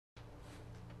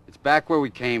It's back where we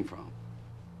came from.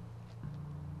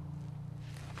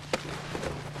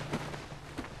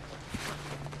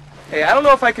 Hey, I don't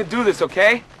know if I could do this,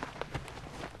 okay?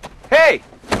 Hey!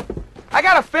 I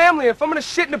got a family. If I'm gonna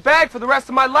shit in a bag for the rest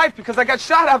of my life because I got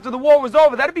shot after the war was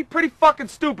over, that'd be pretty fucking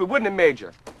stupid, wouldn't it,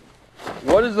 Major?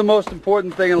 What is the most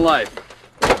important thing in life?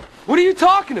 What are you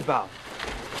talking about?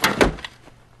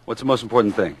 What's the most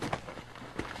important thing?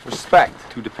 Respect.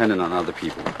 Too dependent on other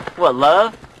people. What,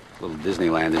 love? A little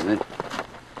Disneyland, isn't it?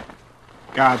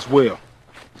 God's will.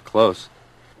 It's close.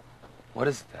 What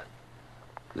is that?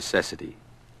 Necessity.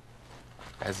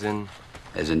 As in?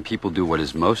 As in people do what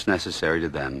is most necessary to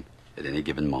them at any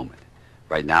given moment.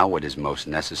 Right now, what is most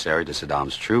necessary to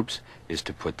Saddam's troops is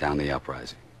to put down the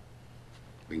uprising.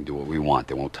 We can do what we want.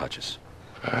 They won't touch us.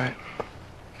 All right.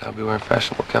 I'll be wearing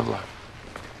fashionable Kevlar.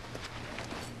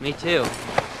 Me too.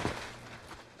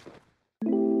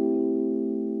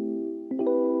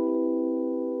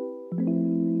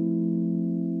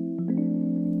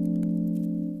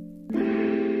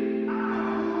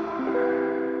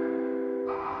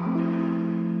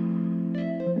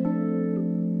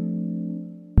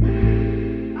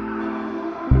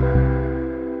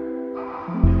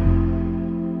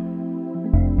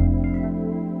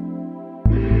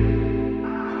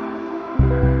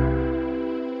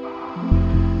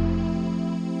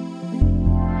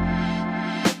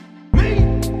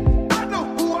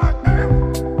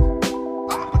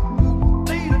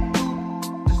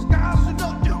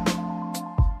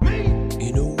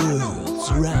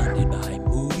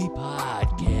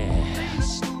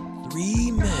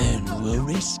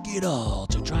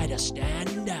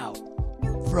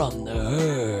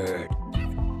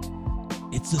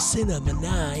 Cinema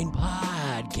 9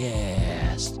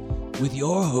 Podcast with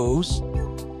your hosts,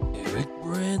 Eric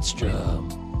Brandstrom,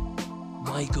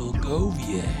 Michael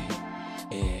Govier,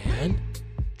 and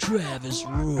Travis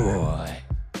Roy.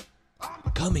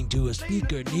 Coming to a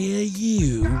speaker near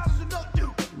you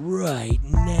right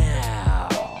now.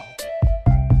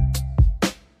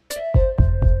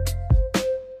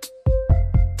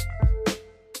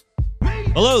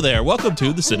 Hello there. Welcome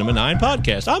to the Cinema 9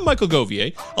 Podcast. I'm Michael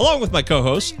Govier, along with my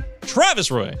co-hosts, Travis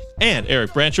Roy and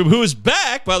Eric Brancham, who is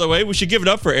back, by the way. We should give it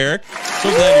up for Eric. So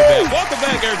glad you're back. Welcome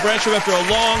back, Eric Brancham, after a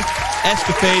long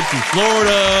escapade through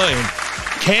Florida and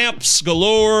camps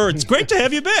galore. It's great to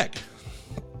have you back.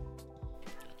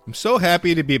 I'm so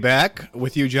happy to be back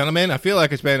with you, gentlemen. I feel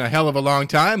like it's been a hell of a long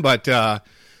time, but look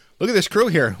at this crew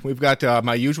here. We've got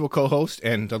my usual co-host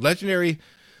and the legendary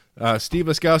Steve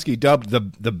Laskowski, dubbed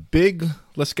the Big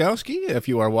Laskowski, if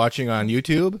you are watching on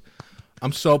YouTube.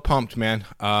 I'm so pumped, man.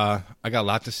 I got a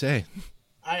lot to say.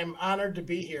 I am honored to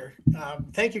be here.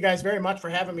 Thank you guys very much for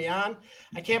having me on.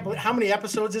 I can't believe, how many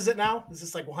episodes is it now? Is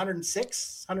this like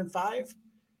 106, 105,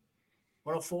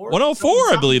 104? 104,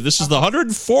 I believe. This is the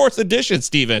 104th edition,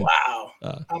 Steven. Wow.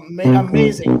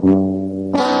 Amazing.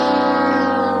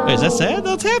 Wait, is that sad?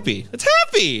 No, it's happy. It's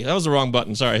happy. That was the wrong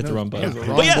button. Sorry, I hit the wrong button.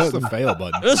 That's the fail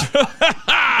button.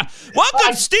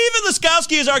 Welcome, Steven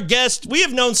Laskowski is our guest. We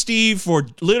have known Steve for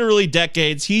literally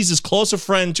decades. He's as close a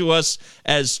friend to us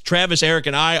as Travis, Eric,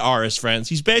 and I are as friends.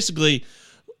 He's basically,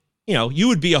 you know, you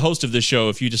would be a host of this show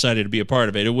if you decided to be a part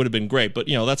of it. It would have been great, but,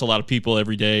 you know, that's a lot of people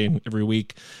every day and every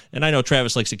week. And I know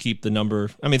Travis likes to keep the number.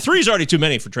 I mean, 3 is already too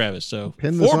many for Travis, so 4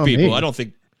 people, me. I don't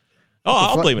think. Oh,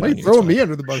 I'll blame it on you. Throwing me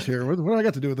under the bus here. What do I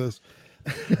got to do with this?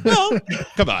 Well,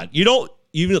 come on.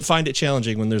 You find it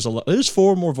challenging when there's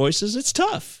 4 more voices. It's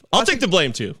tough. I'll take the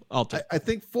blame too. I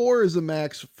think 4 is a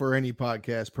max for any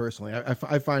podcast. Personally,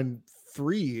 I find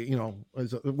 3, you know,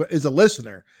 as a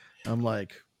listener, I'm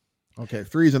like, okay,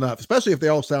 3 is enough, especially if they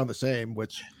all sound the same,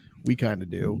 which we kind of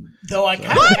do. Though I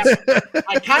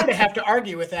kind of have to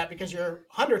argue with that because your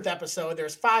 100th episode,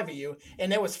 there's 5 of you,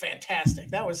 and it was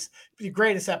fantastic. That was the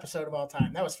greatest episode of all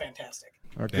time. That was fantastic.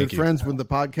 Our good friends with the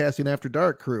Podcasting After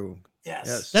Dark crew.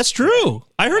 Yes. That's true.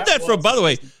 I heard that from, by the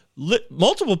way,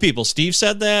 multiple people. Steve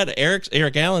said that.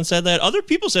 Eric Allen said that. Other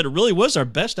people said it really was our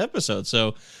best episode.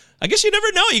 So I guess you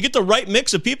never know. You get the right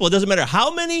mix of people. It doesn't matter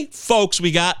how many folks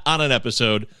we got on an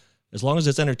episode, as long as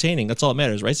it's entertaining. That's all that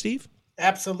matters, right, Steve?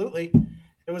 Absolutely.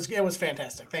 It was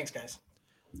fantastic. Thanks, guys.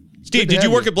 Steve, did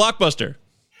you work at Blockbuster?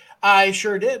 I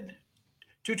sure did.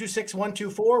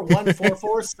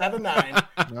 226-124-14479.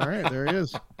 All right, there he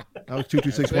is. That was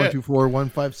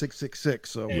 226-124-15666.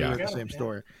 So we're at the same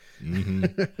story. Mm-hmm.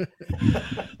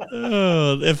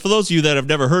 And for those of you that have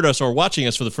never heard us or watching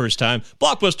us for the first time,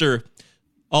 Blockbuster,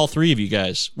 all 3 of you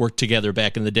guys worked together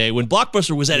back in the day when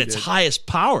Blockbuster was at its highest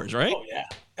powers, right? Oh, yeah.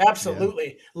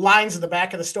 Absolutely. Lines in the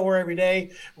back of the store every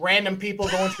day. Random people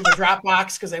going through the drop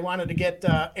box because they wanted to get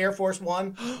Air Force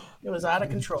One. It was out of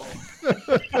control.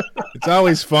 It's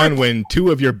always fun when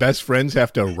two of your best friends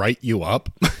have to write you up.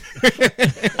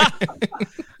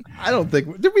 I don't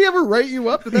think. Did we ever write you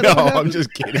up? Did that No, ever happen? I'm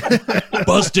just kidding.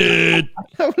 Busted.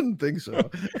 I wouldn't think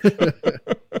so.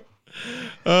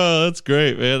 Oh, that's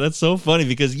great, man. That's so funny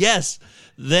because, yes,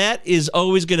 that is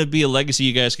always going to be a legacy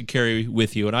you guys could carry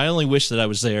with you. And I only wish that I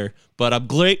was there, but I'm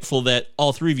grateful that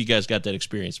all three of you guys got that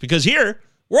experience because here,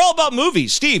 we're all about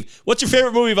movies. Steve, what's your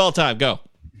favorite movie of all time? Go.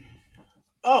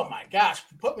 Oh, my gosh.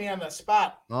 Put me on the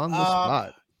spot. On the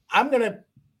spot. I'm going to,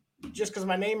 just because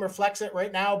my name reflects it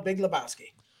right now, Big Lebowski.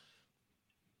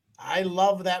 I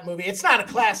love that movie. It's not a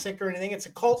classic or anything. It's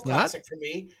a cult classic for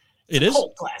me. It is? A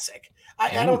cult classic.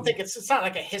 I don't think it's not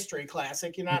like a history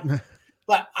classic. You're not,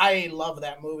 but I love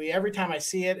that movie. Every time I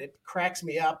see it, it cracks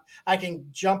me up. I can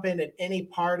jump in at any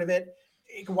part of it.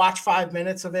 You can watch 5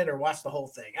 minutes of it or watch the whole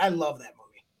thing. I love that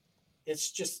movie.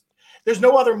 It's just, there's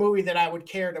no other movie that I would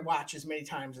care to watch as many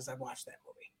times as I've watched that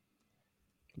movie.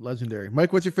 Legendary.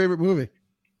 Mike, what's your favorite movie?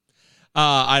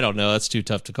 I don't know. That's too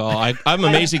tough to call. I'm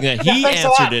amazing that he Thanks a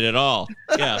answered lot. it at all.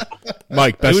 Yeah.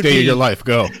 Mike, best would day be- of your life.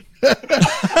 Go.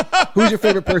 Who's your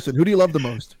favorite person? Who do you love the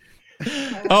most?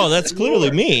 Oh, that's clearly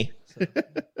me.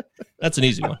 That's an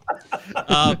easy one.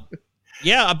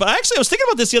 Yeah, but actually, I was thinking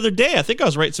about this the other day. I think I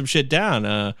was writing some shit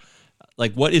down.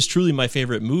 Like, what is truly my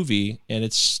favorite movie? And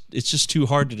it's just too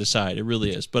hard to decide. It really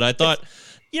is. But I thought,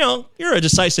 you're a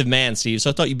decisive man, Steve.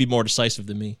 So I thought you'd be more decisive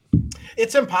than me.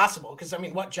 It's impossible because, I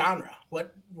mean, what genre?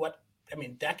 What,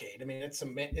 decade? I mean, it's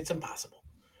impossible.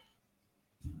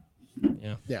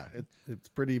 Yeah, it's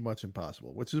pretty much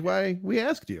impossible, which is why we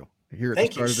asked you here at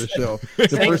Thank the start you of the show.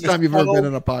 Thank The first you time you've ever so been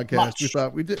in a podcast, much. we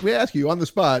thought we asked you on the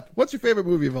spot, what's your favorite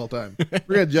movie of all time?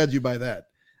 We're going to judge you by that.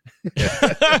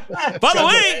 By the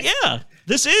way, yeah,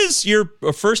 this is your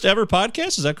first ever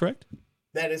podcast. Is that correct?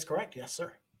 That is correct. Yes,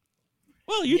 sir.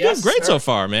 Well, you're Yes, doing great sir. so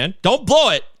far, man. Don't blow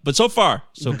it, but so far,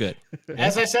 so good.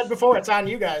 As I said before, it's on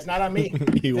you guys, not on me.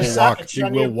 He will This suck, walk. it's He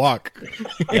on will you. walk.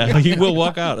 Yeah, he will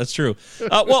walk out. That's true.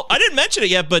 Well, I didn't mention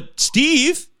it yet, but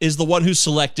Steve is the one who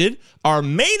selected our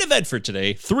main event for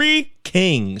today, Three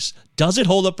Kings. Does it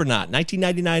hold up or not?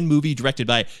 1999 movie directed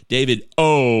by David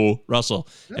O. Russell.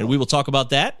 And we will talk about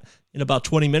that in about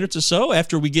 20 minutes or so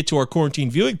after we get to our quarantine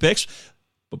viewing picks.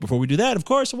 But before we do that, of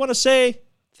course, I want to say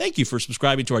thank you for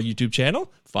subscribing to our YouTube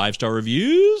channel. 5-star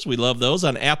reviews. We love those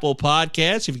on Apple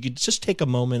Podcasts. If you could just take a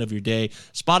moment of your day.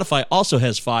 Spotify also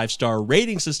has 5-star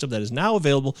rating system that is now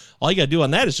available. All you got to do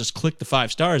on that is just click the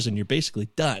 5 stars and you're basically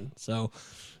done. So,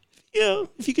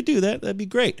 if you could do that, that'd be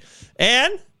great.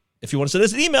 And if you want to send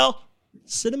us an email,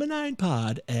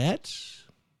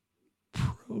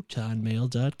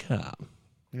 cinema9pod@protonmail.com.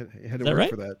 You had to that work right?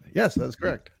 for that. Yes, that's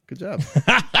correct. Good job.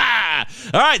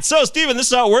 All right, so Steven,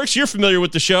 this is how it works. You're familiar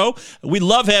with the show. We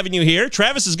love having you here.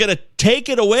 Travis is going to take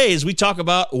it away as we talk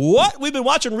about what we've been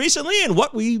watching recently and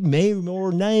what we may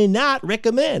or may not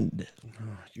recommend.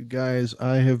 You guys,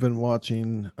 I have been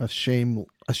watching a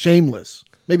shameless,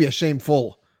 maybe a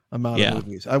shameful amount of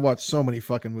movies. I watched so many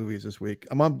fucking movies this week.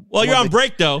 You're on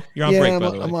break, though. You're on break, by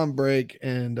the way. I'm on break,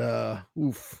 and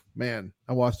man,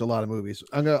 I watched a lot of movies.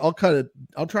 I'll cut it.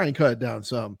 I'll try and cut it down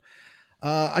some.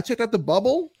 I checked out The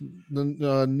Bubble,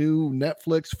 the new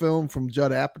Netflix film from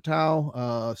Judd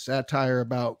Apatow, satire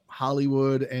about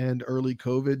Hollywood and early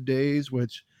COVID days,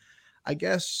 which I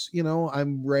guess,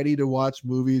 I'm ready to watch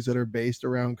movies that are based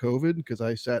around COVID because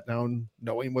I sat down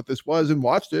knowing what this was and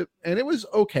watched it, and it was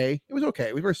okay. It was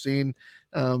okay. We've ever seen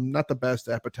not the best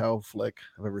Apatow flick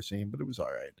I've ever seen, but it was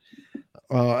all right.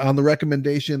 On the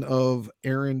recommendation of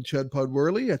Aaron Chudpud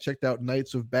Worley, I checked out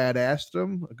Knights of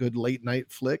Badassdom, a good late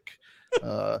night flick.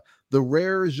 The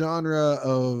rare genre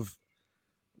of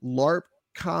LARP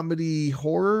comedy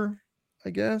horror,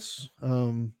 I guess.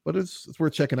 But it's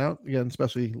worth checking out again,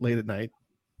 especially late at night.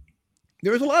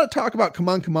 There was a lot of talk about Come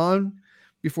On, Come On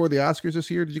before the Oscars this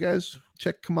year. Did you guys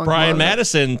check Come On, Brian Come On?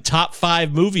 Madison, top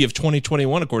 5 movie of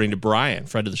 2021, according to Brian,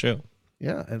 friend of the show.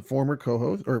 Yeah, and former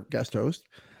co-host or guest host.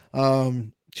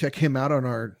 Check him out on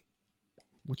our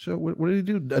what show? What did he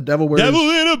do? Devil Wears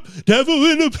Devil in a Devil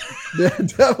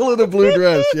in a Blue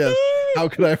Dress. Yes. How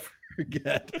could I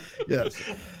forget? Yes.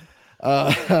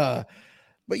 But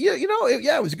yeah,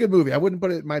 it was a good movie. I wouldn't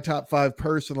put it in my top 5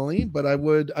 personally, but I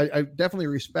definitely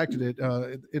respected it.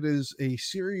 It is a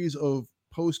series of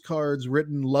postcards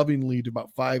written lovingly to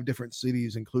about 5 different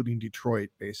cities, including Detroit,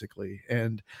 basically.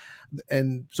 And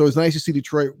so it's nice to see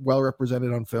Detroit well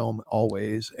represented on film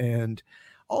always. And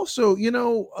also,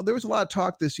 there was a lot of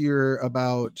talk this year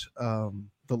about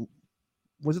the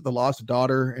was it The Lost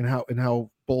Daughter, and how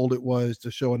bold it was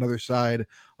to show another side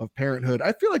of parenthood.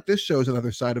 I feel like this shows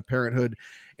another side of parenthood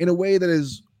in a way that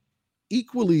is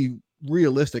equally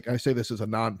realistic. I say this as a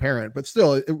non-parent, but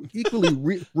still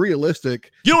equally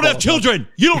realistic. You don't have children.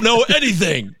 You don't know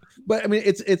anything. But I mean,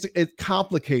 it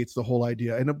complicates the whole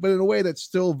idea, but in a way that's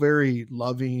still very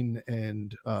loving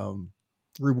and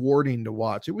rewarding to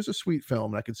watch. It was a sweet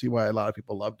film, and I can see why a lot of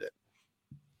people loved it.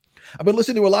 I've been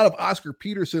listening to a lot of Oscar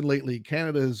Peterson lately,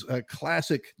 Canada's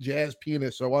classic jazz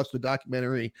pianist. So I watched a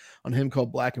documentary on him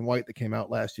called Black and White that came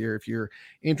out last year. If you're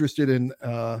interested in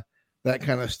that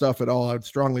kind of stuff at all, I'd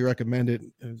strongly recommend it.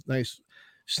 It's a nice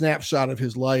snapshot of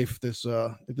his life. This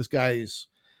guy is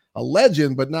a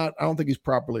legend, but I don't think he's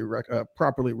properly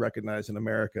recognized in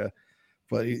America,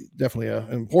 but he's definitely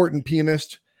an important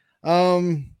pianist.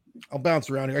 I'll bounce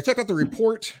around here. I checked out The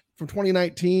Report from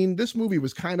 2019. This movie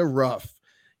was kind of rough.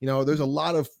 There's a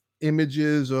lot of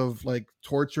images of like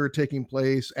torture taking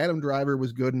place. Adam Driver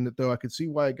was good in it, though. I could see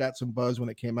why it got some buzz when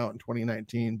it came out in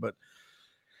 2019, but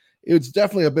it's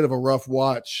definitely a bit of a rough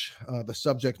watch. The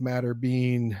subject matter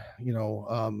being,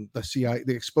 the CIA,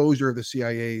 the exposure of the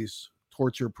CIA's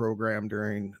torture program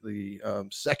during the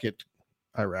second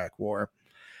Iraq War.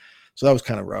 So that was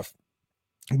kind of rough,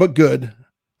 but good.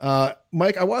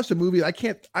 Mike, I watched a movie. I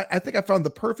think I found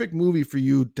the perfect movie for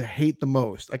you to hate the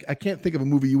most. I can't think of a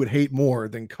movie you would hate more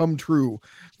than Come True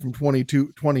from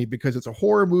 2020, because it's a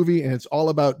horror movie and it's all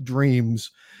about dreams.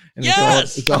 And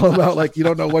yes! it's all about, like, you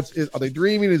don't know are they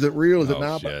dreaming? Is it real? Is it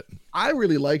not? Shit. But I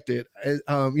really liked it.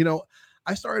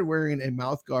 I started wearing a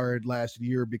mouth guard last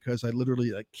year because I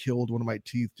literally killed one of my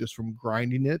teeth just from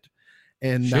grinding it.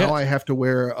 And now I have to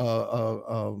wear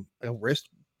a wrist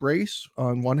brace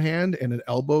on one hand and an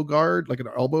elbow guard, like an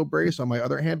elbow brace on my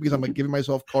other hand, because I'm giving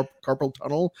myself carpal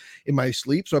tunnel in my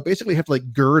sleep. So I basically have to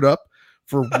gird up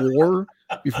for war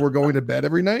before going to bed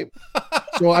every night.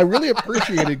 So I really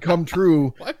appreciated Come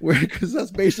True, because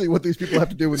that's basically what these people have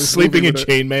to do with sleeping in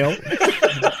chainmail.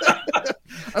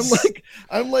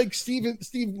 I'm like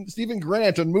Stephen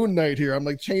Grant on Moon Knight here. I'm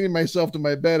like chaining myself to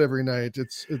my bed every night.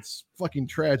 It's fucking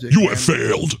tragic. You have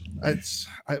failed.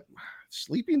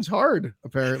 Sleeping's hard,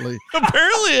 apparently.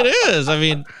 Apparently it is. I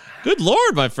mean, good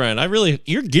Lord, my friend.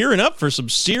 You're gearing up for some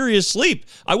serious sleep.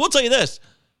 I will tell you this.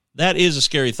 That is a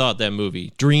scary thought, that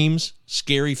movie. Dreams,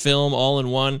 scary film, all in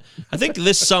one. I think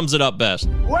this sums it up best.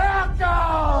 Welcome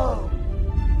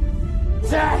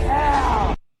to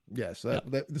hell. Yes,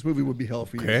 this movie would be hell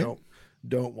for you. Okay.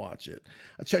 Don't watch it.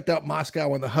 I checked out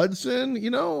Moscow on the Hudson. We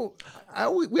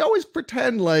always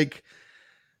pretend like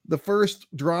the first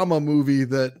drama movie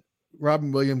that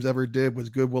Robin Williams ever did was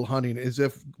Good Will Hunting, as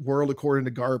if World According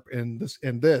to Garp and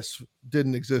this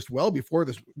didn't exist well before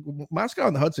this. Moscow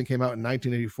on the Hudson came out in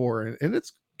 1984, and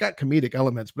it's got comedic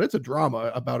elements, but it's a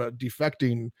drama about a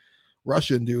defecting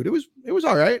Russian dude. It was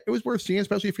all right. It was worth seeing,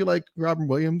 especially if you like Robin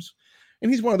Williams. And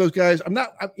he's one of those guys.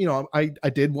 I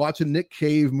did watch a Nick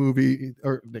Cave movie,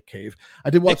 or Nick Cave.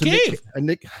 I did watch Nick.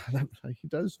 He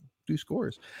does do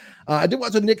scores. I did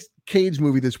watch a Nick Cage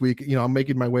movie this week. I'm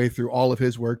making my way through all of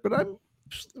his work, but I'm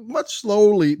more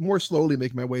slowly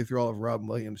making my way through all of Robin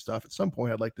Williams stuff. At some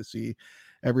point, I'd like to see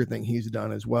everything he's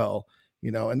done as well.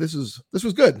 And this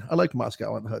was good. I liked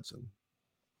Moscow on the Hudson.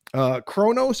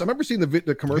 Kronos. I remember seeing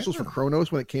the commercials for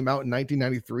Kronos when it came out in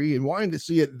 1993 and wanting to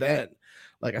see it then.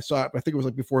 Like I saw it, I think it was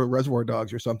before Reservoir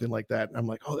Dogs or something like that. And I'm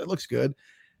like, oh, that looks good.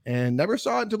 And never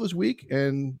saw it until this week.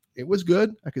 And it was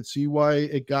good. I could see why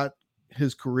it got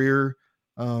his career,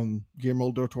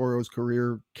 Guillermo del Toro's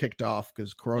career, kicked off,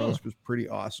 because Kronos was pretty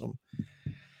awesome.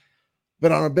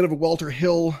 But on a bit of a Walter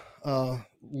Hill, I've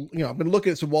been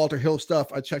looking at some Walter Hill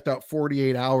stuff. I checked out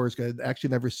 48 Hours, because I'd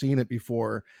actually never seen it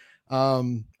before.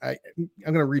 I'm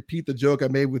going to repeat the joke I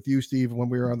made with you, Steve, when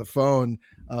we were on the phone.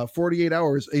 48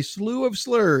 Hours, a slew of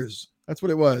slurs. That's what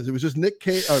it was. It was just Nick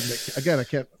Cage. Oh, Nick, again, I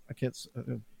can't.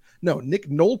 No, Nick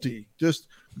Nolte just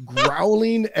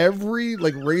growling every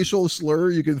racial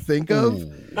slur you can think of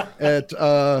at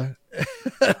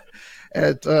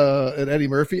Eddie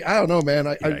Murphy. I don't know,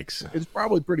 man. It's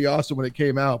probably pretty awesome when it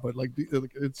came out, but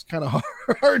it's kind of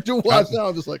hard to watch now.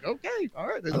 I'm just like, okay, all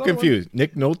right. I'm confused. One.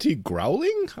 Nick Nolte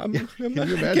growling? I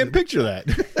can't picture that.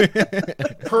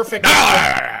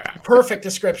 Perfect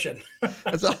description.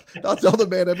 That's all the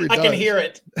man ever does. I can hear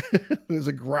it. There's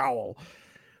a growl.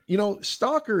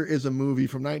 Stalker is a movie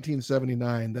from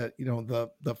 1979 that,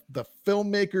 the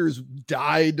filmmakers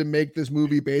died to make this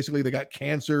movie. Basically, they got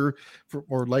cancer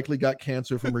or likely got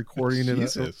cancer from recording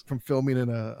from filming in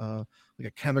a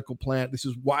chemical plant. This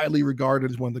is widely regarded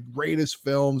as one of the greatest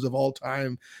films of all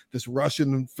time. This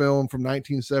Russian film from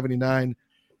 1979.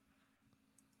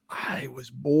 I was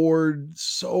bored,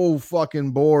 so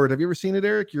fucking bored. Have you ever seen it,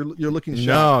 Eric? You're looking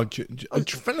shocked. No, a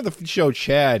friend of the show,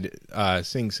 Chad,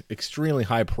 sings extremely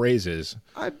high praises.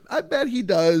 I bet he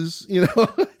does. You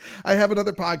know, I have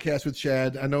another podcast with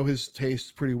Chad. I know his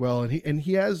taste pretty well, and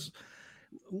he has,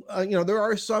 you know, there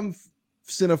are some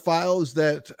cinephiles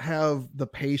that have the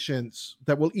patience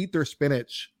that will eat their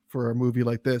spinach for a movie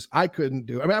like this. I couldn't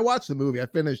do. I mean, I watched the movie, I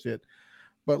finished it,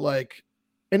 but like.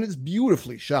 And it's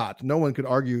beautifully shot. No one could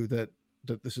argue that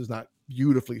this is not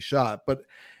beautifully shot. But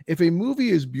if a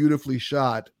movie is beautifully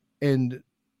shot and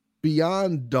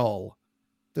beyond dull,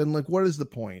 then like, what is the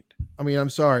point? I mean, I'm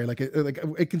sorry. Like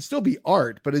it can still be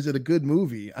art, but is it a good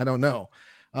movie? I don't know.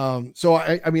 So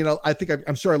I mean, I think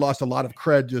I'm sure I lost a lot of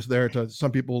cred just there to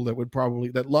some people that would probably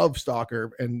that love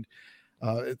Stalker. And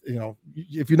you know,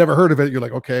 if you never heard of it, you're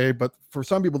like, okay. But for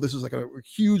some people, this is like a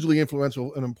hugely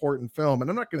influential and important film. And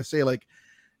I'm not going to say like,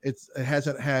 it has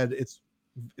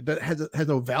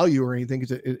no value or anything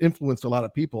because it influenced a lot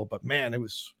of people, but man, it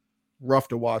was rough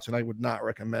to watch and I would not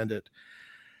recommend it.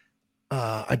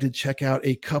 I did check out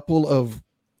a couple of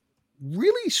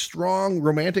really strong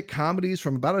romantic comedies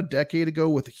from about a decade ago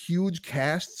with huge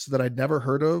casts that I'd never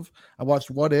heard of. I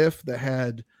watched What If that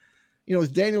had, you know, it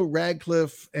was Daniel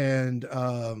Radcliffe and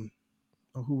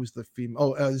who was the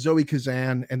female? Zoe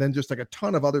Kazan, and then just like a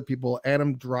ton of other people,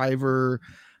 Adam Driver,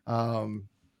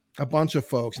 a bunch of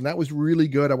folks, and that was really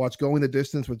good. I watched Going the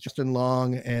Distance with Justin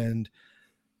Long and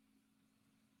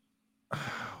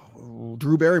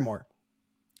Drew Barrymore,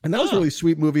 and that was a really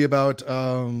sweet movie about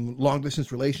long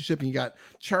distance relationship. And you got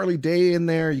Charlie Day in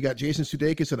there, you got Jason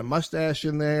Sudeikis and a mustache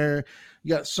in there.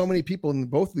 You got so many people in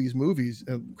both of these movies.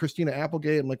 Christina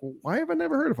Applegate. I'm like, well, why have I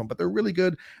never heard of them? But they're really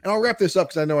good. And I'll wrap this up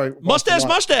because I know I mustache.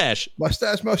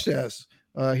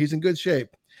 He's in good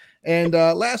shape. And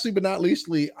lastly, but not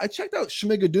leastly, I checked out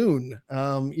Schmigadoon.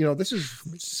 You know, this is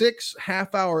 6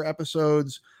 half-hour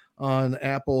episodes on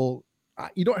Apple.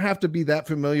 You don't have to be that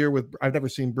familiar with. I've never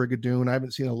seen Brigadoon. I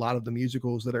haven't seen a lot of the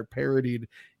musicals that are parodied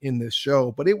in this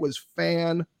show, but it was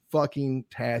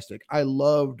fan-fucking-tastic. I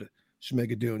loved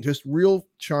Schmigadoon. Just real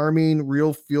charming,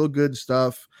 real feel-good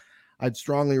stuff. I'd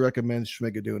strongly recommend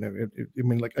Schmigadoon. I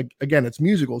mean, like, again, it's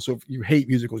musical, so if you hate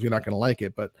musicals, you're not going to like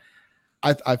it, but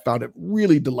I found it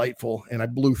really delightful, and I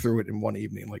blew through it in one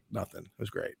evening like nothing. It was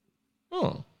great.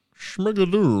 Oh,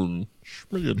 Schmigadoon.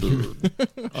 I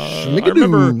Schmigadoon.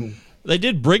 remember they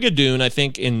did Brigadoon, I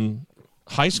think, in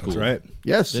high school. That's right.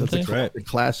 Yes, that's right. The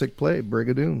classic play,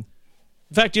 Brigadoon.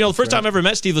 In fact, you know, the first time I ever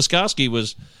met Steve Laskowski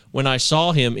was when I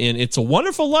saw him in It's a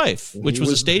Wonderful Life, which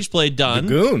was a stage play done.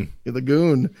 The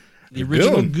Goon. The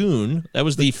original Goon. That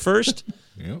was the first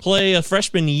play of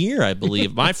freshman year, I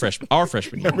believe. Our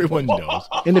freshman year. Everyone knows.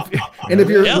 And if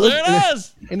you're there it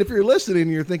is. And if you're listening,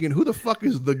 you're thinking, who the fuck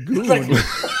is the Goon?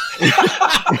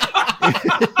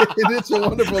 It's a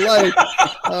Wonderful Life.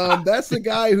 That's the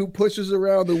guy who pushes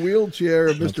around the wheelchair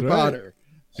of Mr. Potter.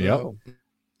 So,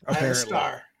 Apparently.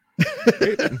 Star.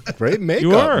 Great makeup.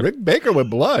 You are. Rick Baker with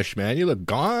blush, man. You look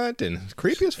gaunt and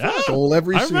creepy as fuck. Stole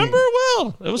every I scene. remember it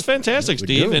well. It was fantastic,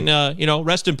 Steve. And, you know,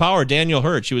 rest in power, Daniel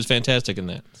Hurd. She was fantastic in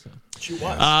that. So. She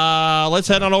was. Let's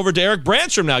head on over to Eric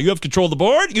Brandstrom now. You have control of the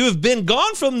board. You have been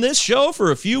gone from this show for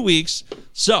a few weeks.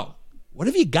 So, what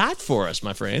have you got for us,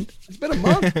 my friend? It's been a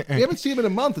month. We haven't seen him in a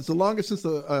month. It's the longest since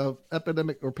the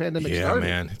epidemic or pandemic started. Yeah,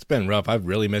 man. It's been rough. I've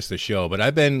really missed the show, but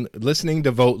I've been listening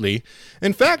devoutly.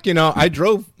 In fact, you know, I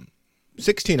drove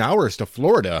 16 hours to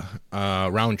Florida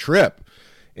round trip,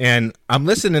 and I'm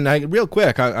listening. Real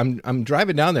quick, I'm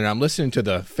driving down there, and I'm listening to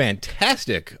the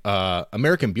fantastic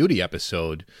American Beauty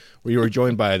episode where you were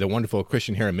joined by the wonderful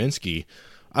Christian Haraminski.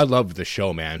 I loved the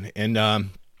show, man, and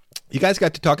you guys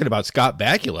got to talking about Scott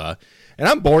Bakula, and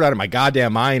I'm bored out of my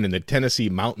goddamn mind in the Tennessee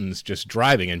mountains, just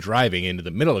driving into the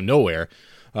middle of nowhere.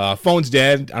 Phone's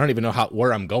dead. I don't even know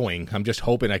where I'm going. I'm just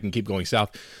hoping I can keep going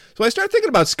south. So I started thinking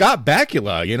about Scott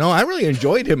Bakula. You know, I really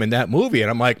enjoyed him in that movie.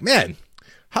 And I'm like, man,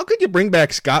 how could you bring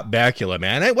back Scott Bakula,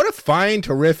 man? What a fine,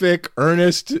 terrific,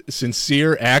 earnest,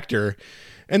 sincere actor.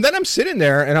 And then I'm sitting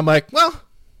there and I'm like, well,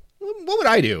 what would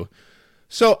I do?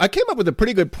 So I came up with a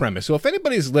pretty good premise. So if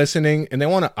anybody's listening and they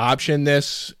want to option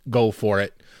this, go for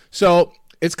it. So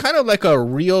it's kind of like a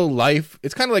real life.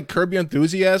 It's kind of like Curb Your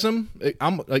Enthusiasm.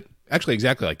 I'm like, actually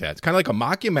exactly like that. It's kind of like a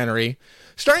mockumentary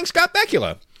starring Scott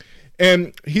Bakula.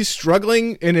 And he's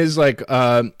struggling in his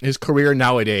his career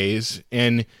nowadays,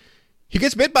 and he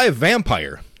gets bit by a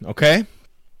vampire, okay?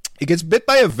 He gets bit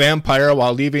by a vampire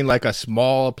while leaving like a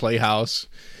small playhouse.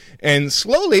 And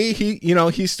slowly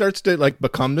he starts to like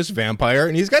become this vampire,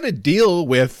 and he's got to deal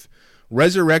with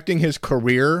resurrecting his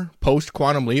career post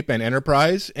Quantum Leap and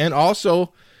Enterprise, and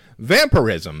also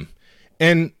vampirism.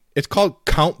 And It's called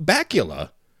Count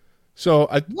Bakula. So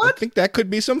I think that could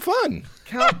be some fun.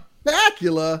 Count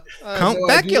Bakula. Count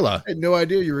Bakula. I had no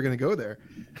idea you were going to go there.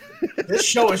 This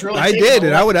show is really. I did,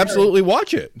 and I would absolutely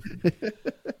watch it.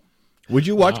 Would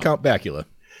you watch Count Bakula?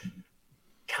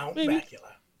 Count Bakula.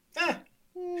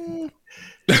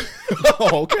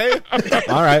 Okay.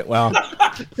 All right. Well.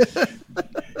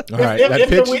 All right.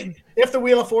 If the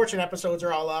Wheel of Fortune episodes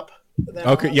are all up. Then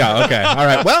Okay. Yeah. Okay. All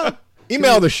right. Well,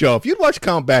 email the show if you'd watch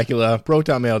Count Bakula.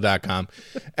 protonmail.com.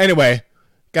 Anyway,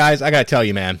 guys, I gotta tell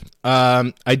you, man.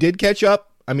 I did catch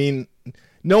up. I mean,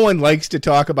 no one likes to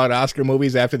talk about Oscar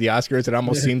movies after the Oscars. It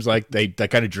almost seems like they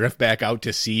kind of drift back out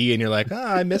to sea, and you're like,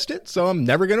 I missed it, so I'm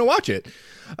never gonna watch it.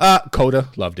 Coda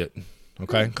loved it.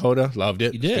 Okay, Coda loved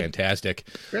it. You did. Fantastic.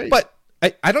 Great. But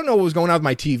I don't know what was going on with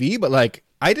my TV, but like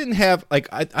I didn't have like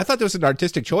I thought there was an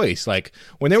artistic choice. Like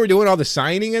when they were doing all the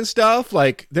signing and stuff,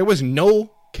 like there was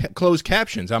no closed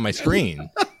captions on my screen.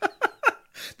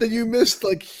 Then you missed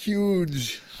like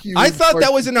huge. I thought parts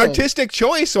that was of an the film. artistic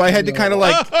choice, so I had to kind of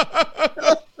like.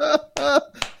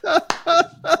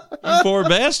 You poor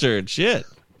bastard. Shit.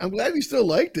 I'm glad you still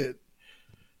liked it.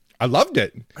 I loved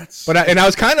it, but I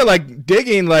was kind of like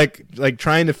digging, like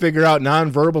trying to figure out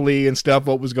non-verbally and stuff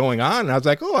what was going on. And I was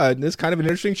like, oh, this is kind of an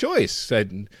interesting choice.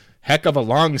 Said, heck of a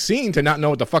long scene to not know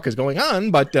what the fuck is going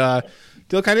on, but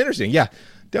still kind of interesting. Yeah,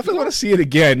 definitely want to see it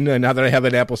again now that I have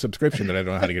an Apple subscription that I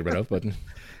don't know how to get rid of. But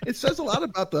It says a lot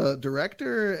about the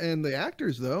director and the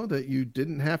actors, though, that you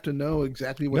didn't have to know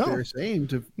exactly what they were saying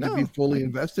to be fully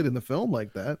invested in the film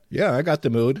like that. Yeah, I got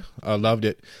the mood. I loved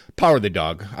it. Power of the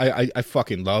Dog. I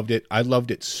fucking loved it. I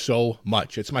loved it so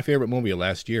much. It's my favorite movie of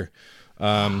last year.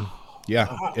 I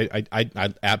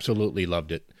absolutely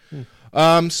loved it.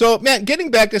 So, man,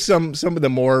 getting back to some of the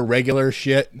more regular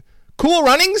shit. Cool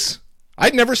Runnings?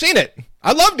 I'd never seen it.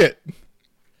 I loved it.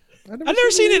 I've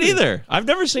never seen it either. I've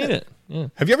never seen it. Yeah.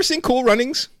 Have you ever seen Cool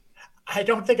Runnings? I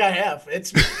don't think I have.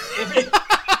 If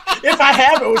I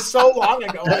have, it was so long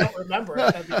ago. I don't remember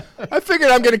it. I figured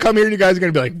I'm going to come here and you guys are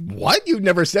going to be like, what? You've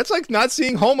never seen? That's like not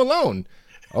seeing Home Alone.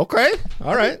 Okay.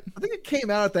 All right. I think it came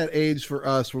out at that age for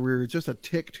us where we were just a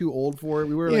tick too old for it.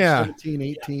 We were like 17,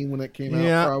 18 when it came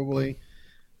out, probably.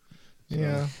 So.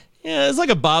 Yeah. Yeah, it's like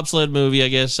a bobsled movie, I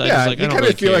guess. You kind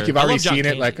of feel like you've already seen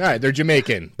it. Like, all right, they're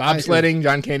Jamaican. Bobsledding,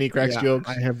 John Candy cracks jokes.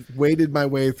 I have waded my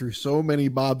way through so many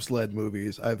bobsled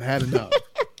movies. I've had enough.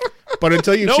 But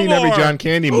until you've seen every John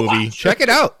Candy movie, check it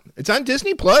out. It's on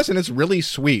Disney Plus, and it's really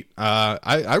sweet.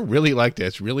 I really liked it.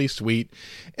 It's really sweet.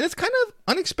 And it's kind of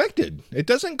unexpected. It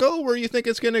doesn't go where you think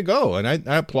it's going to go, and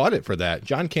I applaud it for that.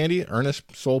 John Candy, earnest,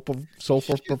 soulful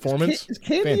performance. Is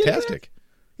Candy fantastic.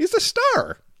 He's the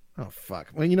star. Oh, fuck.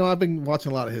 Well, I've been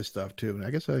watching a lot of his stuff, too. And I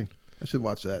guess I should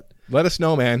watch that. Let us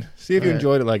know, man. See if you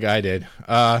enjoyed it like I did.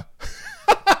 I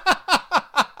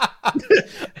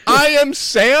Am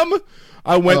Sam.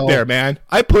 I went there, man.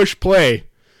 I pushed play.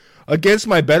 Against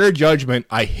my better judgment,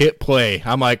 I hit play.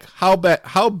 I'm like, how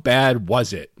bad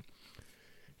was it?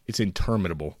 It's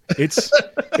interminable. It's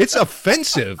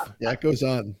offensive. Yeah, it goes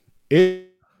on. It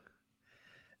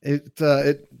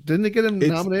didn't it get him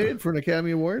nominated for an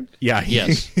Academy Award? Yeah,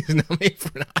 he's nominated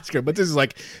for an Oscar, but this is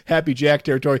like Happy Jack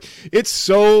territory. It's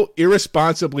so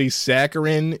irresponsibly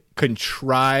saccharine,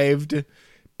 contrived,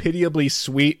 pitiably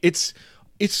sweet. It's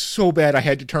so bad I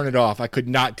had to turn it off. I could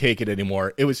not take it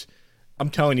anymore. I'm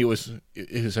telling you,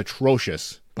 it was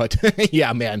atrocious. But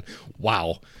yeah, man,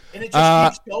 wow. And it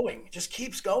just keeps going. It just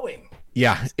keeps going.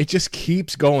 Yeah, it just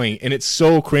keeps going, and it's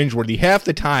so cringeworthy. Half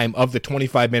the time of the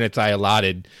 25 minutes I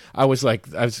allotted, I was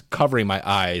covering my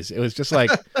eyes. It was just like,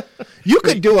 you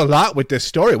could do a lot with this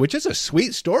story, which is a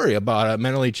sweet story about a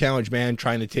mentally challenged man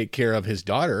trying to take care of his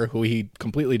daughter, who he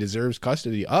completely deserves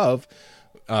custody of.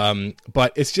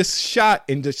 But it's just shot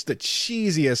in just the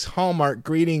cheesiest Hallmark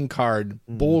greeting card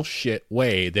bullshit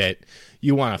way that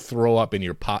you want to throw up in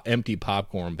your empty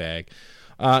popcorn bag.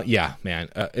 Yeah, man,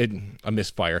 a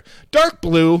misfire. Dark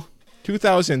Blue,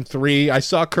 2003. I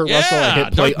saw Kurt Russell. I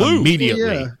hit play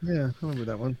immediately. Yeah, I remember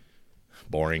that one.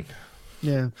 Boring.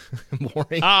 Yeah. Boring.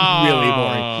 Really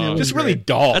boring. Yeah, just really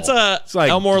dull. That's it's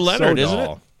like Elmore Leonard, isn't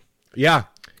it? Yeah.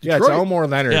 Yeah, it's Elmore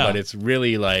Leonard, but it's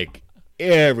really like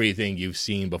everything you've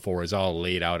seen before is all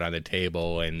laid out on the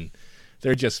table, and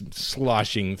they're just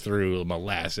sloshing through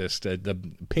molasses, the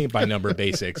paint-by-number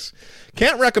basics.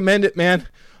 Can't recommend it, man.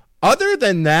 Other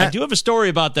than that, I do have a story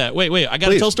about that. Wait, I got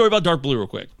to tell a story about Dark Blue real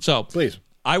quick. So, please,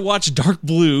 I watched Dark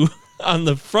Blue on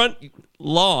the front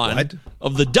lawn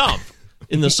of the dump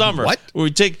in the summer. What? Where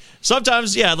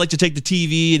sometimes, I'd like to take the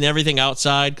TV and everything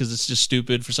outside because it's just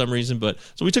stupid for some reason. But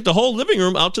so we took the whole living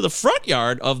room out to the front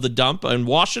yard of the dump on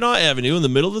Washtenaw Avenue in the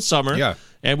middle of the summer. Yeah.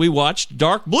 and we watched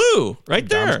Dark Blue right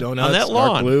there Dom's Donuts, on that Dark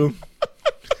lawn. Blue.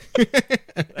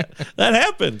 That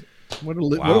happened. What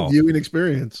a viewing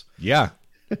experience. Yeah.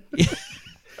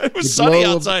 It was sunny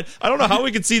outside. I don't know how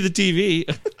we could see the TV.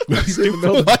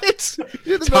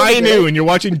 What? High noon. You're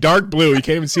watching Dark Blue. You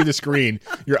can't even see the screen.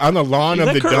 You're on the lawn Is of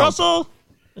that the Kurt dump. Russell?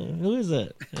 Who is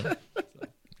that?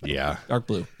 Yeah. Dark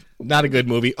Blue. Not a good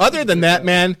movie. Other than that,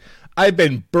 man, I've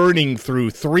been burning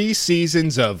through 3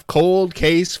 seasons of Cold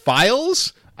Case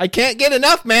Files. I can't get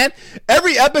enough, man.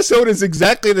 Every episode is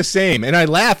exactly the same, and I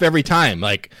laugh every time.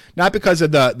 Like, not because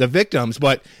of the victims,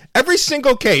 but every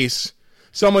single case,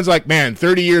 someone's like, man,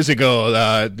 30 years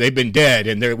ago, they've been dead,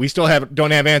 and we still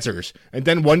don't have answers. And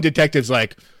then one detective's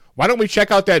like, why don't we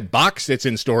check out that box that's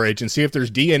in storage and see if there's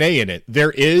DNA in it?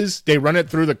 There is. They run it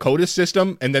through the CODIS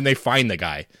system, and then they find the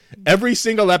guy. Every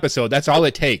single episode, that's all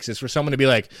it takes is for someone to be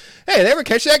like, hey, they ever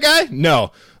catch that guy?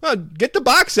 No. Well, get the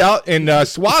box out and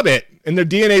swab it, and their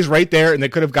DNA's right there, and they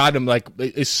could have got him like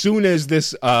as soon as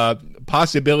this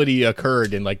possibility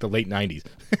occurred in like the late 90s.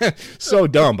 So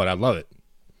dumb, but I love it.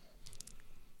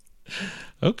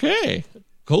 Okay.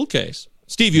 Cold Case.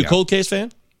 Steve, you a Cold Case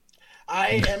fan?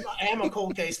 I am a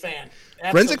Cold Case fan.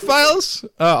 Forensic Absolutely. Files,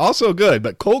 also good,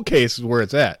 but Cold Case is where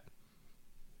it's at.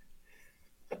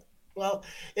 Well,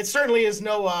 it certainly is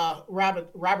no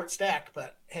Robert Stack,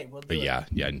 but hey, we'll do But it.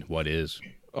 yeah, what is?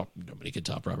 Oh, nobody could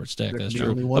top Robert Stack. That's the true.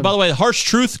 only one. Oh, by the way, Harsh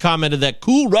Truth commented that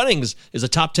Cool Runnings is a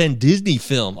top 10 Disney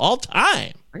film all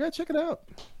time. I gotta check it out.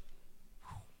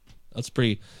 That's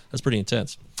pretty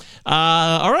intense.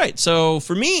 All right, so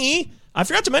for me, I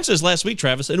forgot to mention this last week,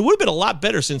 Travis, and it would have been a lot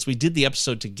better since we did the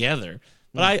episode together.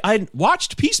 But I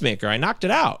watched Peacemaker. I knocked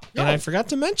it out, and I forgot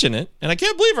to mention it. And I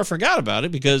can't believe I forgot about it I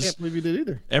because can't believe you did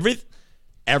either.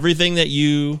 everything that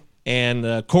you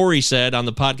and Corey said on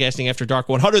the Podcasting After Dark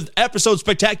 100th episode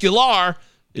spectacular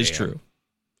is true.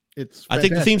 It's I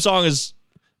think the fantastic. theme song is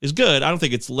good. I don't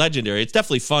think it's legendary. It's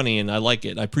definitely funny, and I like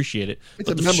it. I appreciate it. It's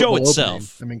But a the show memorable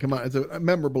itself, opening. I mean, come on, it's a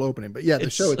memorable opening. But yeah, the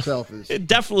show itself is. it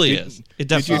definitely is. It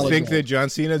Did you definitely think that John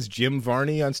Cena's Jim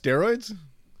Varney on steroids?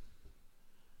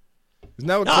 Isn't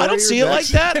that what No, I Corey don't see it or like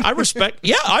Zach that. I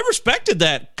respected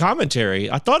that commentary.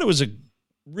 I thought it was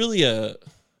really a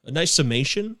nice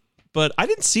summation, but I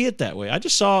didn't see it that way. I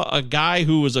just saw a guy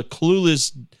who was a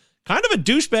clueless, kind of a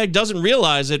douchebag, doesn't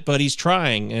realize it, but he's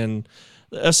trying. And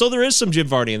so there is some Jim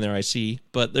Varney in there, I see,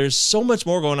 but there's so much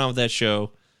more going on with that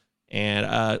show. And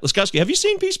Laskowski, have you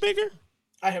seen Peacemaker?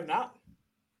 I have not.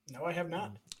 No, I have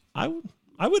not.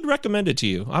 I would recommend it to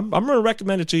you. I'm going to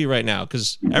recommend it to you right now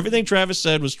because everything Travis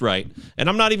said was right. And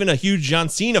I'm not even a huge John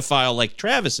Cena file like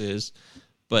Travis is,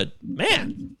 but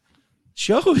man,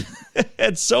 show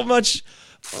had so much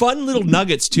fun little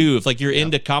nuggets too. If like you're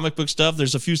into comic book stuff,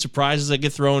 there's a few surprises that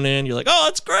get thrown in. You're like, oh,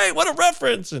 that's great. What a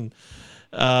reference. And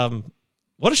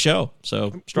what a show.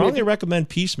 So strongly recommend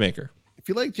Peacemaker. If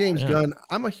you like James Gunn,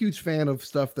 I'm a huge fan of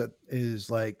stuff that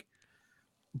is like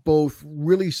both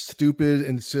really stupid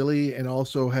and silly and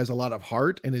also has a lot of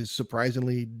heart and is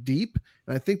surprisingly deep.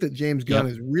 And I think that James Gunn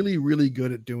is really, really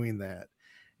good at doing that.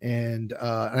 And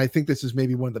I think this is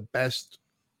maybe one of the best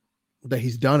that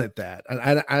he's done at that.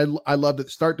 And I loved it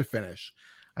start to finish.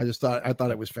 I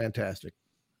thought it was fantastic.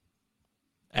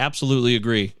 Absolutely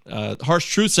agree.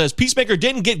 Harsh Truth says Peacemaker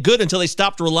didn't get good until they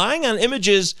stopped relying on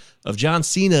images of John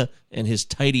Cena and his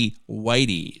tidy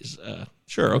whiteys.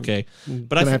 Sure, okay,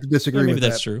 but I have to disagree. Maybe with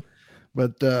that's that. true.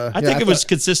 But I think it was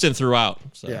consistent throughout.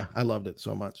 So. Yeah, I loved it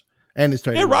so much. And his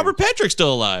tidy. Yeah, Robert Patrick's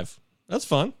still alive. That's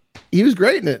fun. He was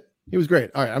great in it. He was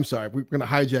great. All right, I'm sorry. We're going to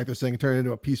hijack this thing and turn it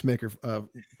into a Peacemaker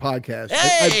podcast.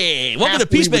 Hey, welcome to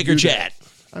Peacemaker Chat.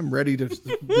 I'm ready to just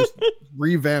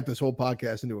revamp this whole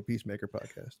podcast into a Peacemaker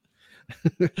podcast.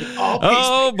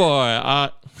 Oh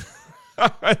boy,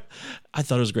 I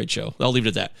thought it was a great show. I'll leave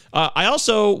it at that. I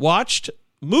also watched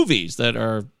movies that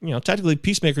are, technically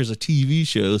Peacemaker is a TV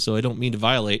show, so I don't mean to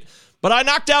violate. But I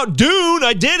knocked out Dune.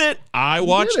 I did it. I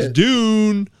watched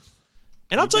Dune,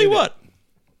 and I'll tell you what.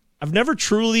 I've never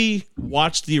truly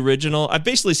watched the original. I've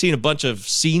basically seen a bunch of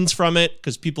scenes from it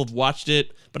because people have watched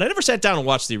it, but I never sat down and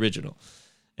watched the original.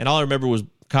 And all I remember was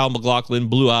Kyle MacLachlan,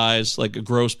 blue eyes, like a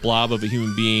gross blob of a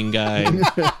human being guy.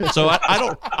 So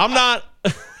I'm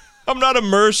not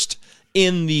immersed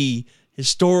in the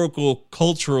historical,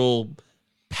 cultural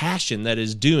passion that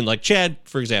is Dune. Like Chad,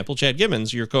 for example, Chad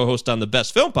Gibbons, your co-host on the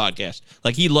Best Film Podcast.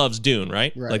 Like he loves Dune,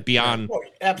 right? Like beyond. Oh,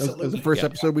 absolutely. That was the first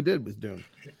episode we did was Dune.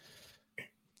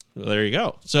 Well, there you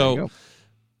go. So,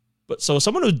 but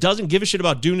someone who doesn't give a shit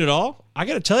about Dune at all, I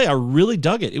got to tell you, I really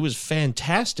dug it. It was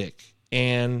fantastic,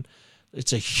 and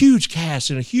it's a huge cast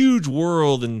and a huge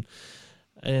world, and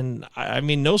And I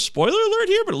mean, no spoiler alert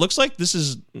here, but it looks like this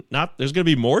is not. There's going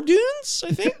to be more Dunes,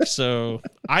 I think. So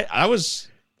I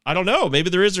don't know. Maybe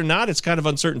there is or not. It's kind of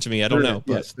uncertain to me. I don't know.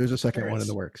 But, yes, there's a second one in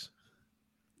the works.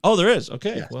 Oh, there is.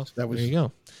 Okay, Yes, well, that was there you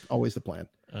go. always the plan.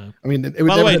 I mean, it would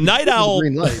by the never way, have Night the Owl.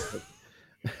 green light,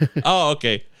 but- Oh,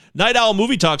 okay. Night Owl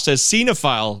Movie Talk says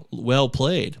Cinephile, well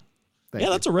played. Thank Yeah,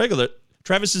 you. that's a regular.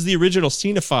 Travis is the original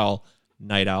Cinephile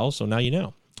Night Owl, so now you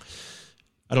know.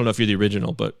 I don't know if you're the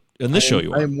original, but in this show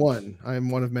you are. I am one. I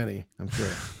am one of many, I'm sure.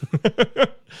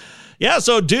 Yeah,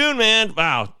 so Dune, man.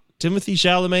 Wow. Timothy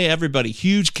Chalamet, everybody.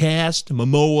 Huge cast.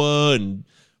 Momoa and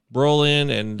Brolin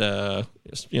and,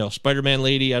 Spider-Man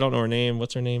lady. I don't know her name.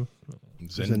 What's her name?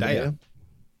 Zendaya.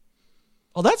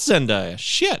 Oh, that's Zendaya.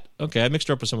 Shit. Okay, I mixed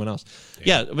her up with someone else.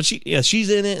 Yeah, but she's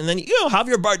in it, and then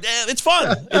Javier Bardem. It's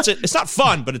fun. It's not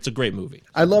fun, but it's a great movie.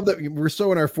 I love that we're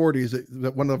so in our 40s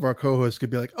that one of our co-hosts could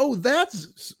be like, "Oh,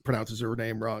 that's pronounces her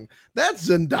name wrong. That's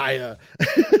Zendaya."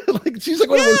 Like she's like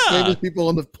one of the most famous people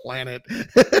on the planet.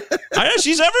 I know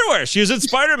she's everywhere. She was in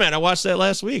Spider-Man. I watched that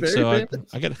last week, Very so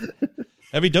famous. I got a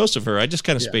heavy dose of her. I just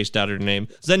kind of spaced out her name.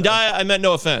 Zendaya. I meant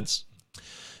no offense.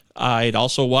 I'd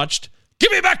also watched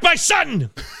Give Me Back My Son.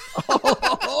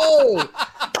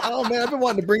 Oh man, I've been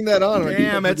wanting to bring that on.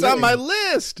 Damn, it's on my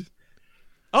list.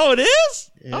 Oh, it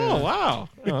is? Yeah. Oh, wow.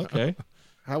 Oh, okay.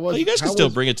 How was? Well, you guys can how still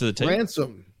was bring it to the table.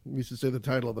 Ransom. We used to say the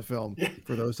title of the film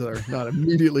for those that are not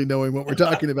immediately knowing what we're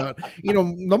talking about.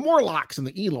 The Morlocks and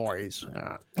the Eloys.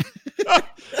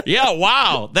 Yeah,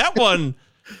 wow. That one,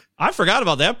 I forgot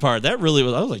about that part. That really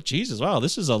was, I was like, Jesus, wow,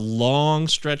 this is a long,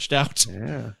 stretched out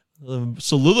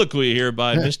soliloquy here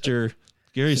by Mr.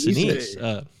 Gary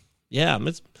Sinise. Yeah,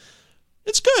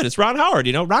 it's good. It's Ron Howard.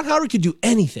 Ron Howard could do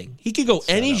anything. He could go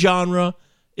any genre.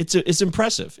 It's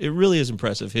impressive. It really is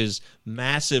impressive. His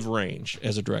massive range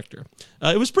as a director.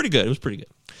 It was pretty good.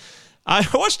 I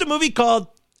watched a movie called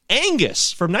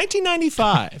Angus from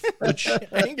 1995. Which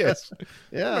Angus.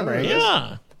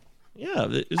 Yeah.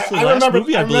 It's the last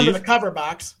movie, I remember believe. the cover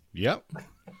box. Yep.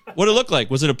 What did it look like?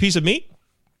 Was it a piece of meat?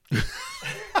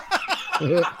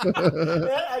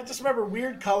 I just remember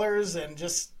weird colors and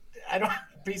just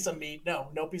piece of meat.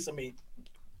 No piece of meat.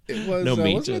 It was. No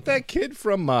meat. Wasn't it that kid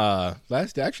from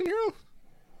Last Action Hero?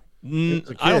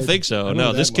 I don't think so.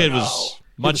 No, this kid was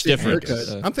much different.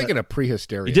 I'm thinking of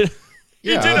Prehysteria. He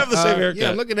did have the same haircut.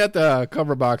 Yeah, I'm looking at the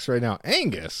cover box right now.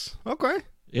 Angus. Okay.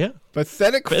 Yeah.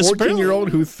 Pathetic But it's 14-year-old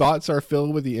whose thoughts are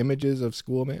filled with the images of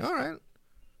schoolmate. All right.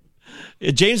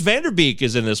 James Vanderbeek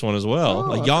is in this one as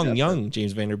well. Oh, A young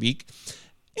James Vanderbeek.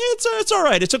 It's all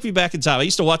right. It took me back in time. I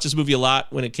used to watch this movie a lot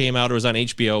when it came out. It was on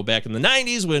HBO back in the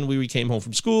 90s when we came home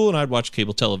from school and I'd watch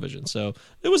cable television. So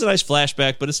it was a nice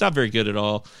flashback, but it's not very good at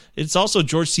all. It's also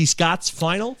George C. Scott's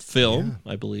final film,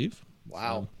 I believe.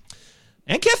 Wow.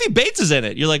 And Kathy Bates is in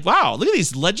it. You're like, wow, look at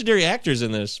these legendary actors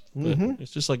in this.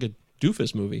 It's just like a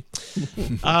doofus movie.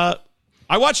 I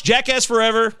watched Jackass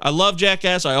Forever. I love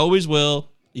Jackass. I always will.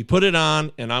 You put it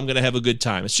on, and I'm going to have a good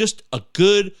time. It's just a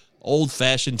good,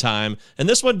 old-fashioned time. And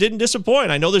this one didn't disappoint.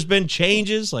 I know there's been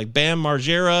changes, like Bam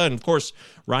Margera, and, of course,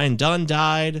 Ryan Dunn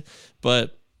died.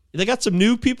 But they got some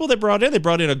new people they brought in. They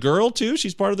brought in a girl, too.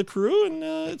 She's part of the crew, and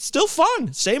it's still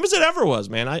fun. Same as it ever was,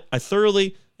 man. I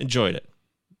thoroughly enjoyed it.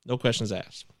 No questions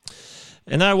asked.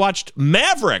 And then I watched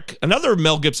Maverick, another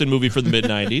Mel Gibson movie from the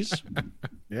mid-90s.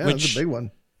 Yeah, that's a big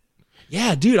one.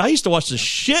 Yeah, dude, I used to watch the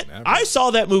shit. I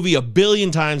saw that movie a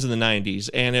billion times in the 90s,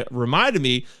 and it reminded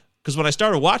me, because when I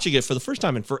started watching it for the first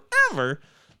time in forever,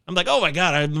 I'm like, oh my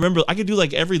God, I remember I could do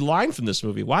like every line from this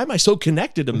movie. Why am I so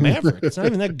connected to Maverick? It's not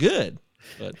even that good.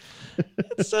 But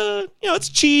it's it's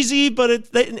cheesy, but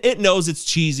it knows it's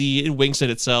cheesy. It winks at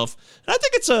itself. And I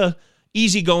think it's a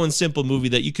easygoing, simple movie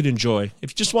that you could enjoy.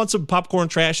 If you just want some popcorn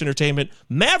trash entertainment,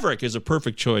 Maverick is a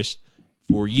perfect choice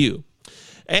for you.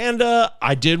 And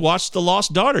I did watch The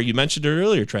Lost Daughter. You mentioned it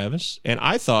earlier, Travis. And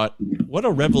I thought, what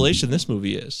a revelation this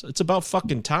movie is. It's about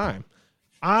fucking time.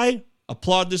 I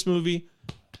applaud this movie.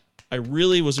 I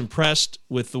really was impressed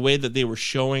with the way that they were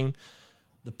showing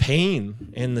the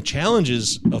pain and the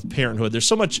challenges of parenthood. There's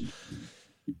so much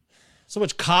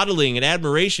coddling and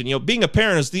admiration. Being a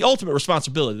parent is the ultimate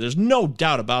responsibility. There's no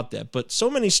doubt about that. But so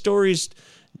many stories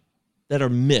that are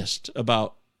missed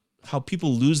about how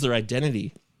people lose their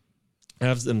identity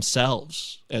of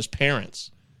themselves as parents.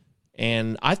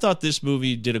 And I thought this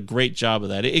movie did a great job of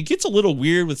that. It gets a little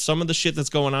weird with some of the shit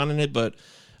that's going on in it, but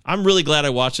I'm really glad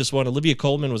I watched this one. Olivia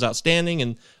Colman was outstanding,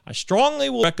 and I strongly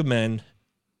will recommend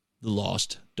The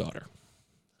Lost Daughter.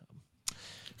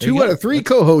 2 out of 3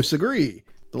 co-hosts agree.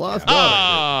 The Lost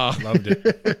Daughter. Loved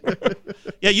it.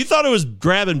 Yeah, you thought it was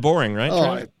drab and boring, right?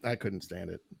 Oh, I couldn't stand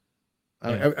it.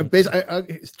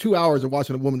 It's 2 hours of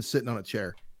watching a woman sitting on a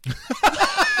chair.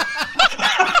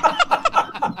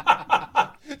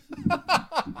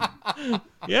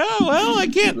 Yeah, well, I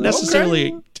can't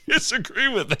necessarily disagree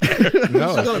with that.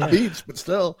 No, it's on a beach, but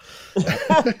still.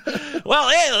 Well,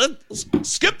 hey, let's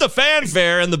skip the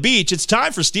fanfare and the beach. It's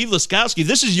time for Steve Laskowski.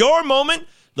 This is your moment.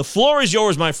 The floor is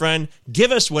yours, my friend.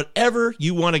 Give us whatever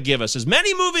you want to give us. As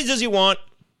many movies as you want.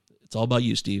 It's all about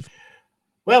you, Steve.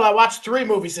 Well, I watched 3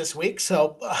 movies this week,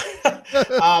 so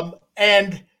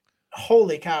and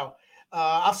holy cow,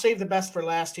 I'll save the best for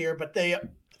last here. But the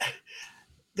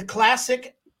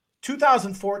classic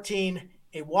 2014,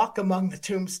 A Walk Among the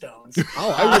Tombstones.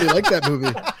 Oh, I really like that movie.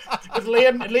 With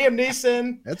Liam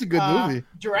Neeson. That's a good movie.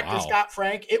 Director Scott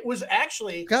Frank. It was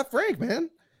actually Scott Frank, man.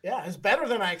 Yeah, it's better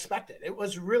than I expected. It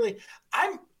was really.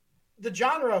 The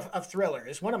genre of thriller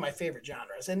is one of my favorite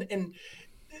genres, and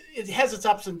it has its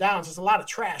ups and downs. There's a lot of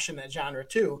trash in that genre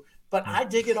too, but I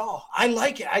dig it all. I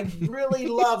like it. I really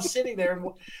love sitting there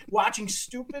and watching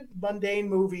stupid, mundane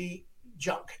movie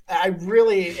junk.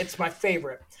 It's my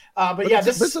favorite. But yeah,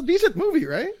 this is a decent movie,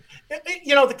 right?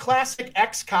 The classic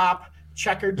ex-cop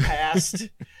checkered past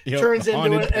turns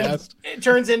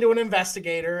into an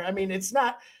investigator. I mean, it's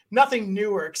nothing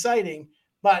new or exciting,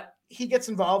 but he gets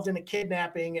involved in a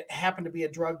kidnapping. It happened to be a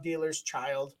drug dealer's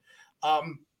child.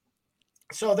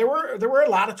 So there were a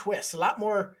lot of twists, a lot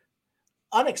more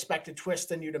unexpected twists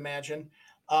than you'd imagine.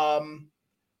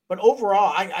 But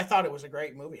overall, I thought it was a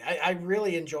great movie. I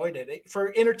really enjoyed it.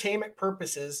 For entertainment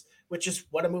purposes, which is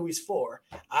what a movie's for.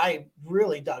 I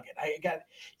really dug it.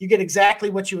 You get exactly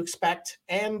what you expect,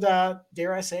 and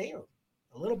dare I say,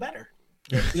 a little better.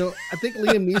 I think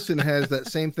Liam Neeson has that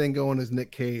same thing going as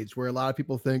Nick Cage, where a lot of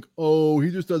people think, oh, he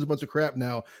just does a bunch of crap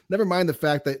now. Never mind the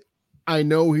fact that I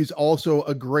know he's also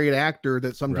a great actor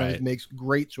that sometimes makes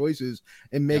great choices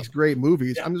and makes great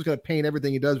movies. I'm just going to paint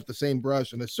everything he does with the same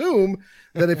brush and assume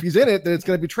that if he's in it, that it's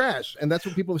going to be trash. And that's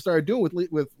what people have started doing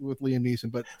with Liam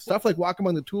Neeson. But stuff like Walk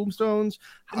Among the Tombstones,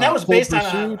 and that was based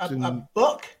on a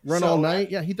book. Run All Night.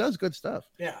 Yeah, he does good stuff.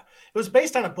 Yeah, it was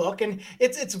based on a book, and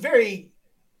it's very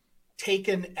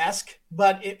Taken-esque,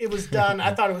 but it was done.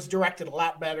 I thought it was directed a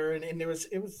lot better, and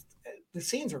the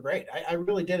scenes were great. I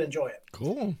really did enjoy it.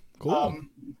 Cool.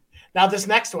 Now this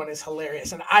next one is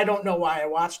hilarious, and I don't know why I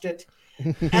watched it.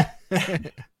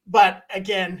 But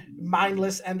again,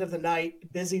 mindless end of the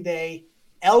night, busy day,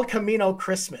 El Camino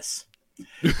Christmas.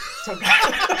 What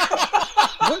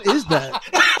is that?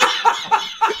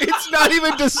 It's not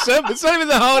even December. It's not even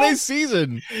the holiday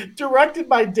season. Directed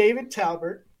by David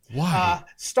Talbert. Why?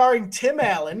 Starring Tim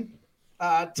Allen,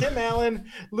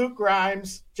 Luke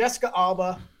Grimes, Jessica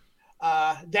Alba,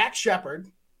 Dax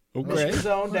Shepard. Okay. His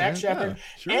own Dax Shepard,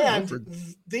 and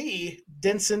the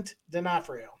Vincent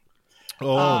D'Onofrio.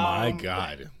 Oh my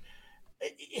God!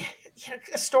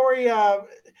 A story.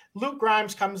 Luke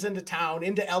Grimes comes into town,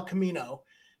 into El Camino,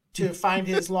 to find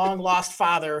his long lost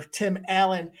father, Tim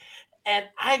Allen, and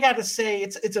I got to say,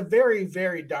 it's a very,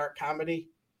 very dark comedy.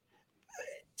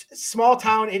 Small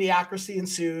town idiocracy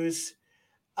ensues,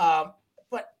 but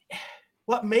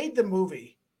what made the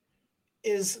movie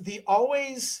is the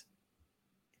always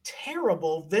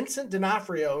terrible Vincent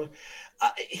D'Onofrio.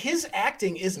 His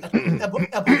acting is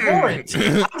abhorrent.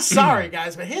 I'm sorry,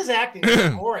 guys, but his acting is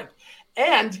abhorrent.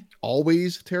 And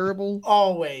always terrible?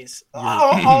 Always.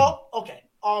 Okay.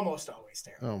 Almost always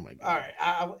terrible. Oh, my God.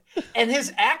 All right. And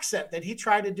his accent that he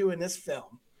tried to do in this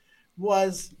film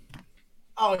was...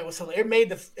 Oh, it was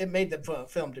hilarious. It made the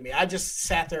film to me. I just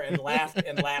sat there and laughed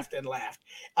and laughed and laughed.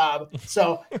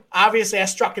 So obviously, I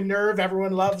struck a nerve.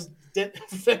 Everyone loves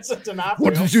Vincent D'Onofrio.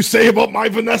 What did you say about my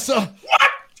Vanessa?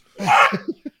 What?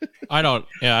 I don't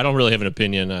really have an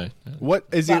opinion. What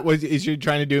is it? Is you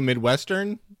trying to do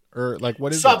Midwestern or like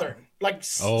what is Southern? It? Like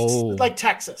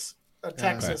Texas,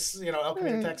 Texas. El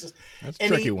Camino, Texas. That's a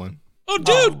tricky one. Oh,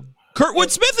 dude,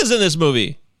 Kurtwood Smith is in this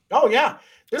movie. Oh yeah.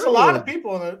 There's a lot of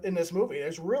people in this movie.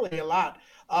 There's really a lot.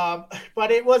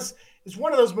 But it's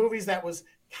one of those movies that was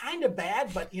kind of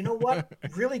bad, but you know what?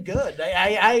 Really good.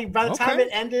 I by the time it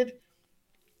ended,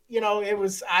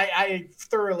 I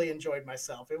thoroughly enjoyed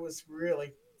myself. It was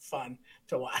really fun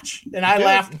to watch. And I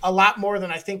laughed a lot more than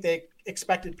I think they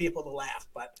expected people to laugh,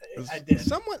 but I did.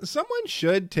 Someone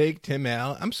should take Tim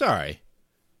Allen. I'm sorry.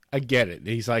 I get it.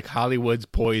 He's like Hollywood's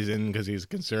poison because he's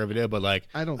conservative, but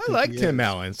I like Tim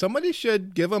Allen. Somebody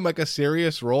should give him like a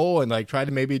serious role and like try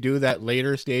to maybe do that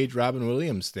later stage Robin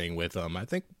Williams thing with him. I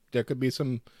think there could be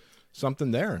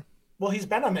something there. Well, he's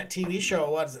been on that TV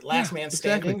show. What is it, Last Man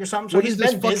Standing or something? So he's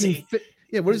been busy.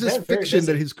 What is this fiction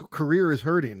that his career is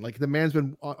hurting? Like the man's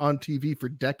been on TV for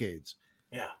decades.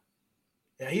 Yeah.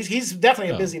 Yeah, he's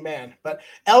definitely a busy man. But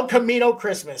El Camino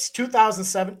Christmas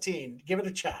 2017. Give it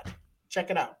a shot.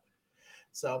 Check it out.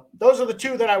 So those are the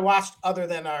two that I watched other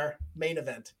than our main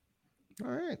event. All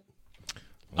right.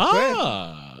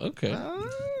 Okay.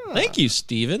 Thank you,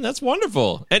 Steven. That's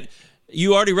wonderful. And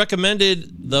you already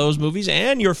recommended those movies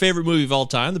and your favorite movie of all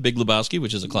time, The Big Lebowski,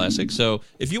 which is a classic. So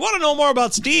if you want to know more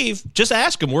about Steve, just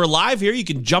ask him. We're live here. You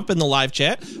can jump in the live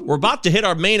chat. We're about to hit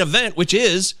our main event, which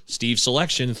is Steve's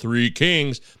selection, Three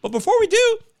Kings. But before we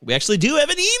do, we actually do have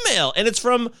an email, and it's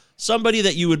from somebody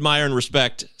that you admire and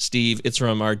respect, Steve. It's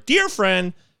from our dear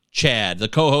friend, Chad, the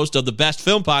co-host of the Best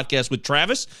Film Podcast with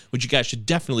Travis, which you guys should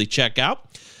definitely check out.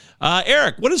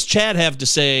 Eric, what does Chad have to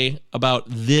say about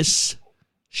this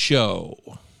show?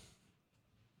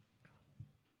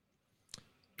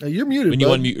 You're muted. When you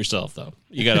bud. unmute yourself, though.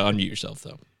 You got to unmute yourself,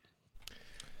 though.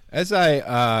 As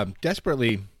I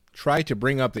desperately try to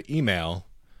bring up the email,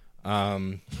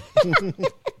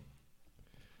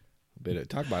 bit of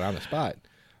talk about on the spot.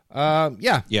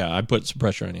 Yeah, I put some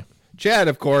pressure on you. Chad,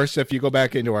 of course, if you go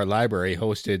back into our library,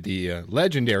 hosted the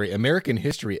legendary American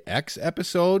History X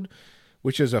episode,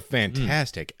 which is a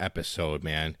fantastic episode,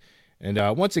 man. And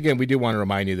once again, we do want to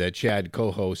remind you that Chad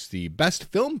co-hosts the Best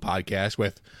Film Podcast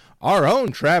with our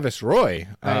own Travis Roy.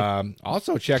 Right.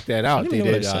 Also, check that out. They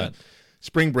did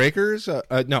Spring Breakers.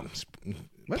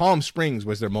 Palm Springs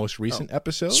was their most recent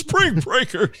episode. Spring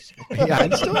Breakers. Yeah,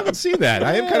 I still haven't seen that.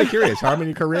 I am kind of curious.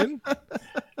 Harmony Korine?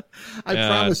 I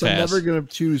promise I'm never going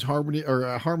to choose Harmony or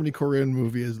a Harmony Korine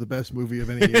movie as the best movie of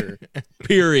any year.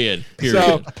 Period.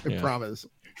 So, I promise.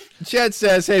 Chad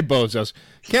says, hey, bozos,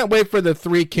 can't wait for the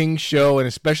Three Kings show, and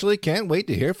especially can't wait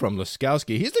to hear from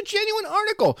Laskowski. He's the genuine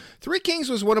article. Three Kings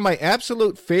was one of my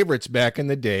absolute favorites back in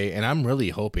the day, and I'm really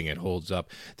hoping it holds up.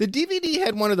 The DVD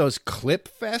had one of those clip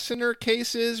fastener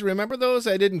cases. Remember those?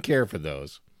 I didn't care for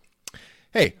those.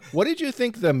 Hey, what did you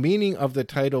think the meaning of the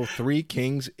title Three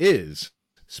Kings is?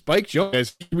 Spike Jonze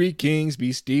says, Three Kings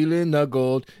be stealing the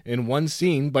gold in one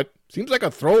scene, but seems like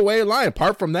a throwaway line.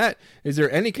 Apart from that, is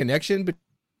there any connection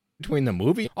between the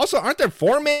movie? Also, aren't there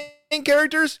four main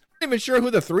characters? I'm not even sure who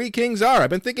the Three Kings are. I've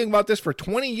been thinking about this for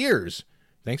 20 years.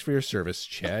 Thanks for your service,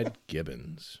 Chad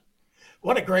Gibbons.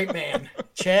 What a great man,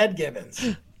 Chad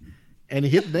Gibbons. And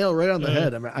he hit the nail right on the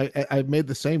head. I mean, I made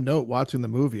the same note watching the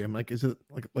movie. I'm like, is it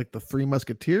like the Three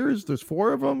Musketeers? There's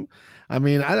four of them. I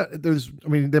mean,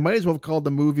 they might as well have called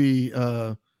the movie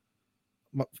Lord,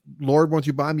 Won't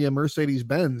You Buy Me a Mercedes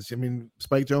Benz? I mean,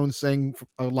 Spike Jonze sang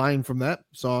a line from that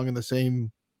song in the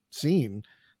same scene.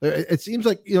 It seems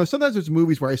like, sometimes there's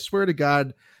movies where I swear to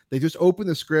God, they just open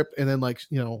the script and then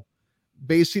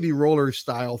Bay City Roller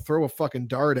style, throw a fucking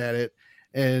dart at it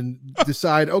and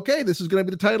decide, okay, this is going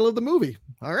to be the title of the movie.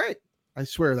 All right. I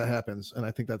swear that happens. And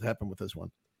I think that happened with this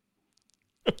one.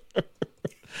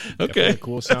 Okay.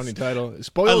 Cool sounding title. I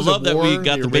Spoils love of that War, we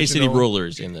got the Bay City original-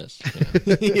 Rollers in this.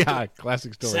 Yeah,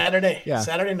 classic story.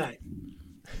 Saturday night.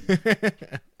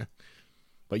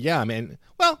 But yeah, man.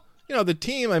 Well, the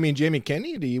team, I mean, Jamie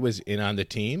Kennedy was in on the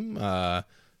team.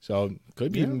 So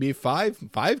could even be five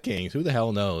kings. Who the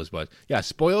hell knows? But yeah,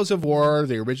 Spoils of War,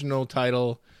 the original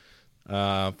title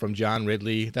from John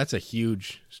Ridley. That's a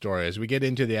huge story. As we get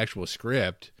into the actual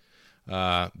script,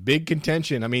 big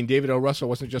contention. I mean, David O. Russell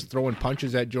wasn't just throwing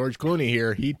punches at George Clooney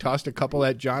here. He tossed a couple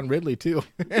at John Ridley, too.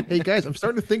 Hey, guys, I'm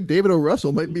starting to think David O.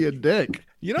 Russell might be a dick.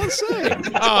 You don't say.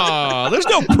 Oh, there's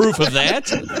no proof of that.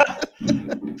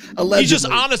 Allegedly. He's just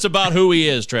honest about who he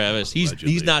is, Travis. He's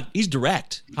Allegedly.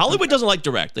 direct. Hollywood doesn't like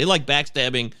direct. They like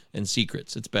backstabbing and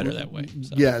secrets. It's better that way.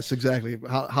 So. Yes, exactly.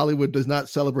 Hollywood does not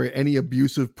celebrate any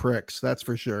abusive pricks. That's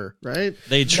for sure, right?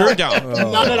 They sure don't.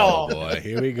 None at all. Boy,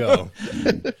 here we go.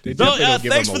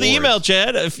 Thanks for the email,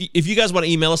 Chad. If you guys want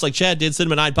to email us like Chad did,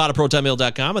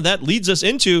 cinnamon9pod@protonmail.com. And that leads us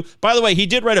into, by the way, he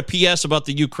did write a PS about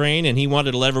the Ukraine, and he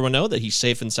wanted to let everyone know that he's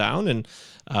safe and sound, and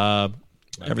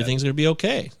everything's going to be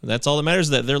okay. That's all that matters,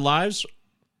 that their lives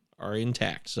are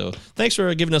intact. So thanks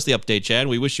for giving us the update, Chad.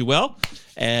 We wish you well.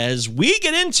 As we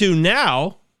get into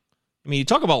now, I mean, you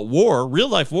talk about war, real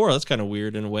life war. That's kind of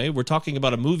weird in a way. We're talking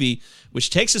about a movie which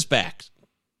takes us back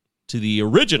to the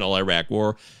original Iraq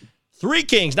War. Three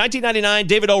Kings, 1999.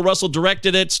 David O. Russell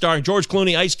directed it, starring George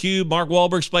Clooney, Ice Cube, Mark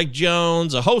Wahlberg, Spike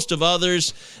Jonze, a host of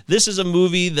others. This is a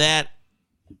movie that,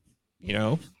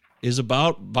 is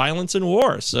about violence and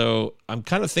war. So I'm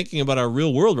kind of thinking about our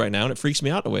real world right now, and it freaks me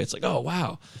out in a way. It's like, oh,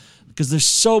 wow. Because there's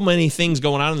so many things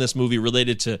going on in this movie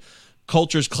related to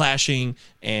cultures clashing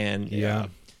and,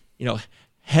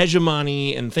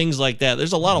 hegemony and things like that.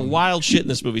 There's a lot of wild shit in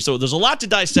this movie. So there's a lot to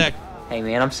dissect. Hey,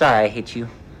 man, I'm sorry I hit you.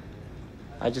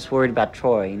 I was just worried about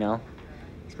Troy,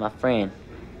 He's my friend.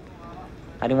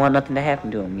 I didn't want nothing to happen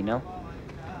to him,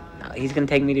 He's gonna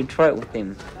take me to Detroit with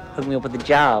him, hook me up with a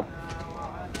job.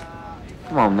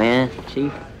 Come on, man,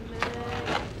 Chief.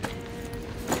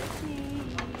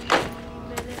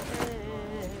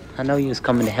 I know you was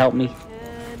coming to help me.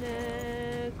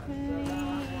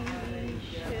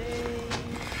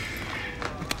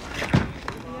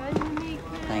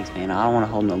 Thanks, man. I don't want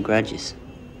to hold no grudges.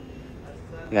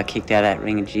 We got kicked out of that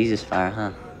Ring of Jesus fire,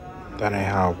 huh? That ain't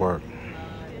how it works.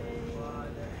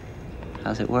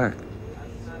 How's it work?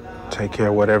 Take care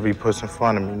of whatever he puts in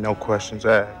front of me, no questions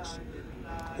asked.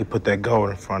 He put that gold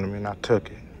in front of me and I took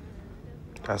it.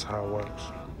 That's how it works.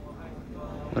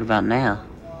 What about now?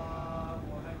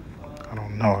 I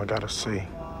don't know, I gotta see.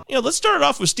 You know, let's start it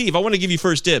off with Steve. I want to give you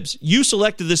first dibs. You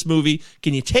selected this movie.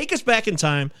 Can you take us back in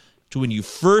time to when you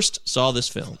first saw this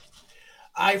film?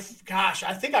 I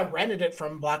think I rented it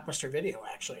from Blockbuster Video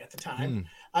actually at the time.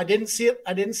 I didn't see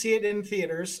it in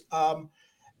theaters. I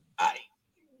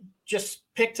just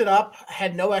picked it up,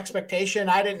 had no expectation.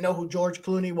 I didn't know who George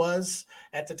Clooney was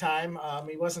at the time.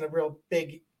 He wasn't a real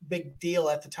big deal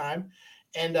at the time,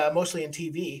 and mostly in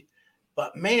TV.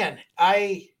 But man,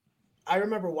 I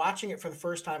remember watching it for the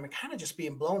first time and kind of just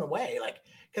being blown away. Like,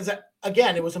 because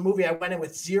again, it was a movie I went in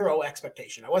with zero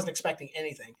expectation. I wasn't expecting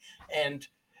anything. And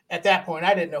at that point,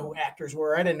 I didn't know who actors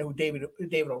were. I didn't know who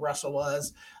David O. Russell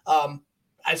was.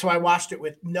 So I watched it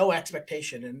with no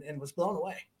expectation and was blown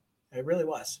away. It really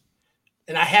was.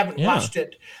 And I haven't watched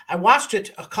it. I watched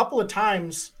it a couple of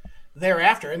times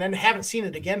thereafter and then haven't seen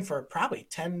it again for probably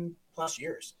 10 plus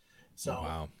years. So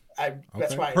wow.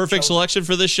 That's why. Perfect selection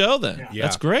for this show then. Yeah.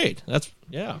 That's great.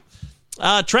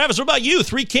 Travis, what about you?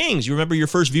 Three Kings. You remember your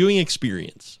first viewing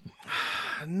experience?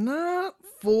 Not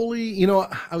fully. You know,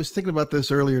 I was thinking about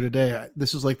this earlier today.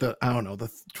 This is like the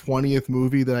 20th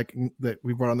movie that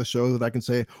we brought on the show that I can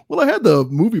say, well, I had the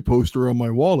movie poster on my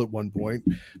wall at one point,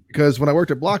 because when I worked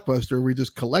at Blockbuster, we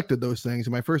just collected those things.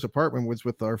 And my first apartment was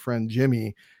with our friend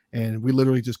Jimmy, and we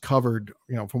literally just covered,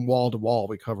 from wall to wall,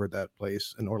 we covered that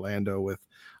place in Orlando with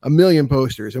a million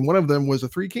posters. And one of them was a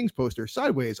Three Kings poster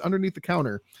sideways underneath the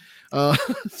counter,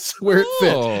 where it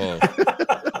fit.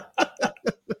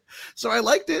 So I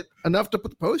liked it enough to put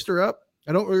the poster up.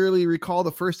 I don't really recall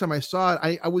the first time I saw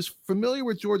it. I was familiar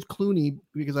with George Clooney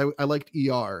because I liked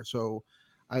ER. So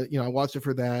I watched it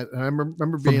for that. And I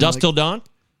remember being From Dusk Till Dawn?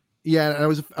 Yeah. And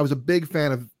I was a big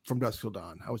fan of From Dusk Till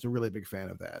Dawn. I was a really big fan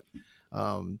of that.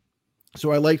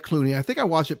 So I liked Clooney. I think I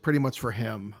watched it pretty much for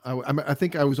him. I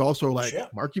think I was also like,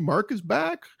 Marky Mark is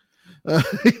back. Because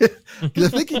I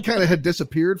think he kind of had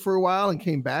disappeared for a while and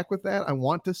came back with that, I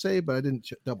want to say, but I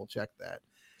didn't double check that.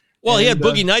 Well, he had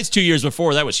Boogie Nights 2 years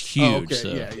before. That was huge. Okay. So.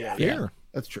 Yeah.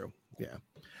 That's true. Yeah.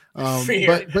 But he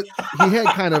had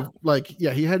kind of like, he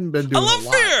hadn't been doing I love a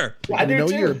lot. Fear. I do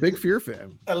too. You're a big Fear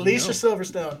fan. Alicia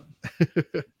Silverstone.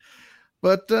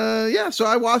 But so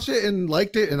I watched it and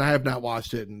liked it, and I have not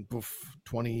watched it in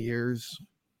 20 years,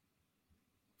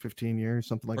 15 years,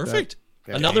 something like Perfect.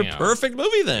 that. Another perfect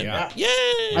movie then. Yeah.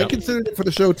 Yay. I considered it for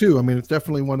the show too. I mean, it's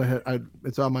definitely one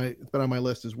it's been on my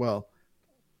list as well.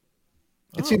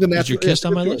 It seemed a natural. Is Your Kiss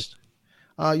on my list?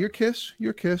 Your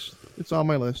Kiss. It's on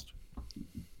my list.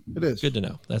 It is. Good to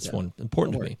know. That's one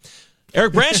important to me.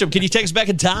 Eric Bransham, can you take us back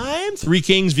in time? Three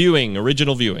Kings viewing,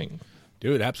 original viewing.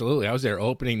 Dude, absolutely. I was there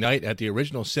opening night at the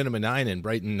original Cinema 9 in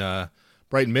Brighton,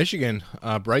 Michigan.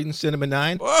 Brighton Cinema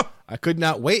 9. Whoa. I could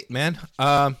not wait, man.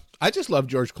 I just love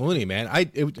George Clooney, man.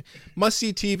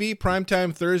 Must-see TV,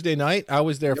 primetime Thursday night. I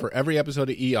was there for every episode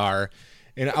of ER.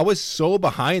 And I was so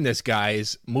behind this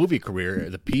guy's movie career.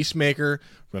 The Peacemaker,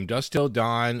 From Dusk Till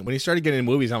Dawn. When he started getting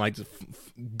into movies, I'm like,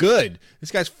 good.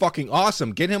 This guy's fucking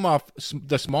awesome. Get him off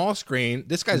the small screen.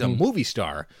 This guy's a movie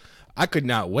star. I could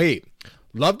not wait.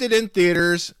 Loved it in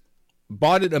theaters.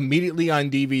 Bought it immediately on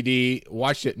DVD.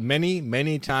 Watched it many,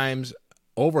 many times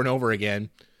over and over again.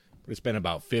 But it's been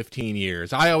about 15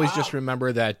 years. I always just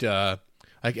remember that,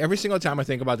 like every single time I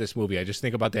think about this movie, I just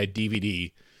think about that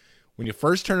DVD. When you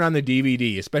first turn on the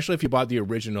DVD, especially if you bought the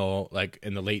original, like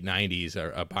in the late 90s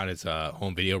or upon its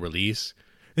home video release,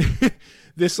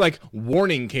 this like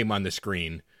warning came on the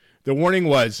screen. The warning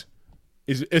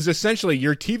is essentially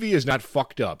your TV is not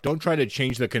fucked up. Don't try to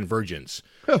change the convergence.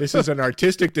 This is an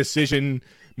artistic decision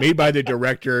made by the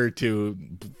director to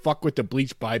fuck with the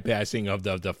bleach bypassing of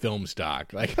the film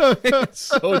stock. Like, it's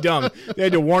so dumb. They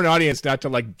had to warn audience not to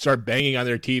like start banging on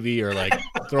their TV or like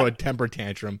throw a temper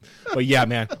tantrum. But yeah,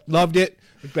 man, loved it.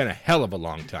 It's been a hell of a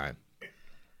long time.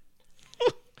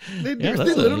 They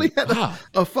literally had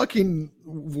a fucking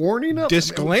warning up.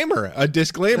 Disclaimer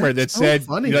that said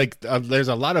funny. Like there's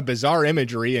a lot of bizarre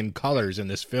imagery and colors in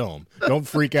this film. Don't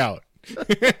freak out.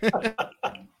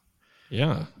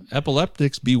 Yeah.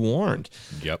 Epileptics, be warned.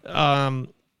 Yep.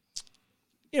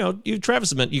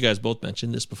 Travis, you guys both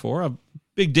mentioned this before. I'm a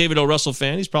big David O. Russell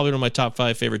fan. He's probably one of my top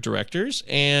 5 favorite directors.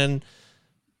 And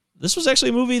this was actually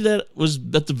a movie that was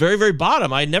at the very, very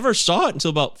bottom. I never saw it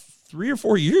until about 3 or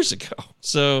 4 years ago.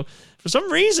 So for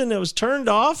some reason, it was turned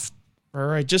off,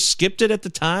 or I just skipped it at the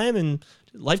time, and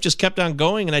life just kept on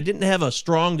going. And I didn't have a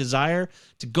strong desire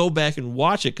to go back and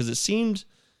watch it because it seemed,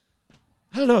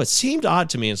 I don't know, it seemed odd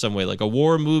to me in some way, like a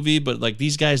war movie, but like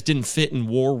these guys didn't fit in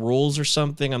war roles or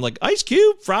something. I'm like, Ice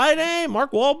Cube, Friday,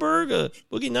 Mark Wahlberg,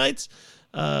 Boogie Nights.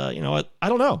 I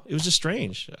don't know. It was just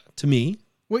strange to me.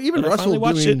 Well, even But I Russell finally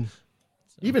watched doing,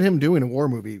 even him doing a war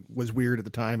movie was weird at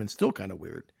the time and still kind of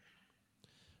weird.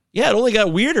 Yeah, it only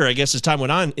got weirder, I guess, as time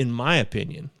went on, in my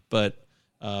opinion. But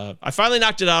I finally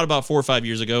knocked it out about 4 or 5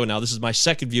 years ago, and now this is my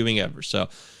second viewing ever. So,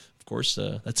 of course,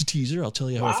 that's a teaser. I'll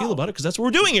tell you how I feel about it, because that's what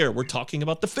we're doing here. We're talking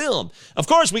about the film. Of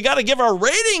course, we got to give our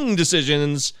rating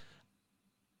decisions.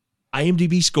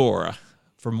 IMDb score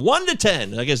from 1 to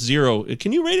 10. I guess 0.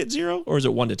 Can you rate it 0, or is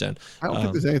it 1 to 10? I don't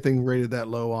think there's anything rated that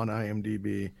low on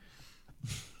IMDb.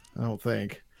 I don't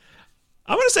think.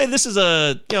 I'm going to say this is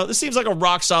this seems like a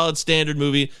rock solid standard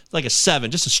movie. It's like a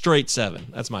 7, just a straight 7.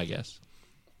 That's my guess.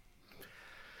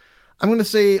 I'm going to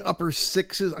say upper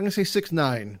 6s. I'm going to say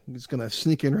 6.9. I'm just going to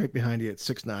sneak in right behind you at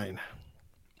 6.9.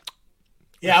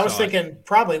 Yeah, I was thinking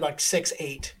probably like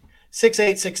 6.8.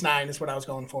 6.8, 6.9 is what I was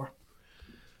going for.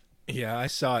 Yeah, I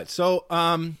saw it. So,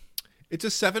 it's a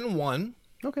 7-1.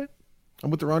 Okay. I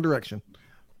went the wrong direction.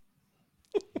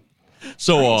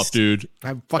 So off, dude.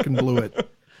 I fucking blew it.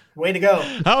 Way to go.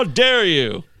 How dare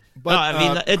you? But No, I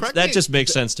mean, correct that me, just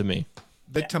makes sense to me.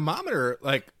 The thermometer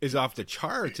is off the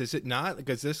charts, is it not?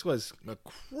 Because this was a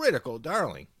critical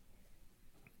darling.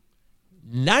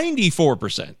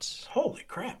 94%. Holy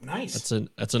crap! Nice. That's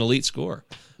an elite score.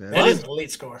 That is an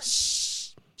elite score.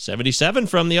 77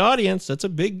 from the audience. That's a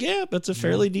big gap. That's a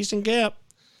fairly decent gap.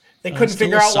 They couldn't Still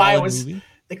figure a out why it solid was. movie.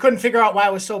 They couldn't figure out why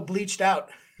it was so bleached out.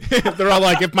 They're all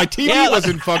like, if my TV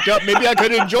wasn't fucked up, maybe I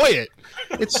could enjoy it.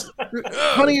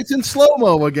 Honey, it's in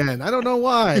slow-mo again. I don't know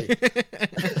why.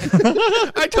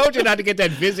 I told you not to get that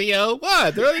Vizio.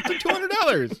 What? They're only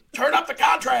 $200. Turn up the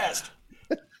contrast.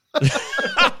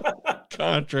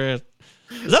 Contrast.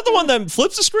 Is that the one that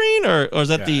flips the screen, or is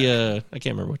that the? I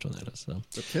can't remember which one that is. So.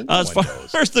 As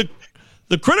far as the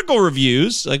critical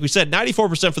reviews, like we said,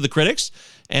 94% for the critics,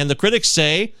 and the critics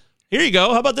say, here you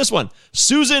go. How about this one?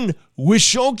 Susan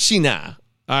Wishokshina.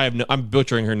 I'm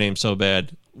butchering her name so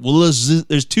bad.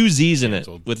 There's 2 Z's in it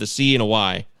with a C and a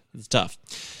Y. It's tough.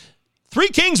 Three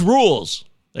Kings rules.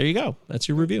 There you go. That's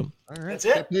your review. All right. That's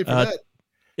it.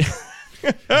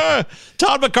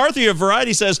 Todd McCarthy of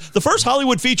Variety says, the first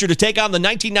Hollywood feature to take on the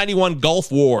 1991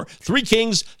 Gulf War. Three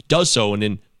Kings does so in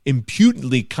an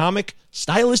impudently comic,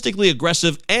 stylistically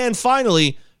aggressive, and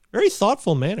finally, very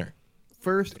thoughtful manner.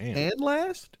 First and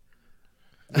last?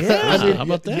 Yeah, how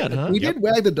about that? Huh? We did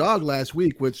Wag the Dog last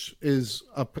week, which is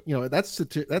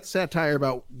that's satire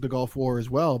about the Gulf War as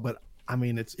well. But I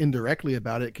mean, it's indirectly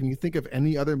about it. Can you think of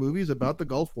any other movies about the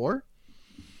Gulf War?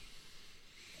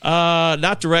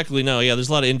 Not directly. No. Yeah, there's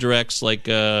a lot of indirects like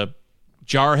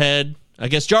Jarhead. I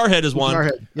guess Jarhead is one.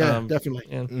 Jarhead. Yeah, definitely.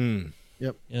 Yeah.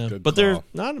 Yep. Yeah, Good but call. there's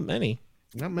not many.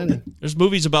 Not many. There's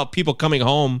movies about people coming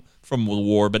home from the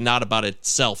war, but not about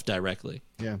itself directly.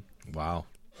 Yeah. Wow.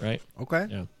 Right? Okay.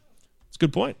 Yeah. It's a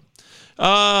good point.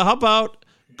 How about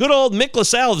good old Mick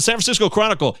LaSalle of the San Francisco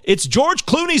Chronicle? It's George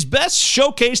Clooney's best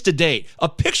showcase to date. A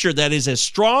picture that is as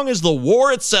strong as the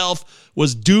war itself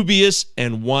was dubious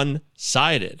and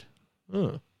one-sided.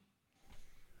 Wow.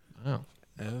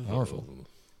 Powerful.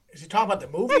 Is he talking about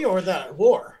the movie or the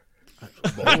war?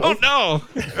 I don't know.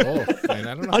 Man,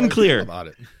 I don't know Unclear. about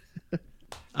it.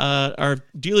 Our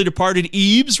dearly departed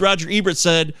Ebes, Roger Ebert,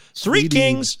 said, Three Sweet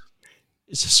Kings...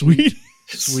 Sweet.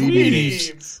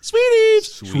 Sweeties.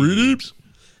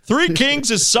 Three Kings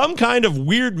is some kind of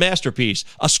weird masterpiece,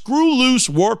 a screw-loose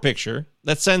war picture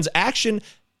that sends action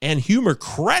and humor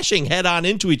crashing head-on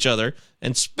into each other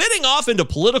and spitting off into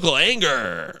political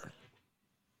anger.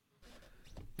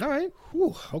 All right.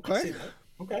 Whew, okay.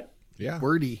 Okay. Yeah.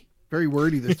 Wordy. Very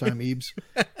wordy this time, Ebes.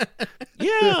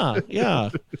 Yeah.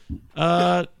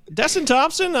 Desson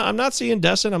Thompson, I'm not seeing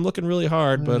Desson. I'm looking really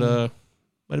hard, but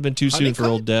might have been too soon for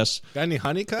old Des. Got any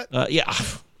honey cut? Yeah.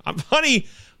 I'm honey.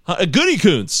 Goody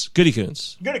Coons. Goody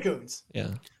Coons.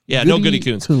 Yeah. No Goody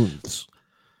Coons.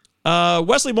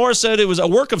 Wesley Morris said it was a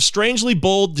work of strangely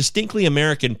bold, distinctly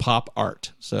American pop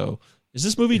art. So Is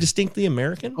this movie distinctly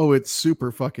American? Oh, it's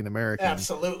super fucking American.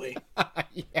 Absolutely.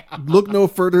 Look no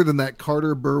further than that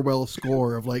Carter Burwell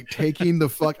score of like taking the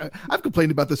fuck. I've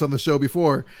complained about this on the show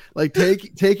before. Like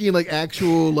taking like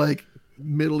actual like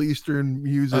Middle Eastern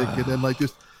music and then like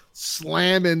just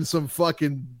slamming some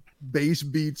fucking bass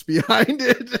beats behind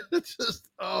it. It's just,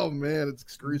 oh man, it's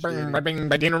excruciating. Yeah,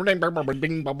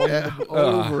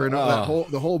 over and over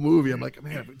the whole movie. I'm like,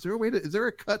 man, is there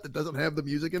a cut that doesn't have the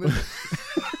music in it?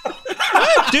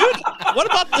 What, dude? What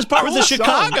about this part with the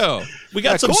Chicago? We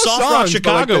got some soft rock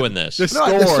Chicago in this. The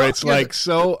score, it's like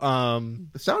so.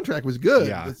 The soundtrack was good.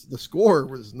 Yeah. The score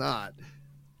was not.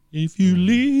 If you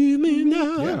leave me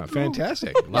now. Yeah,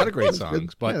 fantastic. A lot of great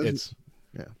songs, but it's.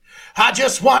 Yeah. I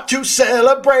just want to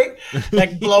celebrate.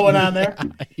 Like blowing on there.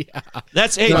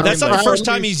 That's not the first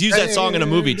time he's used that song in a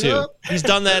movie too. He's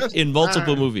done that in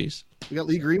multiple movies. We got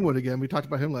Lee Greenwood again. We talked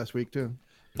about him last week too.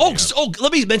 Oh,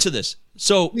 let me mention this.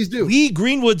 So Lee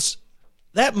Greenwood's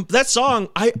that song,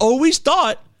 I always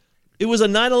thought it was a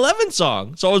 9/11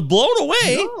 song. So I was blown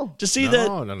away to see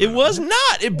that it was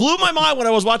not. It blew my mind when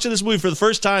I was watching this movie for the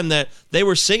first time that they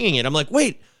were singing it. I'm like,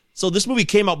 wait, so this movie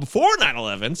came out before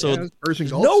 9/11. So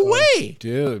no way.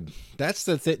 Dude, that's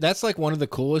that's like one of the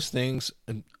coolest things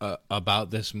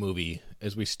about this movie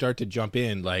as we start to jump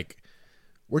in. Like,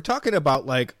 we're talking about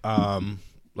like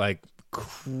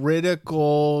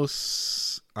critical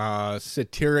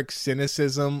satiric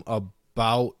cynicism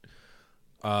about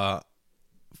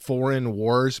foreign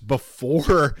wars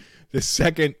before the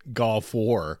second Gulf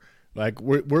War. Like,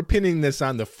 we're pinning this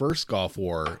on the first Gulf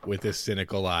War with this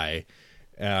cynical eye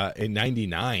in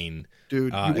 '99,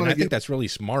 dude. And I think that's really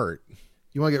smart.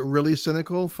 You want to get really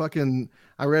cynical? Fucking,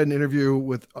 I read an interview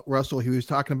with Russell. He was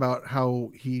talking about how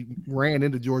he ran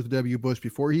into George W. Bush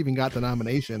before he even got the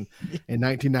nomination in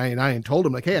 1999 and told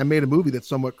him, like, hey, I made a movie that's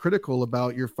somewhat critical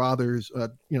about your father's,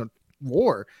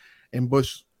 war. And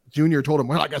Bush Jr. told him,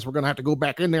 well, I guess we're going to have to go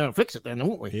back in there and fix it then,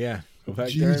 won't we? Yeah. Go back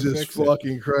Jesus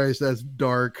fucking Christ. That's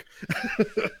dark.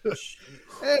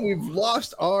 And we've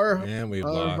lost our host, Mike.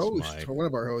 or one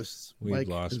of our hosts. We've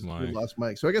lost Mike. We've lost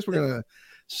Mike. So I guess we're going to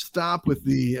stop with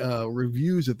the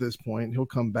reviews at this point. He'll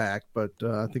come back, but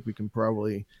I think we can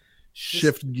probably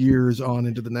shift gears on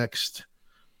into the next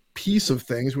piece of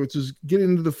things, which is getting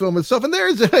into the film itself. And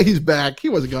he's back. He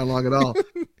wasn't gone long at all.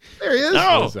 There he is.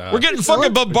 No, we're getting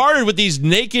fucking bombarded with these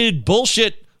naked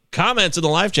bullshit comments in the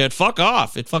live chat. Fuck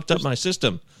off. It fucked up my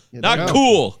system. Not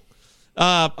cool.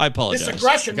 I apologize. This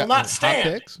aggression will not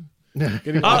stand.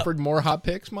 Getting offered more hot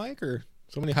picks, Mike, or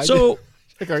so many high So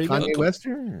Kanye West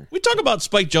here? we talk about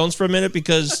Spike Jonze for a minute,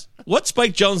 because what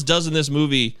Spike Jonze does in this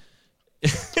movie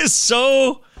is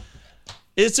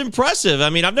it's impressive. I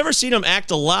mean, I've never seen him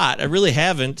act a lot. I really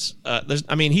haven't.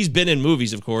 He's been in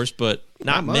movies, of course, but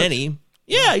not many.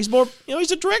 Yeah, he's more,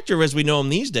 he's a director as we know him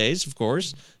these days, of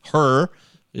course. Her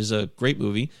is a great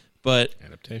movie, but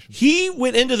adaptation. He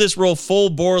went into this role full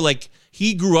bore, like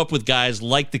he grew up with guys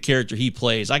like the character he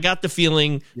plays. I got the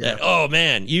feeling that, oh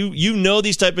man, you know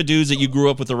these type of dudes that you grew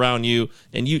up with around you,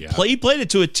 and he played it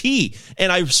to a T.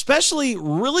 And I especially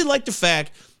really like the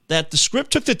fact that the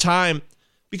script took the time,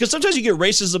 because sometimes you get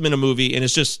racism in a movie and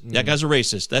it's just, that guy's a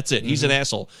racist. That's it. He's an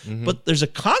asshole. But there's a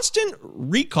constant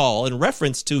recall and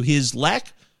reference to his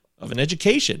lack of an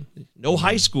education. No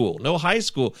high school,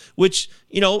 which,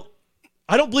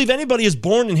 I don't believe anybody is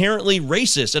born inherently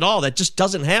racist at all. That just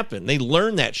doesn't happen. They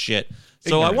learn that shit.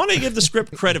 So I want to give the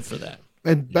script credit for that.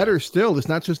 And better still, it's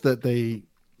not just that they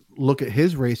look at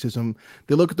his racism.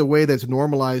 They look at the way that's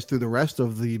normalized through the rest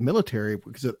of the military,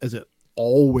 because as it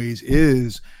always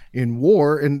is in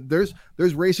war. And there's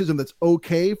racism that's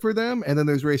okay for them, and then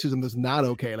there's racism that's not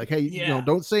okay. Like, hey,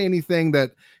 don't say anything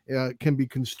that can be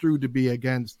construed to be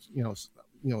against,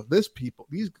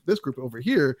 this group over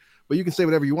here, but you can say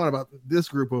whatever you want about this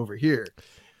group over here.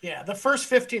 Yeah, the first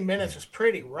 15 minutes was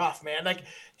pretty rough, man. Like,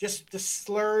 just the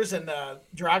slurs and the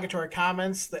derogatory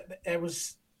comments, that it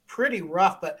was pretty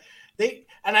rough. But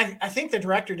I think the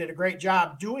director did a great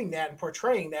job doing that and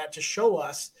portraying that to show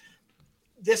us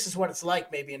this is what it's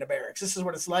like maybe in a barracks. This is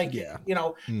what it's like,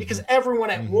 because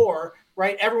everyone at war,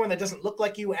 right? Everyone that doesn't look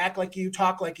like you, act like you,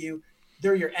 talk like you,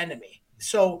 they're your enemy.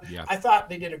 So I thought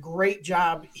they did a great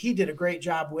job. He did a great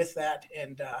job with that.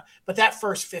 And, but that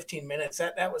first 15 minutes,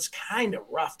 that was kind of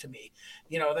rough to me.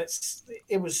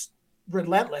 It was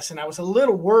relentless. And I was a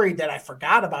little worried that I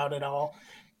forgot about it all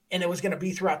and it was going to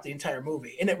be throughout the entire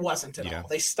movie. And it wasn't at all.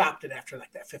 They stopped it after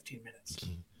like that 15 minutes.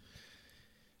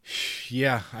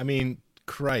 Yeah. I mean,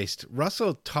 Christ,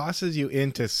 Russell tosses you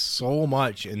into so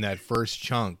much in that first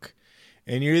chunk.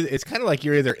 And it's kind of like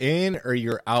you're either in or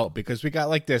you're out, because we got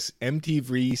like this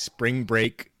MTV spring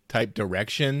break type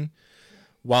direction.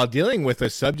 while dealing with a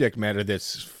subject matter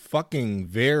that's fucking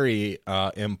very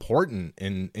important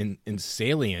and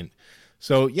salient.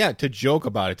 So yeah, to joke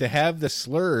about it, to have the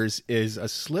slurs is a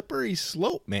slippery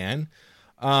slope, man.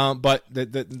 But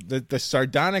the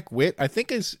sardonic wit, I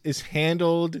think, is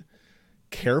handled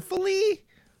carefully.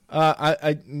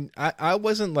 I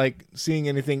wasn't like seeing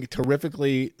anything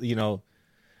terrifically,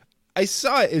 I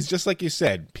saw it as just like you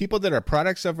said, people that are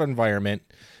products of environment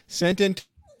sent into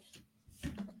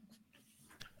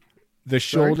the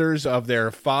shoulders of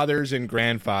their fathers and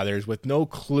grandfathers with no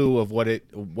clue of what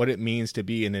it means to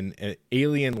be in an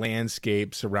alien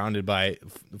landscape surrounded by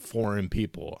foreign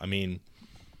people. I mean,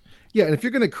 yeah, and if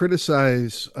you're going to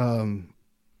criticize, no,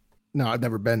 I've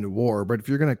never been to war, but if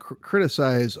you're going to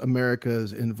criticize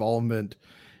America's involvement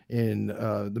in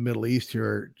the Middle East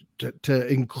here, to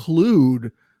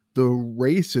include the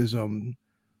racism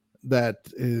that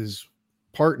is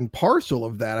part and parcel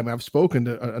of that. I mean, I've spoken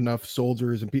to enough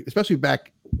soldiers and people, especially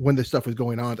back when this stuff was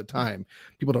going on at the time.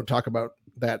 People don't talk about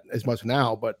that as much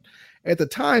now, but at the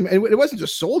time, and it wasn't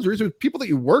just soldiers, it was people that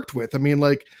you worked with. I mean,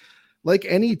 like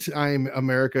any time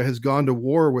America has gone to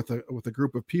war with a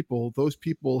group of people, those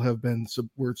people have been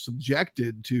were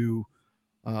subjected to,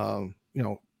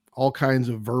 all kinds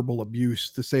of verbal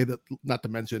abuse, to say that, not to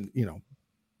mention,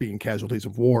 being casualties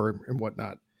of war and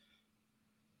whatnot.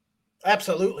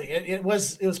 Absolutely. It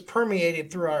was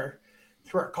permeated through our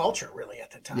culture really at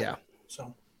the time. Yeah.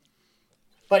 So,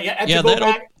 but yeah,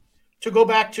 to go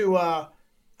back to, I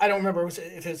don't remember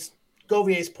if it's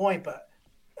Govier's point, but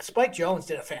Spike Jonze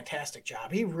did a fantastic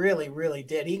job. He really, really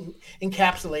did. He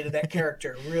encapsulated that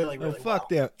character really, really well. Fuck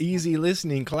them easy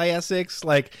listening classics.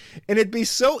 And it'd be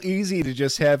so easy to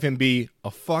just have him be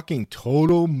a fucking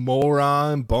total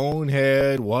moron,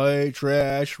 bonehead, white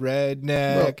trash,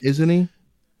 redneck. Well, isn't he?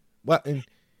 Well, and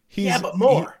but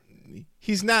more.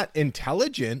 He's not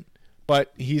intelligent,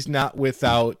 but he's not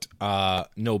without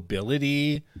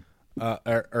nobility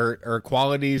or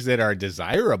qualities that are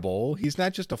desirable. He's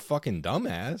not just a fucking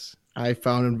dumbass. I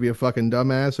found him to be a fucking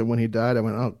dumbass, and when he died, I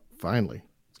went, "Oh, finally,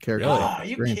 his character." Really? Are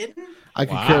you kidding? I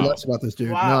could care less about this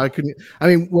dude. Wow. No, I couldn't. I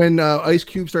mean, when Ice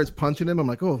Cube starts punching him, I'm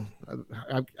like, "Oh,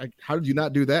 how did you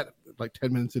not do that?" Like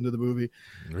 10 minutes into the movie.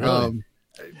 Really?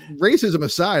 Racism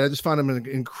aside, I just found him an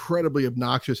incredibly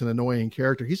obnoxious and annoying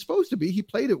character. He's supposed to be. He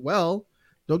played it well.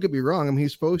 Don't get me wrong. I mean,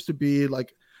 he's supposed to be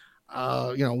like,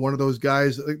 one of those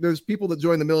guys. Like, there's people that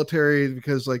join the military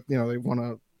because, they want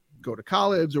to go to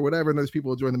college or whatever, and there's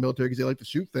people that join the military because they like to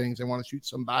shoot things. They want to shoot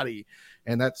somebody,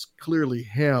 and that's clearly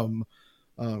him.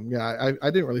 I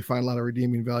didn't really find a lot of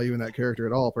redeeming value in that character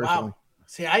at all, personally. Wow.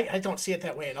 See, I don't see it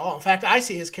that way at all. In fact, I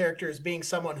see his character as being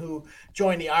someone who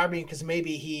joined the Army because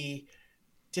maybe he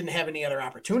didn't have any other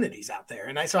opportunities out there.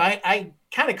 And I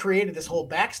kind of created this whole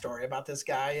backstory about this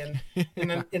guy,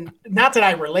 and not that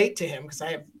I relate to him because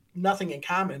I have nothing in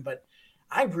common, but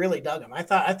I really dug him. I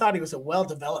thought he was a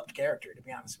well-developed character, to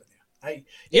be honest with you.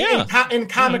 In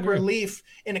comic relief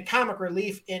in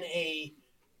a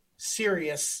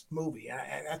serious movie.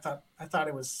 I thought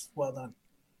it was well done.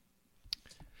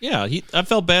 Yeah, I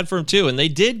felt bad for him too, and they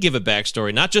did give a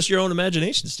backstory, not just your own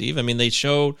imagination, Steve. I mean, they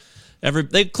showed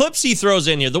the clips he throws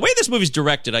in here. The way this movie's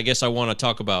directed, I guess I want to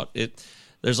talk about it.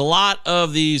 There's a lot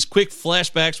of these quick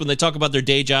flashbacks when they talk about their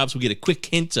day jobs. We get a quick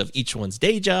hint of each one's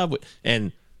day job,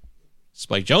 and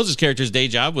Spike Jonze's character's day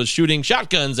job was shooting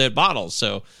shotguns at bottles.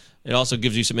 So it also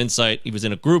gives you some insight. He was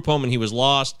in a group home and he was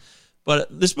lost. But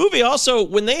this movie also,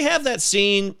 when they have that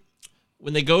scene,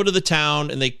 when they go to the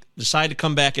town and they decide to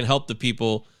come back and help the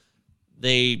people,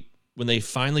 when they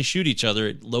finally shoot each other,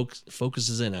 it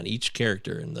focuses in on each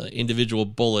character and the individual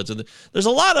bullets. And there's a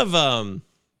lot of,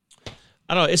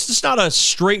 I don't know, it's just not a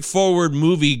straightforward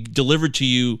movie delivered to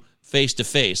you face to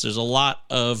face. There's a lot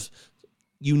of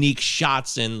unique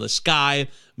shots in the sky,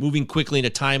 moving quickly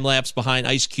into time lapse behind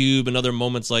Ice Cube and other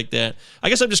moments like that. I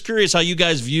guess I'm just curious how you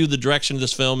guys view the direction of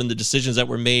this film and the decisions that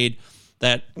were made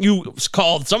that you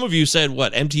called, some of you said,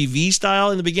 what, MTV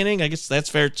style in the beginning? I guess that's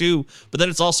fair too. But then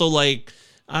it's also like,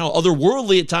 I don't know,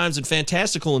 otherworldly at times and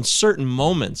fantastical in certain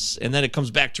moments, and then it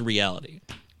comes back to reality.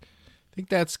 I think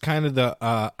that's kind of the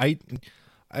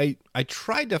I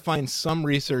tried to find some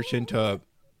research into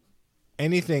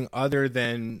anything other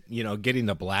than, getting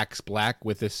the blacks black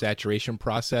with this saturation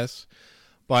process.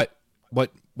 But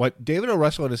what David O.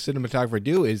 Russell and his cinematographer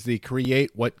do is they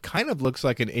create what kind of looks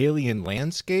like an alien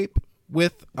landscape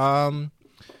with the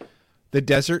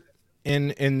desert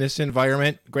in this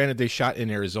environment. Granted, they shot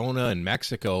in Arizona and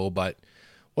Mexico, but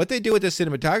what they do with the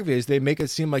cinematography is they make it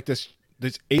seem like this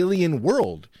alien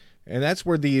world. And that's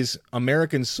where these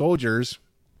American soldiers,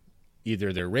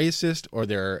 either they're racist or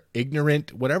they're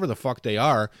ignorant, whatever the fuck they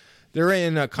are, they're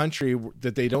in a country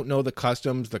that they don't know the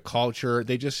customs, the culture.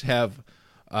 They just have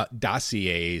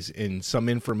dossiers and some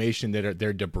information that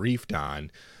they're debriefed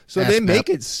on. So they make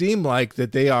it seem like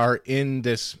that they are in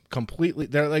this completely,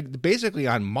 they're like basically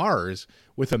on Mars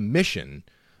with a mission.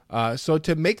 So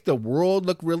to make the world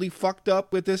look really fucked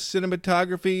up with this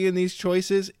cinematography and these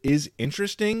choices is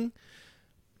interesting.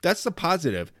 That's the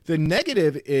positive. The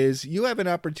negative is you have an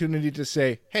opportunity to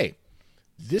say, hey,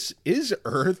 this is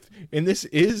Earth and this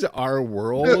is our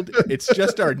world. It's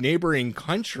just our neighboring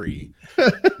country.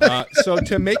 So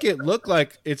to make it look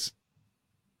like it's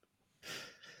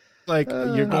like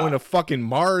you're going to fucking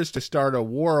Mars to start a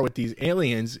war with these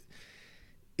aliens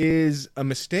is a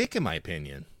mistake, in my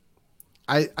opinion.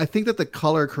 I think that the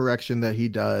color correction that he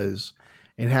does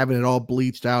and having it all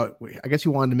bleached out, I guess he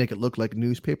wanted to make it look like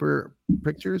newspaper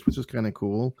pictures, which is kind of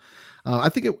cool. I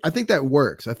think that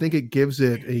works. I think it gives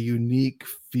it a unique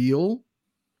feel.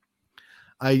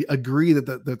 I agree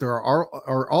that there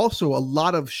are also a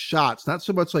lot of shots, not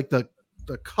so much like the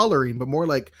coloring, but more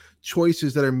like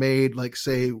choices that are made, like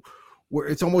say where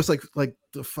it's almost like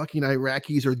the fucking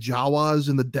Iraqis or Jawas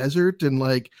in the desert, and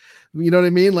like, you know what I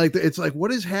mean? Like it's like,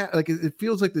 what is like it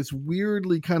feels like this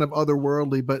weirdly kind of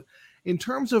otherworldly, but in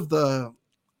terms of the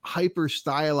hyper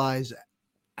stylized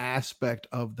aspect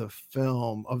of the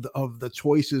film, of the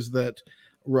choices that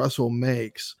Russell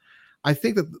makes, I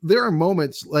think that there are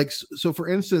moments like, so for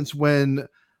instance, when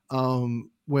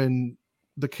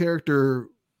the character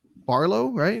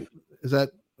Barlow, right? Is that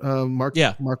Mark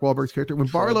Wahlberg's character? When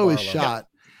Barlow is shot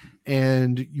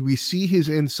and we see his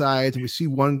insides and we see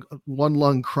one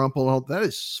lung crumple, that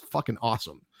is fucking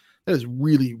awesome. That is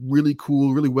really, really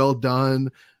cool, really well done.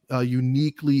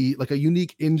 Uniquely, like a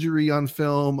unique injury on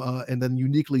film, and then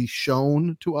uniquely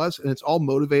shown to us, and it's all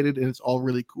motivated and it's all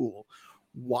really cool.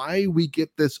 Why we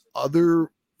get this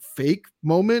other fake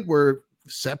moment where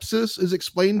sepsis is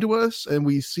explained to us and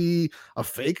we see a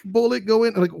fake bullet go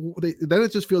in, like then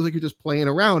it just feels like you're just playing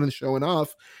around and showing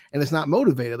off, and it's not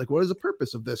motivated. Like, what is the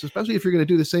purpose of this? Especially if you're going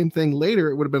to do the same thing later,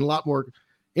 it would have been a lot more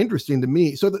interesting to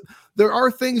me. So there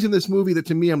are things in this movie that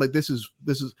to me, I'm like, this is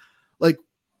like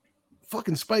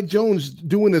fucking Spike Jonze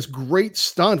doing this great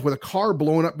stunt with a car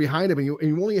blowing up behind him, and you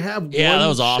only have one that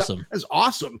was shot. awesome. That's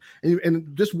awesome,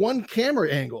 and just one camera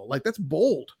angle, like that's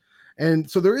bold. And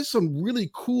so there is some really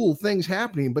cool things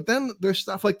happening, but then there's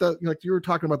stuff like like you were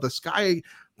talking about the sky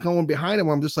going behind him.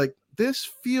 I'm just like, this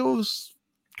feels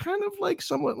kind of like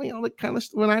somewhat, like kind of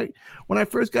when I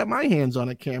first got my hands on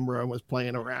a camera and was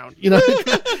playing around,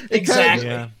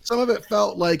 Exactly. Some of it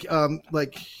felt like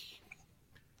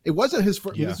it wasn't his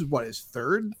first. This is what, his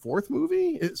third, fourth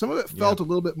movie. Some of it felt a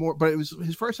little bit more, but it was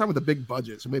his first time with a big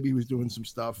budget, so maybe he was doing some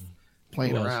stuff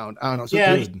playing around. I don't know.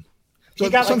 So he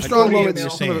got some like strong moments. You're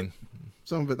saying.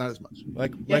 Some of it not as much.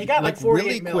 He got like 48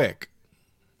 really mil. quick.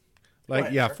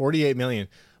 Like 48 million.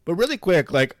 But really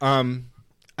quick, like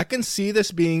I can see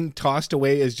this being tossed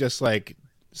away as just like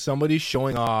somebody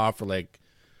showing off or like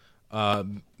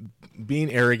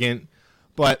being arrogant,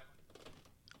 but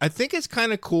I think it's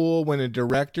kind of cool when a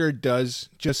director does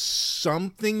just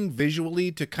something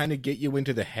visually to kind of get you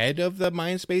into the head of the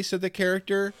mind space of the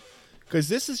character. Because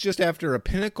this is just after a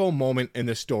pinnacle moment in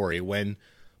the story when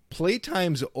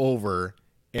playtime's over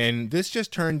and this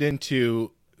just turned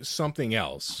into something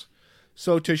else.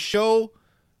 So to show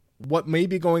what may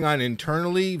be going on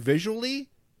internally, visually,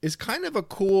 is kind of a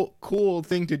cool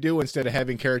thing to do instead of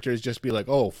having characters just be like,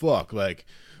 oh, fuck, like,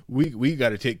 we got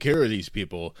to take care of these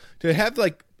people. To have,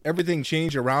 like, everything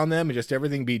change around them and just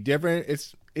everything be different,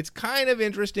 it's kind of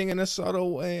interesting in a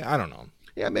subtle way. I don't know.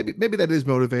 Yeah, maybe that is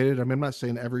motivated. I mean, I'm not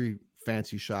saying every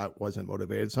fancy shot wasn't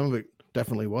motivated. Some of it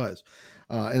definitely was.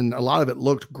 And a lot of it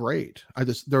looked great.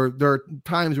 There are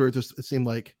times where it seemed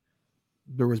like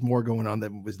there was more going on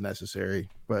than was necessary,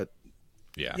 but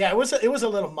yeah, it was a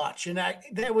little much. And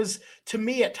that was, to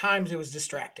me, at times it was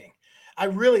distracting. I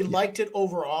really liked it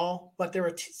overall, but there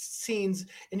were scenes,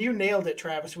 and you nailed it,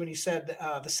 Travis, when you said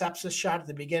the sepsis shot at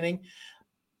the beginning.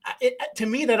 To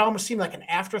me, that almost seemed like an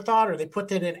afterthought, or they put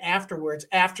that in afterwards,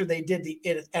 after they did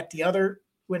at the other,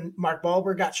 when Mark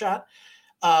Wahlberg got shot,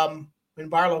 when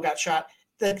Barlow got shot,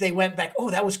 that they went back, oh,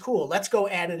 that was cool. Let's go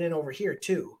add it in over here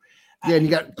too. Yeah, and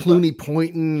you got Clooney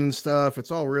pointing and stuff.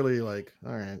 It's all really like,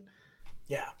 all right.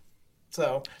 Yeah.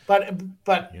 So, but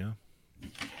yeah.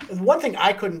 One thing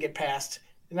I couldn't get past,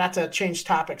 not to change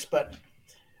topics, but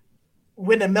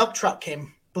when the milk truck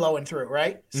came blowing through,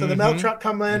 right? So the milk truck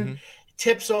come in,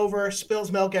 tips over,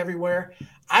 spills milk everywhere.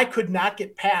 I could not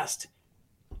get past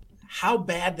how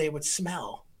bad they would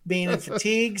smell being in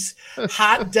fatigues,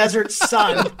 hot desert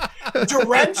sun,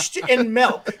 drenched in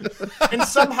milk, and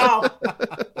somehow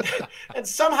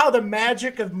the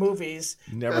magic of movies.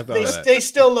 Never thought of that. They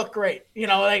still look great. You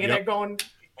know, like they're going.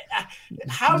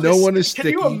 One is can sticky.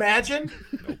 you imagine?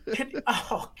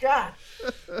 Oh God!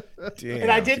 Damn,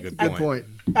 And I that's a did. good point.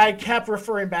 I kept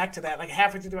referring back to that, like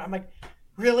halfway through. I'm like,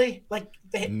 really? Like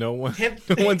No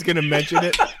one's gonna mention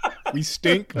it. We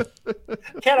stink.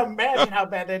 Can't imagine how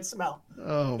bad they'd smell.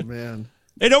 Oh man.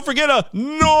 Hey, don't forget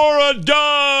Nora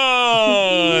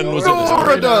Dunn. Was it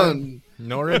Nora Dunn.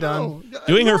 Nora Dunn.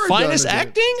 doing her Nora finest Dunn is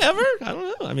acting ever? I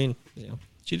don't know. I mean,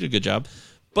 she did a good job.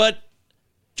 But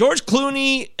George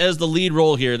Clooney as the lead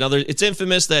role here. Now, it's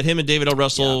infamous that him and David O.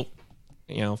 Russell,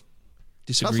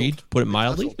 disagreed, Tussled. put it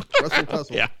mildly. Russell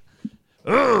Tussled. Yeah.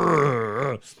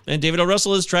 And David O.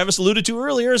 Russell, as Travis alluded to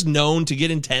earlier, is known to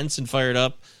get intense and fired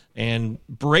up and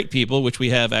berate people, which we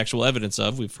have actual evidence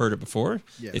of. We've heard it before.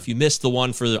 Yeah. If you missed the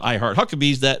one for the I Heart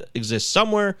Huckabees, that exists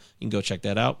somewhere. You can go check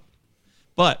that out.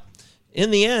 But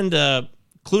in the end,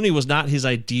 Clooney was not his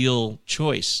ideal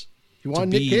choice He to wanted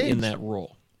Nick be Cage. in that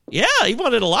role. Yeah, he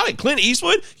wanted a lot of Clint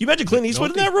Eastwood. You imagine Clint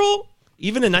Eastwood in that role?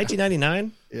 Even in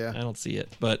 1999? Yeah. I don't see it.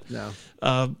 But No.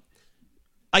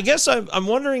 I guess I'm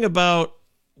wondering about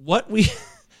what we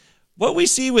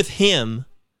see with him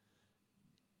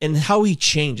and how he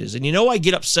changes. And I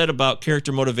get upset about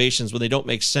character motivations when they don't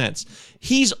make sense.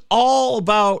 He's all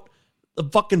about the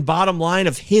fucking bottom line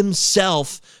of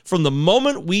himself from the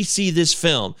moment we see this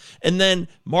film. And then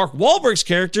Mark Wahlberg's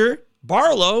character,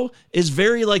 Barlow, is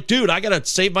very like, dude, I gotta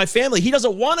save my family. He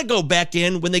doesn't want to go back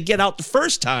in when they get out the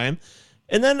first time.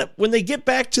 And then when they get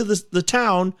back to the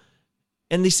town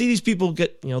and they see these people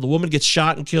get, the woman gets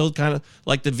shot and killed, kind of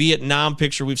like the Vietnam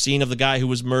picture we've seen of the guy who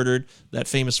was murdered, that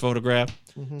famous photograph.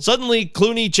 Mm-hmm. Suddenly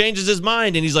Clooney changes his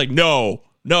mind and he's like, no.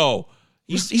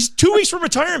 He's 2 weeks from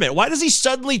retirement. Why does he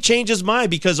suddenly change his mind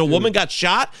because a woman got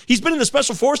shot? He's been in the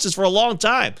special forces for a long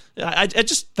time. I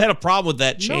just had a problem with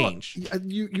that change. No,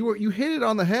 you hit it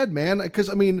on the head, man. Because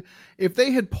I mean, if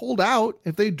they had pulled out,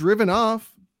 if they'd driven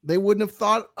off, they wouldn't have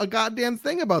thought a goddamn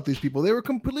thing about these people. They were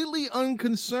completely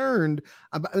unconcerned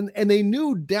about, and they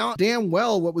knew damn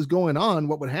well what was going on,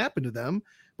 what would happen to them.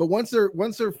 But once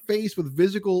they're faced with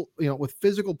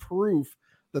physical proof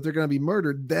that they're going to be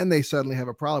murdered, then they suddenly have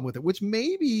a problem with it, which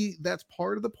maybe that's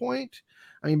part of the point.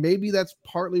 I mean, maybe that's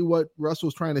partly what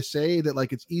Russell's trying to say, that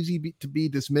like it's easy to be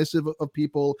dismissive of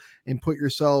people and put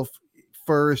yourself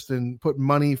first and put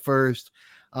money first.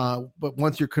 But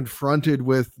once you're confronted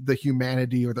with the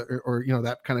humanity or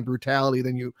that kind of brutality,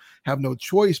 then you have no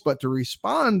choice but to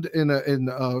respond in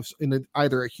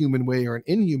either a human way or an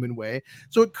inhuman way.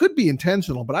 So it could be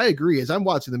intentional, but I agree. As I'm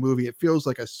watching the movie, it feels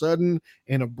like a sudden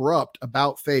and abrupt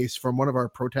about face from one of our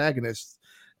protagonists,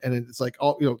 and it's like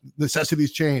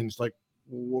necessities changed. Like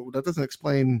that doesn't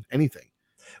explain anything.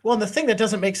 Well, and the thing that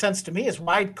doesn't make sense to me is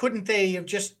why couldn't they have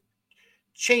just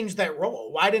changed that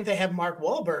role? Why didn't they have Mark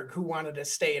Wahlberg, who wanted to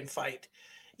stay and fight?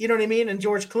 You know what I mean? And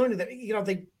George Clooney,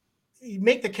 they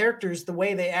make the characters the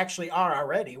way they actually are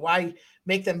already. Why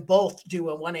make them both do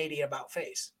a 180 about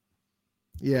face?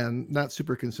 Yeah, not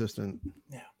super consistent.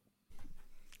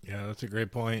 Yeah, that's a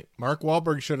great point. Mark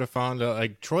Wahlberg should have found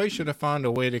Troy should have found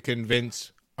a way to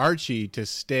convince Archie to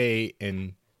stay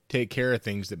and take care of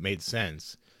things that made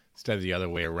sense instead of the other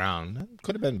way around. That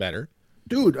could have been better.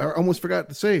 Dude, I almost forgot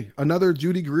to say another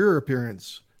Judy Greer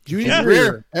appearance. Judy Yeah.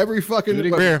 Greer. Every fucking Judy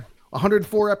Greer.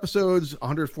 104 episodes,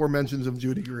 104 mentions of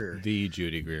Judy Greer. The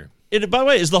Judy Greer. And by the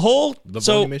way, is the whole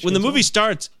so Michigan when the movie song?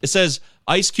 starts, it says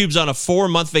Ice Cube's on a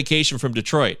 4-month vacation from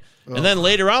Detroit. And then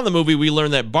later on in the movie, we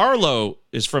learn that Barlow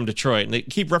is from Detroit, and they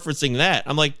keep referencing that.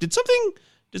 I'm like, did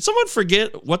someone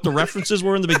forget what the references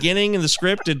were in the beginning in the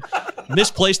script and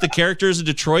misplace the characters in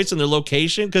Detroit's and their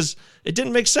location? Because it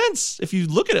didn't make sense if you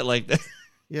look at it like that.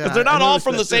 Yeah, Because they're not I all noticed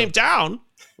from that the same too. town.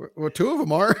 Well, two of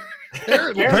them are.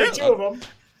 Apparently. Apparently, two of them.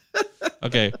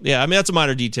 Okay, yeah, I mean that's a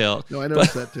minor detail. No, I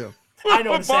noticed that too. I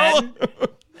noticed that.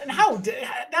 And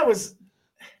that was,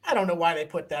 I don't know why they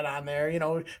put that on there.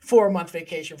 4-month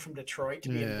vacation from Detroit to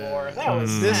be in war. That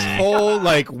was This whole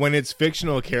when it's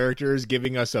fictional characters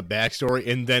giving us a backstory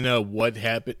and then what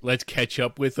happened, let's catch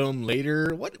up with them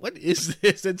later. What is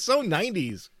this? It's so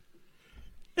 90s.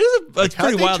 It's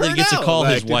pretty wild that he gets to call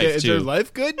his wife Is their too.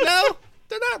 life good now?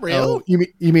 They're not real. Oh, you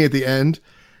mean at the end?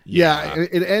 Yeah,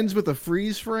 it ends with a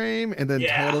freeze frame and then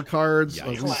Yeah. title cards.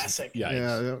 Yikes. classic. Yikes.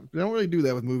 Yeah, they don't really do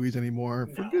that with movies anymore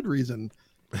for good reason.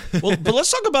 Well, but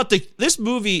let's talk about this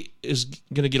movie is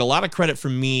going to get a lot of credit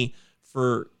from me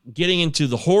for getting into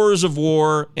the horrors of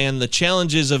war and the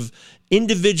challenges of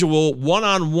individual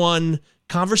one-on-one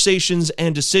conversations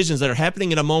and decisions that are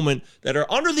happening in a moment that are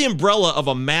under the umbrella of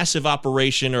a massive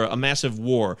operation or a massive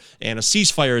war, and a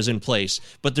ceasefire is in place,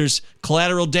 but there's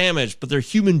collateral damage, but they're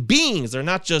human beings. They're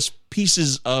not just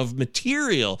pieces of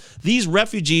material. These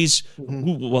refugees,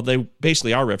 well, they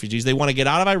basically are refugees. They want to get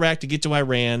out of Iraq to get to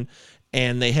Iran,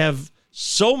 and they have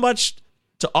so much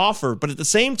to offer, but at the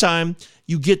same time,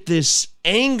 you get this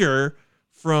anger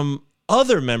from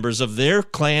other members of their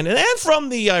clan and from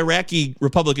the Iraqi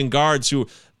Republican Guards, who,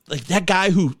 like that guy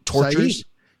who tortures. Saeed.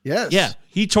 Yes. Yeah,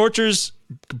 he tortures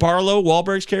Barlow,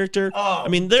 Wahlberg's character. Oh, I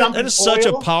mean, that is such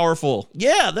a oil? powerful.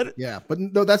 Yeah, that. Yeah, but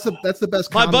no, that's the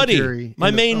best. My Commentary buddy, my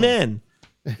in the main film. man.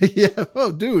 Yeah.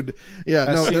 Oh, dude. Yeah.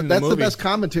 Best No, scene in the that's the movie. best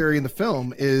commentary in the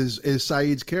film is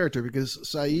Saeed's character, because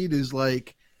Saeed is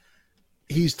like,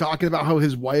 he's talking about how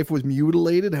his wife was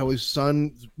mutilated, how his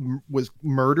son was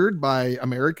murdered by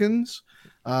Americans,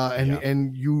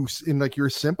 and you're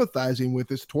sympathizing with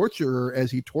this torturer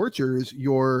as he tortures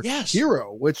your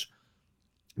hero, which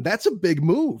that's a big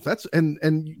move.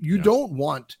 And you don't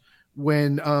want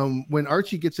when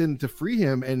Archie gets in to free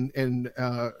him and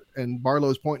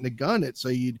Barlow's pointing a gun at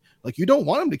Saeed, like, you don't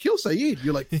want him to kill Saeed.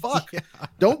 You're like, fuck,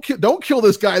 don't kill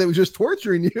this guy that was just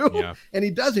torturing you. Yeah. And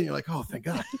he doesn't. You're like, oh, thank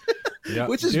God. Yeah,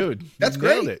 Which is, dude, that's you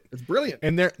nailed great. it. It's brilliant.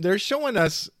 And they're showing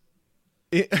us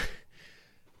David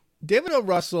O.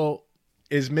 Russell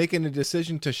is making a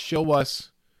decision to show us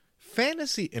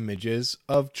fantasy images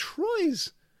of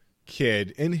Troy's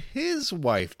kid and his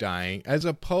wife dying, as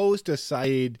opposed to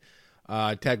Saeed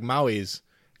Tagmawi's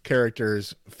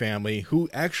character's family, who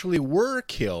actually were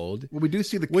killed. Well, we do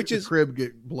see the crib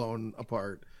get blown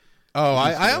apart. Oh,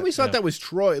 I always thought that was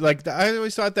Troy. Like, I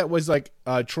always thought that was like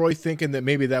Troy thinking that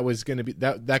maybe that was going to be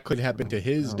that could happen to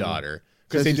his daughter,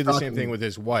 because they did the same thing with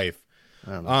his wife.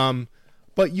 But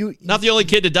Not the only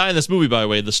kid to die in this movie, by the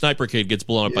way. The sniper kid gets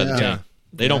blown up by the tank.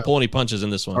 They don't pull any punches in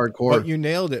this one. Hardcore. But you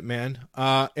nailed it, man.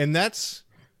 And that's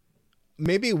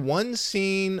maybe one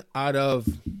scene out of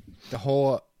the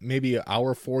whole maybe an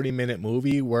hour 40-minute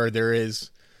movie where there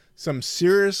is some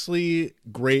seriously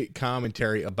great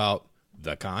commentary about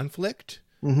the conflict,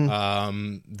 maybe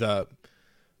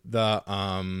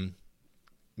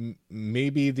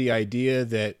the idea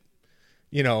that,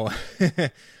 you know,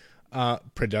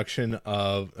 production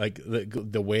of, like,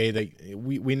 the way that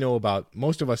we know about,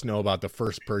 most of us know about the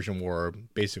first Persian War,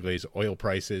 basically, is oil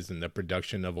prices and the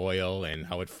production of oil and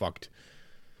how it fucked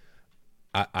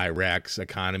Iraq's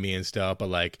economy and stuff. But,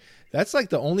 like, that's like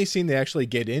the only scene they actually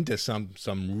get into some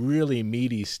really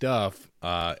meaty stuff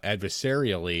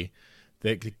adversarially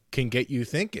that can get you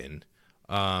thinking.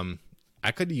 I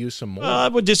could use some more. I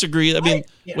would disagree. I mean,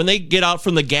 when they get out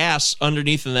from the gas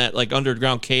underneath in that, like,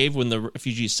 underground cave when the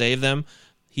refugees save them,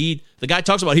 the guy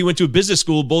talks about he went to a business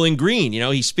school, Bowling Green. You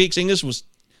know, he speaks English, was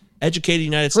educated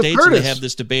in the United States, Curtis. and they have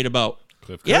this debate about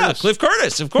Cliff Curtis. Yeah, Cliff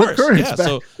Curtis, of course. Cliff Curtis,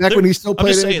 yeah, back when he still I'm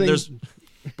played just saying, anything. there's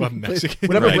But Mexican,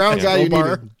 Whatever right, brown guy you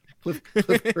Bar. needed,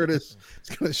 Cliff Curtis is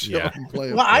going to show up and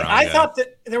play. Well, I guy. thought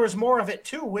that there was more of it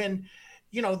too when,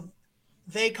 you know,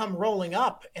 they come rolling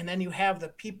up, and then you have the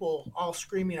people all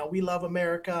screaming, "Oh, we love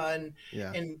America,"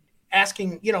 and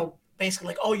asking, you know, basically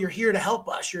like, "Oh, you're here to help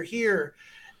us. You're here,"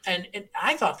 and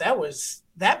I thought that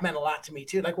meant a lot to me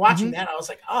too. Like watching that, I was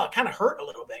like, "Oh, it kind of hurt a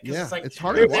little bit," because Yeah, it's like it's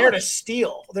hard they're to there to watch.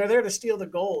 steal. They're there to steal the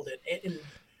gold, and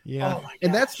Yeah. oh my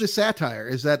And gosh. that's the satire,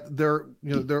 is that they're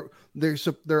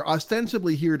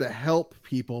ostensibly here to help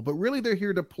people, but really they're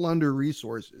here to plunder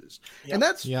resources. Yep. And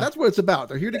that's what it's about.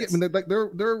 They're here to get. I mean,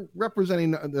 they're representing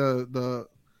the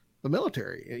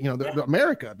military. You know, the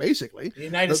America basically. the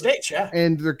United States, yeah.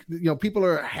 And they're, you know, people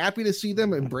are happy to see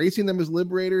them, embracing them as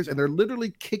liberators, and they're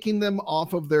literally kicking them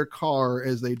off of their car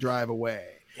as they drive away.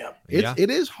 Yep.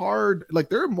 It is hard. Like,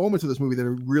 there are moments of this movie that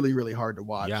are really, really hard to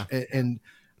watch. Yeah. And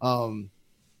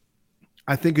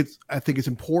I think it's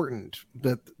important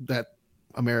that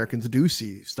Americans do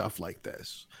see stuff like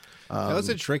this. That was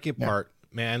a tricky part,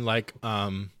 man. Like,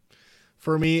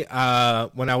 for me,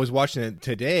 when I was watching it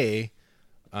today,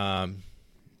 I'm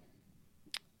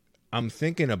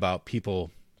thinking about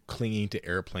people clinging to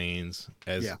airplanes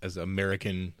as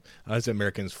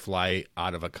Americans fly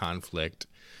out of a conflict.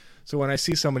 So when I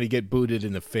see somebody get booted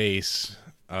in the face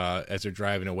as they're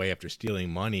driving away after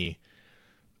stealing money,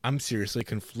 I'm seriously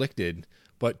conflicted.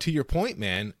 But to your point,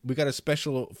 man, we got a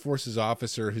special forces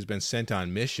officer who's been sent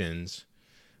on missions.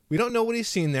 We don't know what he's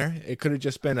seen there. It could have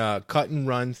just been a cut and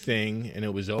run thing and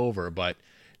it was over. But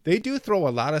they do throw a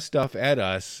lot of stuff at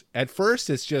us. At first,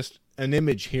 it's just an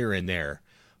image here and there.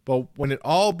 But when it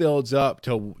all builds up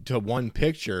to one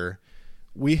picture,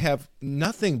 we have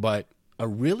nothing but a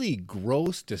really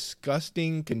gross,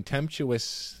 disgusting,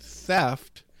 contemptuous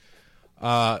theft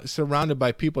surrounded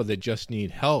by people that just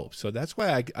need help. So that's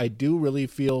why I do really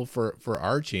feel for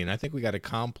Archie, and I think we got a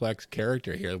complex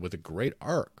character here with a great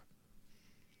arc.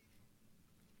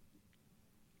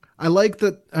 I like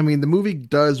that. I mean, the movie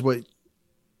does what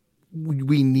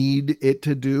we need it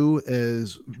to do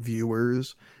as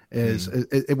viewers, as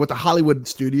what the Hollywood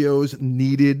studios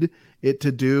needed it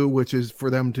to do, which is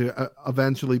for them to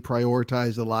eventually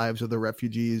prioritize the lives of the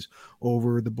refugees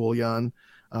over the bullion.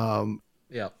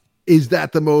 Is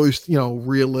that the most,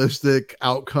 realistic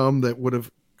outcome that would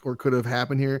have or could have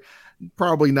happened here?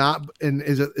 Probably not. And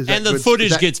the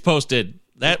footage gets posted.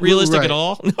 That realistic at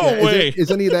all? No way.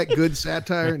 Is any of that good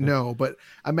satire? No, but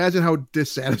imagine how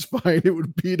dissatisfying it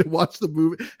would be to watch the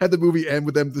movie, have the movie end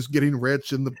with them just getting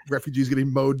rich and the refugees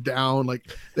getting mowed down.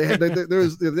 Like they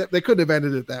couldn't have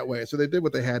ended it that way. So they did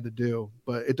what they had to do,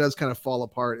 but it does kind of fall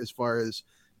apart as far as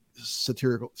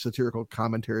satirical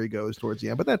commentary goes towards the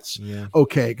end, but that's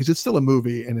okay because it's still a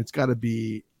movie and it's got to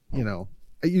be,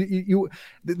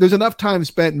 there's enough time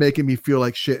spent making me feel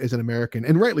like shit as an American,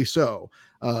 and rightly so.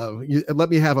 Let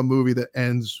me have a movie that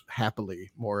ends happily,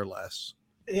 more or less.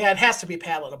 Yeah, it has to be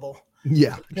palatable.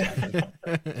 Yeah.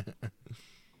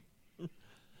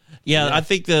 Yeah, I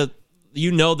think that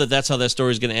that's how that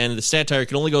story is going to end. The satire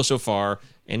can only go so far,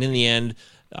 and in the end,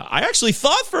 I actually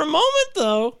thought for a moment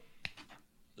though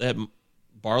that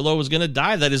Barlow was going to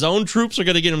die, that his own troops are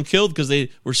going to get him killed because they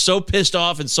were so pissed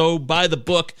off and so by the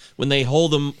book when they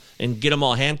hold him and get him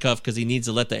all handcuffed because he needs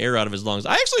to let the air out of his lungs.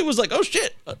 I actually was like, oh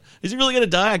shit, is he really going to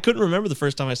die? I couldn't remember the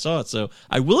first time I saw it. So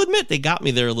I will admit they got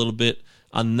me there a little bit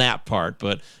on that part.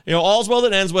 But, all's well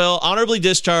that ends well, honorably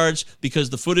discharged because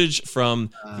the footage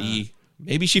from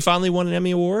maybe she finally won an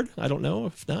Emmy Award. I don't know.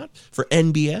 If not, for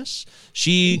NBS.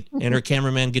 She and her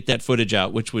cameraman get that footage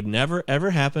out, which would never,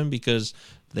 ever happen because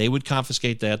they would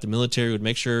confiscate that. The military would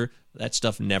make sure that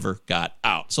stuff never got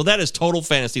out. So that is total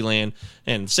fantasy land,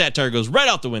 and satire goes right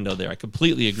out the window there. I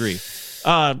completely agree. Steve.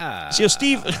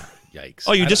 Yikes.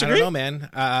 Oh, you disagree? I don't know,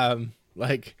 man.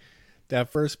 Like that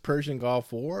first Persian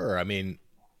Gulf War, I mean,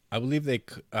 I believe they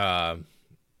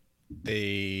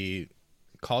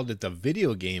called it the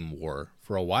video game war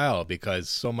for a while because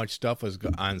so much stuff was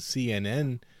on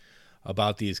CNN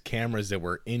about these cameras that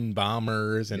were in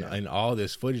bombers and all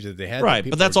this footage that they had. Right,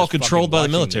 but that's all controlled by the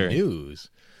military.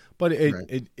 News. But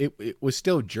it was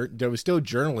still there was still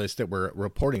journalists that were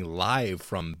reporting live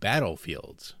from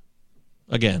battlefields.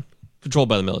 Again, controlled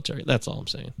by the military. That's all I'm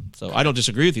saying. So I don't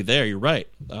disagree with you there. You're right.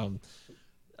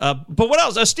 But what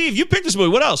else? Steve, you picked this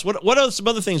movie. What else? What are some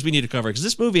other things we need to cover? Because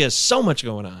this movie has so much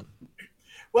going on.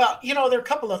 Well, there are a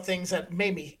couple of things that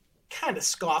made me kind of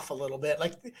scoff a little bit,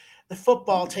 like the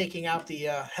football taking out the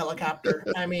helicopter.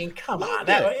 I mean, come on.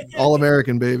 All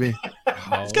American, baby.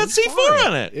 It's got C4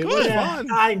 on it. It was fun.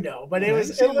 I know, but it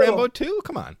was a Rambo 2.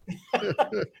 Come on.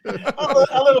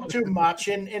 a little too much,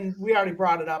 and we already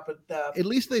brought it up. At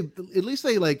least they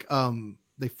like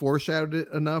they foreshadowed it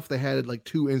enough. They had like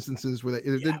two instances where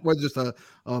it was just a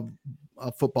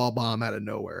football bomb out of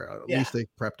nowhere. At least they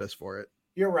prepped us for it.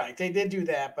 You're right. They did do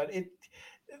that, but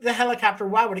the helicopter,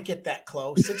 why would it get that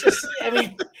close? It just, I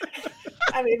mean,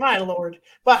 my Lord.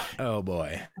 But oh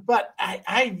boy. But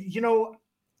I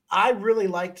really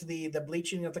liked the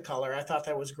bleaching of the color. I thought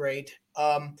that was great.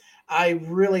 I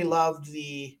really loved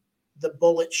the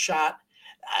bullet shot.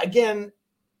 Again,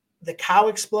 the cow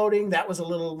exploding, that was a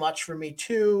little much for me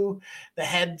too. The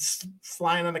heads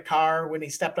flying on the car when he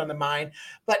stepped on the mine.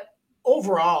 But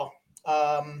overall,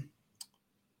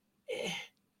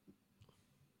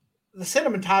 the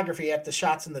cinematography at the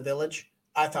shots in the village,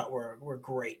 I thought were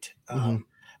great.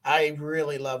 I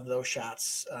really loved those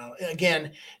shots.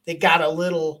 Again, they got a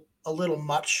little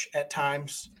much at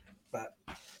times, but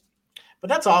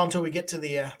that's all until we get to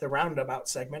the roundabout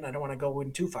segment. I don't want to go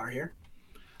in too far here.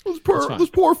 Those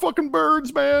poor fucking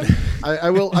birds, man. I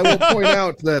will point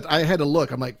out that I had to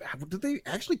look. I'm like, did they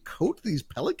actually coat these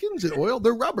pelicans in oil?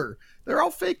 They're rubber. They're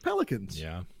all fake pelicans.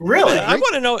 Yeah. Really? I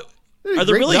want to know. Are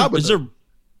there really?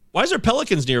 Why is there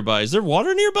pelicans nearby? Is there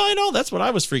water nearby at all? That's what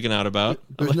I was freaking out about.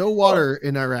 There's no water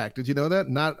in Iraq. Did you know that?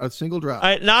 Not a single drop.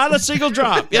 Not a single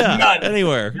drop. Yeah, None.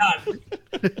 Anywhere. None.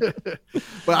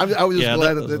 But I was just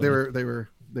glad that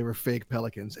they were fake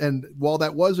pelicans. And while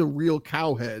that was a real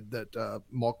cow head that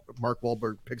Mark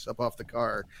Wahlberg picks up off the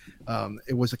car,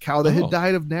 it was a cow that had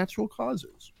died of natural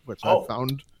causes, which I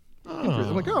found.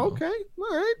 I'm like, oh, okay,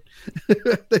 all right.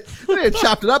 they had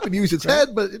chopped it up and used its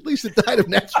head, but at least it died of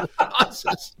natural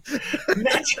causes.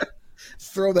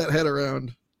 Throw that head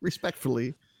around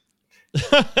respectfully.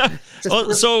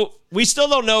 So we still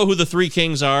don't know who the three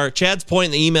kings are. Chad's point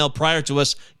in the email prior to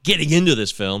us getting into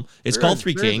this film, it's called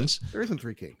Three Kings. There isn't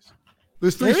three kings.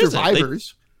 There's 3 There isn't.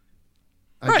 survivors,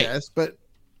 I Right. guess, but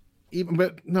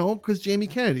no, because Jamie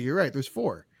Kennedy. You're right. There's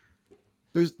 4.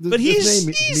 But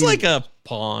he's like a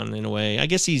pawn in a way. I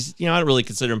guess he's, I don't really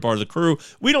consider him part of the crew.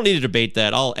 We don't need to debate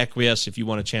that. I'll acquiesce if you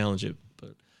want to challenge it.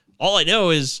 But all I know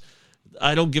is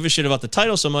I don't give a shit about the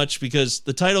title so much because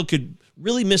the title could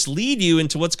really mislead you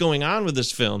into what's going on with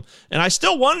this film. And I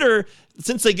still wonder,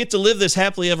 since they get to live this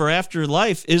happily ever after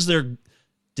life,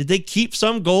 did they keep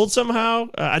some gold somehow?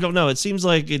 I don't know. It seems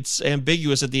like it's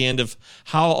ambiguous at the end of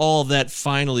how all that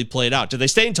finally played out. Did they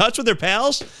stay in touch with their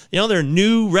pals? Their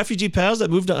new refugee pals that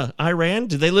moved to Iran?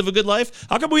 Did they live a good life?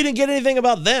 How come we didn't get anything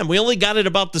about them? We only got it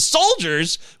about the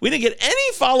soldiers. We didn't get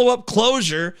any follow-up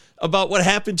closure about what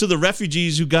happened to the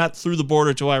refugees who got through the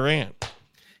border to Iran.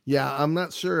 Yeah, I'm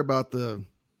not sure about the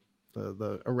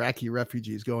Iraqi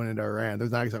refugees going into Iran. They're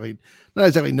not exactly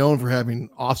known for having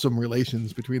awesome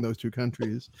relations between those 2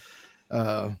 countries.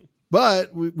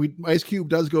 But Ice Cube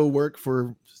does go work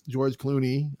for George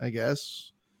Clooney, I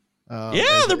guess.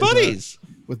 They're buddies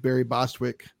with Barry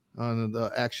Bostwick on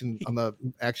the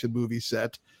action movie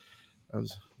set. That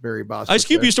was Barry Bostwick. Ice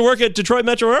Cube used to work at Detroit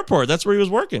Metro Airport. That's where he was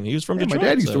working. He was from Detroit. My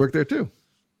dad used to work there too.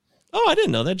 Oh, I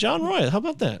didn't know that. John Roy. How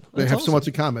about that? They have so much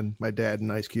in common, my dad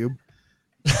and Ice Cube.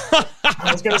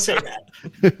 I was going to say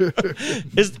that.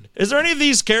 Is there any of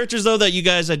these characters though that you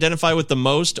guys identify with the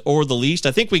most or the least?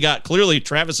 I think we got clearly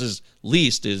Travis's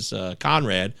least is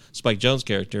Conrad, Spike Jonze'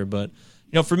 character, but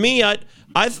for me, I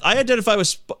identify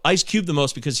with Ice Cube the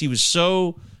most because he was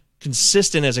so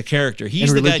consistent as a character.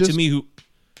 He's the guy to me who,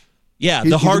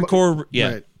 the hardcore,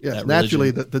 right. Yeah,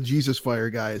 naturally, the Jesus Fire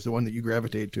guy is the one that you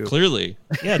gravitate to. Clearly,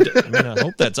 yeah. I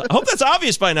hope that's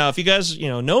obvious by now. If you guys,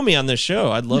 know me on this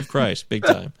show, I'd love Christ big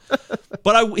time.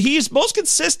 But he's most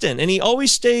consistent, and he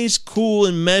always stays cool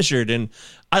and measured, and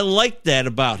I like that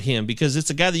about him because it's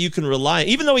a guy that you can rely on.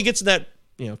 Even though he gets in that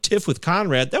tiff with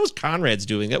Conrad, that was Conrad's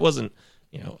doing. That wasn't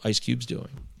Ice Cube's doing.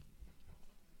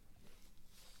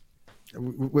 So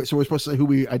we're supposed to say who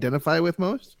we identify with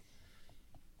most.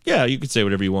 Yeah, you could say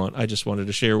whatever you want. I just wanted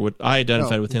to share what I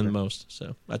identified with him the most.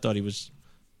 So I thought he was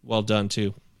well done,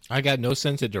 too. I got no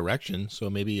sense of direction, so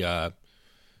maybe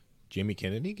Jamie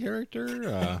Kennedy character?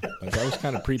 That was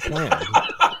kind of pre-planned.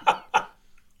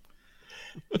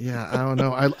 Yeah, I don't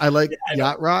know. I like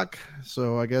Yacht Rock,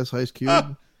 so I guess Ice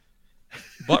Cube.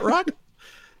 Butt Rock?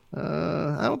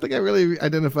 I don't think I really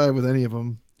identify with any of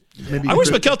them. Maybe I wish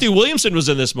McKelty Williamson was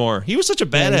in this more. He was such a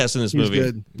badass in this movie.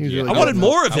 Good. Really I wanted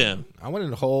more of him. I wanted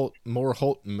more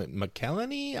Holt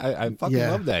McCallany. I fucking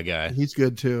love that guy. He's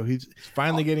good too. He's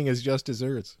finally getting his just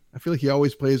desserts. I feel like he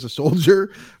always plays a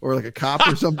soldier or like a cop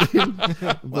or something.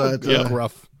 But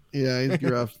rough. Yeah, he's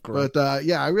gruff. But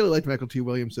I really liked McKelty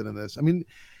Williamson in this. I mean,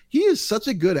 he is such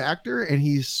a good actor, and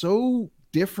he's so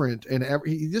different, and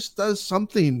he just does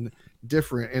something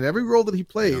different in every role that he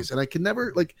plays. Yeah. And I can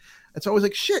never it's always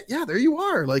like, shit, yeah, there you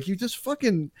are. Like, you just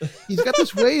fucking, he's got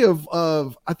this way of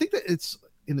I think that it's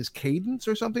in his cadence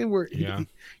or something where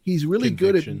he's really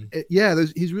Conviction. good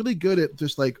at he's really good at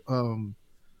just like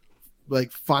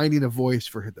finding a voice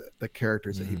for the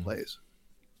characters that he plays.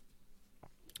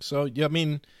 So, yeah, I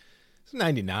mean, it's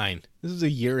 99. This is a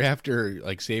year after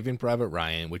Saving Private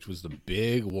Ryan, which was the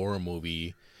big war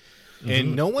movie.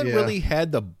 And no one really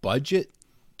had the budget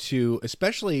to,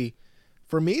 especially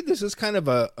for me, this is kind of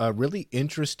a really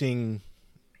interesting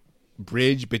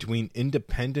bridge between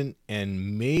independent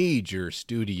and major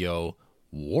studio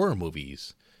war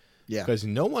movies. Yeah. Because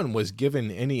no one was given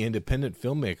any independent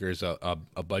filmmakers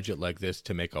a budget like this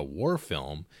to make a war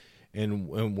film. And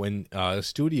when a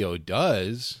studio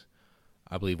does,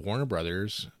 I believe Warner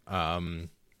Brothers,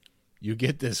 you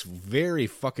get this very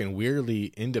fucking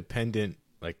weirdly independent,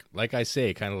 like I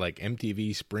say, kind of like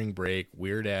MTV Spring Break,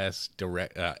 weird ass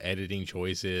direct editing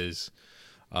choices,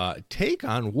 take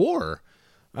on war.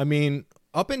 I mean,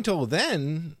 up until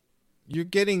then, you're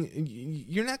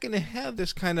not going to have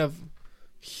this kind of,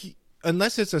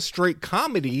 unless it's a straight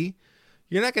comedy,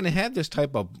 you're not going to have this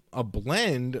type of a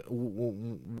blend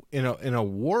in a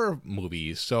war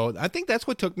movie. So I think that's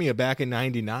what took me aback in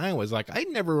 '99 was I'd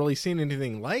never really seen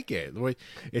anything like it.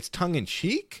 It's tongue in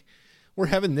cheek. We're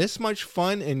having this much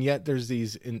fun, and yet there's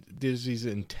these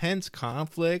intense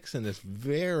conflicts and this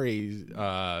very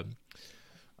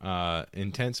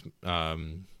intense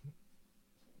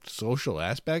social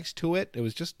aspects to it. It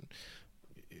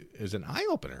was an eye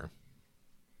opener.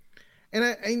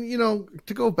 And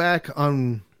to go back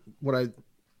on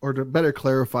or to better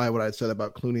clarify what I said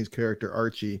about Clooney's character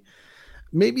Archie,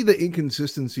 maybe the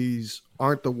inconsistencies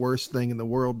aren't the worst thing in the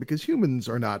world because humans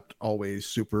are not always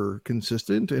super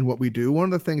consistent in what we do. One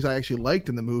of the things I actually liked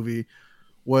in the movie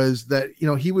was that,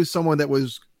 he was someone that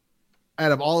was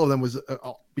out of all of them was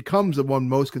becomes the one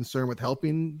most concerned with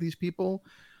helping these people.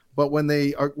 But when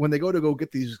they go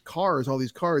get these cars, all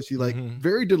these cars, he like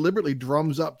very deliberately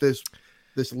drums up this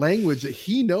language that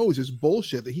he knows is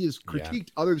bullshit, that he has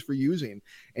critiqued others for using,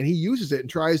 and he uses it and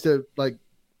tries to like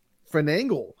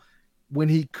finagle when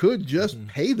he could just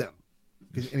pay them,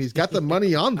 and he's got the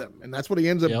money on them, and that's what he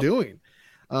ends up doing.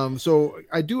 So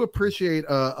I do appreciate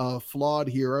a flawed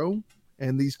hero,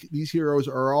 and these heroes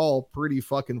are all pretty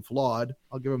fucking flawed.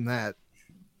 I'll give them that.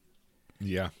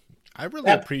 Yeah. I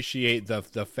really appreciate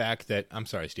the fact that, I'm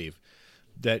sorry, Steve,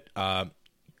 that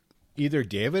either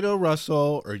David O.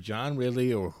 Russell or John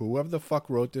Ridley or whoever the fuck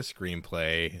wrote this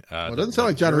screenplay. It doesn't sound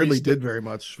like John Ridley did very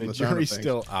much. The jury's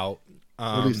still out.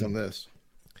 At least on this.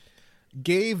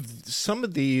 Gave some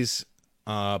of these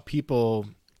people,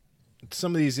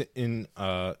 some of these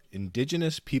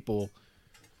indigenous people,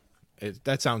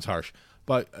 that sounds harsh,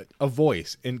 but a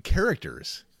voice and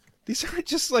characters. These aren't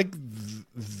just like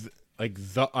the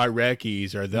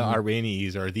Iraqis or the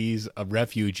Iranians or these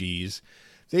refugees.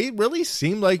 They really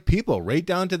seem like people, right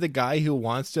down to the guy who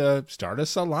wants to start a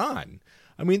salon.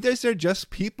 I mean, they're just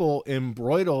people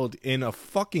embroiled in a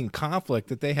fucking conflict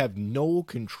that they have no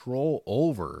control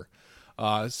over.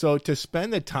 So to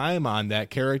spend the time on that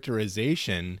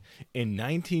characterization in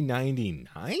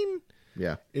 1999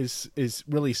 is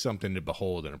really something to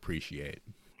behold and appreciate.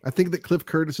 I think that Cliff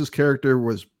Curtis's character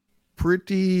was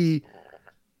pretty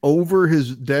over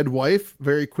his dead wife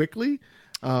very quickly.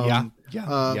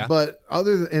 But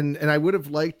other than, and I would have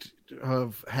liked to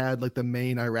have had like the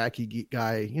main Iraqi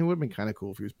guy. It would have been kind of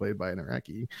cool if he was played by an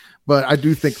Iraqi. But I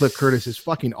do think Cliff Curtis is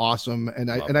fucking awesome, and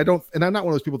I'm not one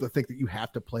of those people that think that you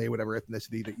have to play whatever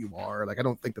ethnicity that you are. Like, I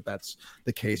don't think that that's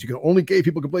the case. You can only gay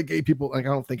people can play gay people. Like, I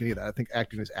don't think any of that. I think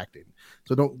acting is acting.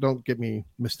 So don't get me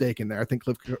mistaken there. I think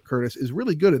Cliff Curtis is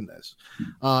really good in this,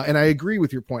 and I agree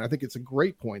with your point. I think it's a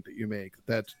great point that you make,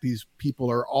 that these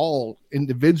people are all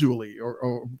individually,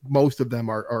 or most of them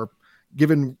are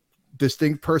given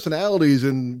distinct personalities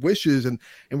and wishes, and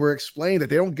we're explained that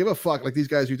they don't give a fuck, like these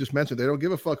guys you just mentioned. They don't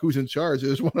give a fuck who's in charge. They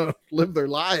just want to live their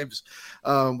lives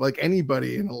like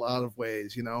anybody in a lot of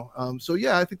ways, you know. So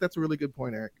yeah, I think that's a really good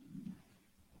point, Eric.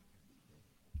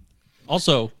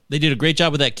 Also, they did a great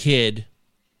job with that kid,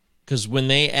 because when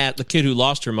they at the kid who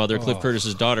lost her mother, Cliff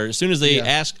Curtis's daughter, as soon as they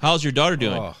ask, "How's your daughter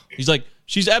doing?" He's like,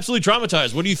 "She's absolutely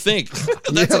traumatized. What do you think?"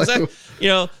 That's exactly, you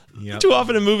know. Yep. Too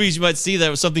often in movies you might see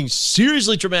that something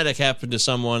seriously traumatic happened to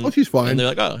someone. Oh, she's fine. And they're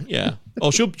like, "Oh, yeah.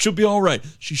 Oh, she'll be all right.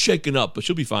 She's shaken up, but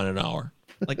she'll be fine in an hour."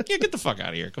 Like, yeah, get the fuck out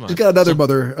of here. Come on. She's got another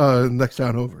mother next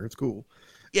town over. It's cool.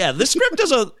 Yeah, this script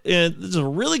does a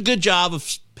really good job of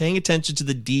paying attention to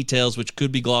the details, which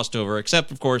could be glossed over, except,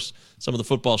 of course, some of the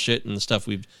football shit and the stuff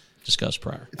we've discussed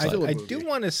prior. I do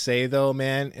want to say, though,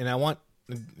 man, and I want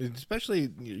especially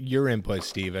your input,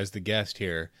 Steve, as the guest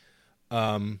here.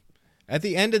 At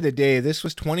the end of the day, this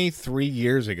was 23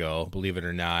 years ago, believe it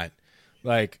or not.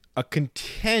 Like, a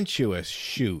contentious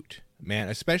shoot, man,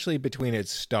 especially between its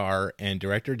star and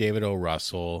director David O.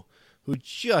 Russell, who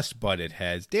just butted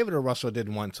heads. David O. Russell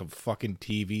didn't want some fucking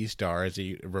TV star, as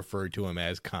he referred to him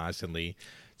as constantly.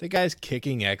 The guy's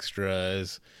kicking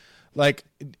extras. Like,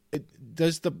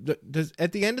 does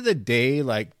at the end of the day,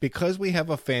 like, because we have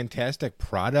a fantastic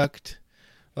product,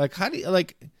 like, how do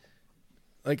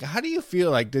you feel?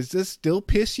 Like, does this still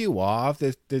piss you off?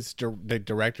 The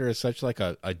director is such like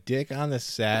a dick on the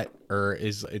set, or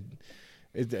is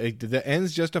the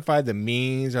ends justify the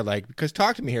means? Or like, because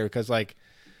talk to me here, because like,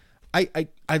 I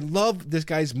love this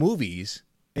guy's movies,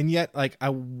 and yet like I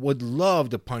would love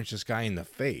to punch this guy in the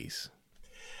face.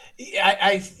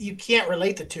 You can't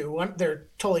relate the two. They're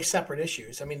totally separate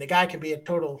issues. I mean, the guy could be a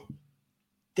total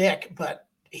dick, but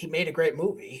he made a great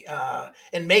movie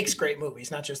and makes great movies,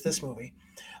 not just this movie.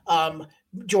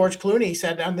 George Clooney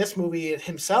said on this movie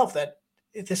himself that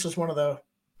this was one of the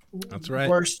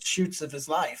worst shoots of his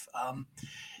life.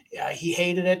 He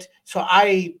hated it. So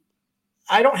I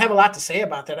don't have a lot to say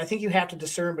about that. I think you have to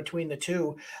discern between the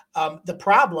two. The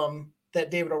problem that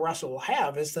David O. Russell will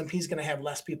have is that he's going to have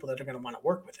less people that are going to want to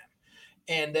work with him.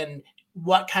 And then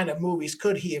what kind of movies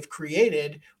could he have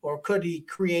created, or could he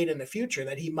create in the future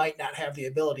that he might not have the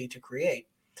ability to create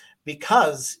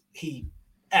because he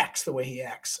acts the way he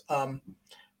acts?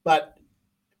 But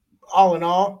all in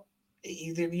all,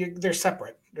 they're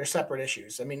separate. They're separate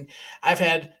issues. I mean, I've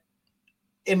had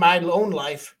in my own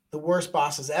life the worst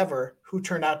bosses ever who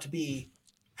turned out to be,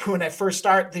 when I first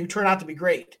start, they turn out to be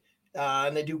great,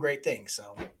 and they do great things.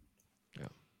 So.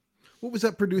 What was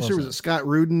that producer? Was it Scott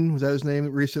Rudin? Was that his name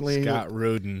recently? Scott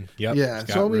Rudin. Yep. Yeah. Scott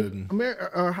So I mean,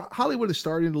 Hollywood is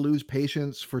starting to lose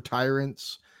patience for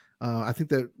tyrants. I think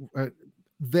that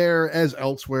there, as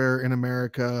elsewhere in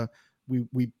America,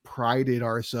 we prided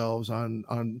ourselves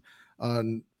on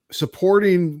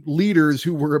supporting leaders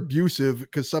who were abusive,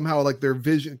 because somehow like their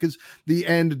vision, because the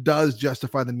end does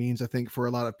justify the means, I think, for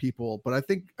a lot of people. But I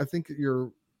think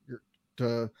you're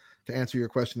to answer your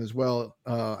question as well,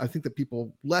 I think that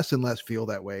people less and less feel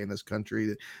that way in this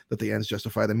country, that the ends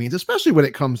justify the means, especially when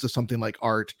it comes to something like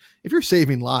art. If you're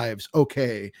saving lives,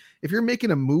 okay. If you're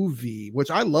making a movie, which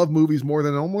I love movies more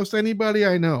than almost anybody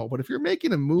I know, but if you're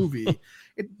making a movie,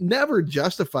 it never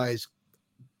justifies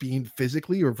being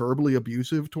physically or verbally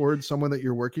abusive towards someone that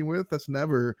you're working with. That's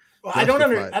never. Well, I don't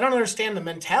understand the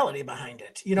mentality behind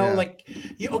it. You know, Yeah. like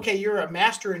you're a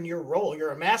master in your role.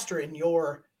 You're a master in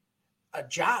your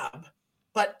job,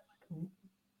 but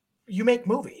you make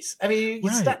movies. I mean,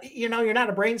 it's Right. not, you're not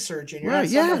a brain surgeon. You're Right,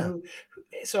 not someone yeah. who.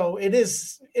 So it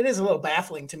is a little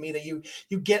baffling to me that you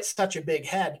get such a big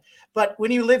head. But when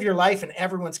you live your life and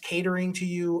everyone's catering to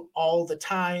you all the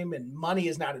time and money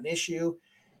is not an issue,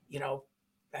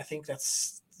 I think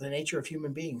that's the nature of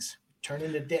human beings. Turn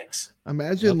into dicks.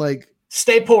 Imagine like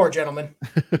Stay poor, gentlemen.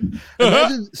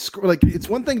 imagine like it's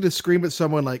one thing to scream at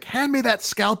someone like, hand me that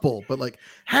scalpel, but like,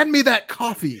 hand me that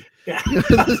coffee. Yeah.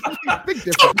 There's a big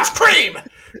difference. Cream.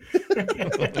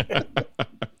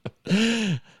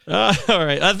 All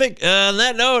right. I think on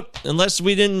that note, unless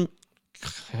we didn't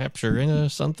capture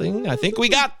something, I think we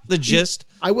got the gist.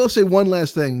 I will say one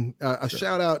last thing. A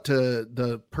shout out to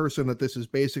the person that this is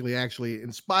basically actually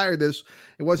inspired this.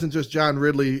 It wasn't just John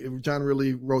Ridley. John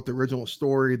Ridley wrote the original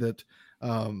story that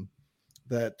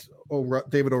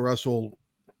David O. Russell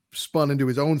spun into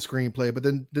his own screenplay. But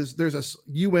then there's a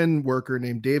UN worker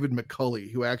named David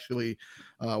McCulley who actually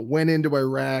went into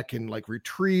Iraq and like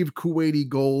retrieved Kuwaiti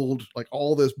gold, like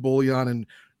all this bullion, and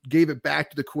gave it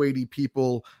back to the Kuwaiti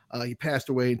people. He passed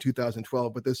away in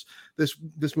 2012, but this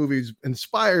movie is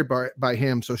inspired by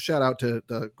him. So shout out to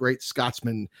the great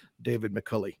Scotsman, David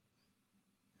McCulley.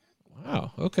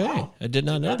 Wow. Okay. Wow. I did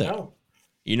not know that.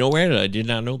 You know where? I did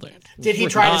not know that. Did he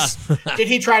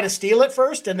try to steal it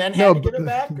first and then had to give it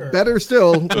back? Or? Better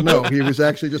still, no, he was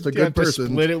actually just a good person.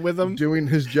 Split it with him, doing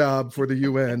his job for the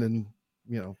UN and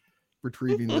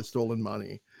retrieving the stolen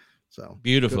money. So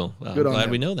beautiful. Good I'm on glad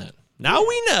him. we know that. Now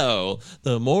we know.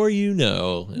 The more you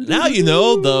know. Now you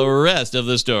know the rest of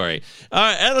the story. All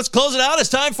right, and let's close it out. It's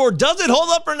time for Does It Hold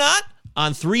Up or Not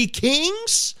on Three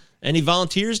Kings. Any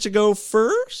volunteers to go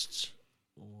first?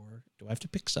 Or do I have to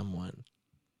pick someone?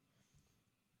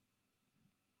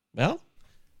 Well,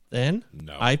 then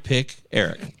I pick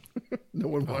Eric. No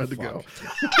one wanted to go.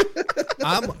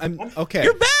 I'm okay.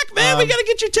 You're back, man. We got to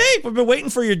get your tape. We've been waiting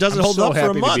for your Does It Hold Up for a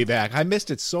happy month. to be back. I missed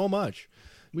it so much.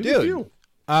 We Dude. did too.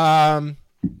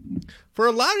 For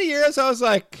a lot of years, I was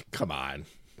like, come on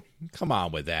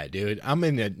with that, dude. I'm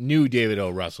in the new David O.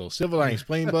 Russell, Civil Line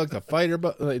Explained book, the fighter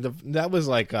book. That was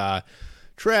like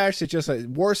trash. It's just like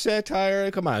war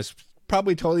satire. Come on, it's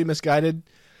probably totally misguided.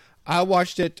 I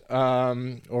watched it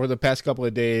over the past couple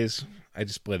of days. I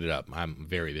just split it up. I'm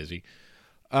very busy.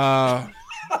 I'm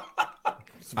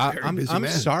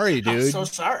sorry, dude. I'm so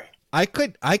sorry. I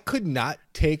could not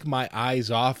take my eyes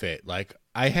off it. Like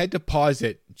I had to pause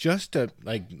it just to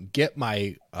like get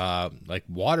my like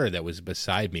water that was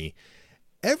beside me.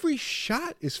 Every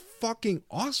shot is fucking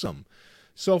awesome.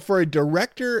 So for a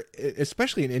director,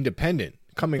 especially an independent,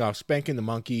 coming off Spanking the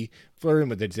Monkey, Flirting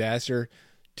with Disaster,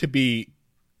 to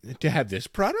have this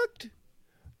product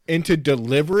and to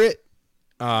deliver it,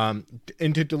 and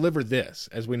to deliver this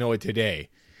as we know it today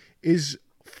is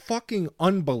fucking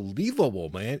unbelievable,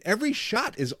 man. Every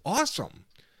shot is awesome.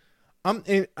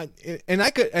 And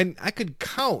I could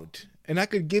count, and I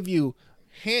could give you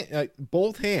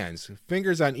both hands,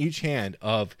 fingers on each hand,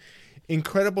 of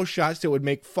incredible shots that would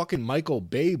make fucking Michael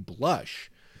Bay blush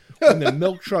when the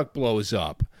milk truck blows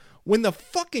up, when the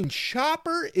fucking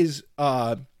chopper is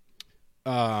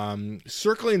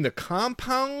circling the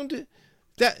compound.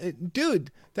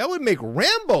 That would make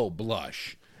Rambo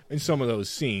blush in some of those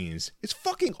scenes. It's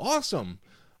fucking awesome.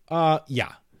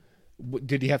 Yeah.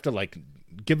 Did he have to like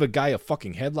give a guy a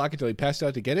fucking headlock until he passed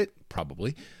out to get it?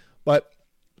 Probably. But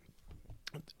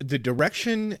the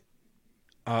direction,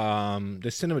 the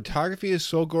cinematography is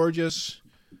so gorgeous.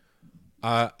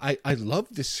 I love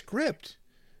the script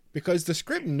because the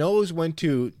script knows when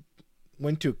to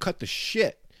cut the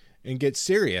shit and get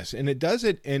serious, and it does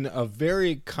it in a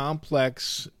very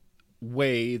complex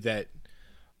way that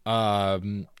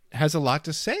has a lot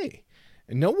to say.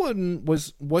 And no one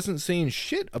wasn't saying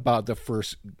shit about the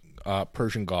first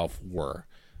Persian Gulf War.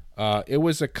 It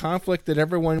was a conflict that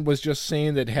everyone was just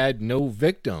saying that had no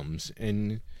victims,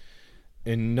 and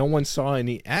no one saw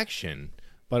any action.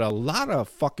 but a lot of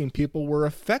fucking people were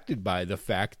affected by the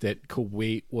fact that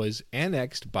Kuwait was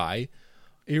annexed by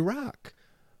Iraq.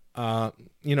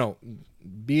 You know,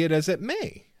 be it as it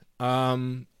may.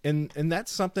 And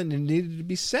that's something that needed to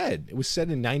be said. It was said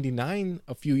in 99,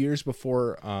 a few years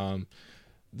before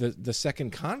the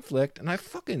second conflict, and I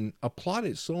fucking applaud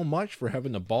it so much for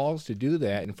having the balls to do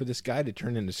that, and for this guy to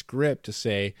turn in the script to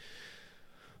say,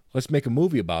 let's make a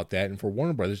movie about that, and for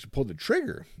Warner Brothers to pull the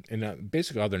trigger. And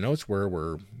basically all their notes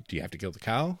were, do you have to kill the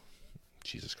cow?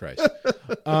 Jesus Christ.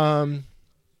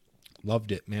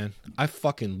 Loved it, man. I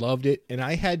fucking loved it. And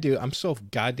I'm so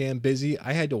goddamn busy,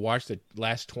 I had to watch the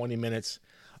last 20 minutes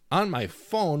on my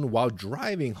phone while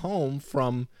driving home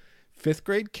from 5th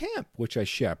grade camp, which I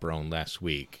chaperoned last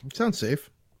week. Sounds safe.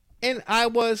 And I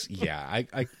was, I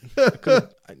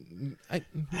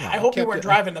hope you weren't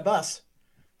driving the bus.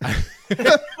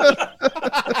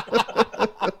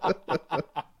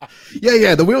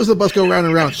 Yeah. The wheels of the bus go round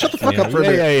and round. Shut the fuck up for a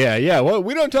minute. Yeah. Well,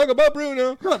 we don't talk about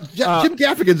Bruno. Jim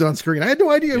Gaffigan's on screen. I had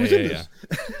no idea he was in this.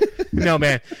 No,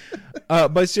 man.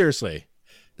 But seriously,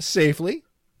 safely.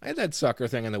 I had that sucker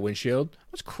thing on the windshield. I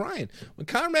was crying. When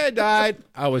Conrad died,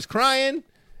 I was crying.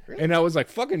 And I was like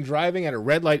fucking driving at a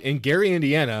red light in Gary,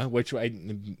 Indiana, which I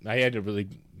had to really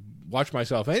watch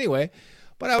myself anyway.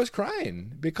 But I was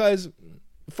crying because,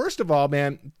 first of all,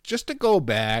 man, just to go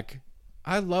back,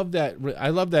 I love that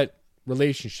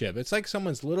relationship. It's like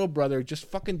someone's little brother just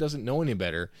fucking doesn't know any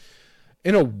better.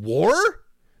 In a war?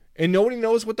 And nobody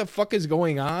knows what the fuck is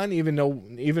going on,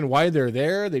 even why they're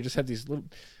there. They just have these little...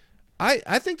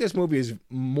 I think this movie is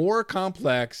more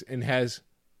complex and has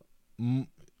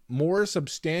more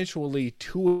substantially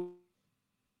to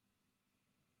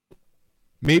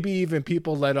maybe even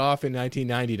people let off in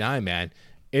 1999, man.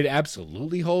 It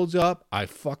absolutely holds up. I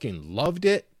fucking loved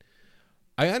it.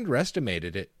 I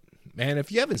underestimated it. Man,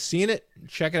 if you haven't seen it,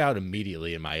 check it out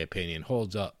immediately, in my opinion.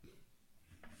 Holds up.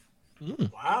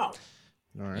 Wow.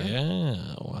 All right.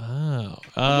 Yeah, wow.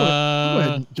 Go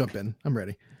ahead and jump in. I'm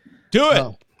ready. Do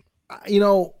it.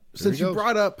 Since you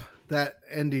brought up that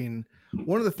ending,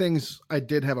 one of the things I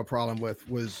did have a problem with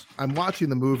was I'm watching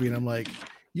the movie and I'm like,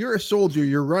 you're a soldier,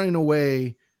 you're running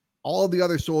away. All of the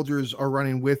other soldiers are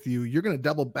running with you. You're going to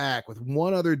double back with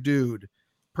one other dude,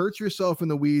 perch yourself in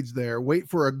the weeds there, wait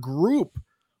for a group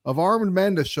of armed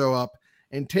men to show up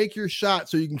and take your shot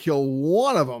so you can kill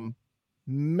one of them,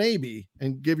 maybe,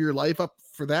 and give your life up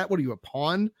for that. What are you, a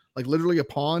pawn? Like literally a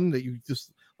pawn that you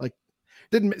just like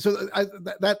didn't. So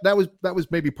that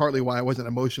was maybe partly why I wasn't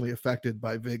emotionally affected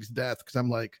by Vig's death, because I'm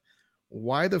like,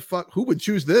 why the fuck? Who would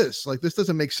choose this? Like, this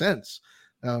doesn't make sense.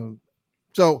 Again,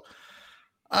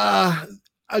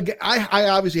 I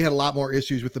obviously had a lot more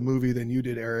issues with the movie than you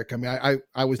did, Eric. I mean,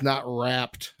 I was not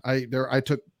wrapped. I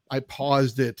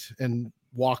paused it and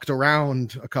walked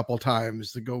around a couple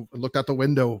times to go looked out the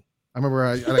window. I remember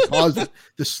I paused it,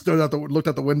 just stood out looked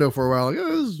out the window for a while. Like,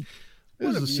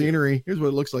 this is the scenery. Here's what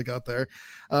it looks like out there.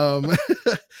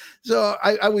 So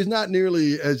I was not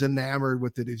nearly as enamored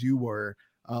with it as you were.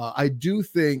 I do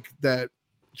think that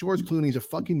George Clooney's a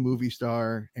fucking movie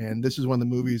star, and this is one of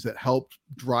the movies that helped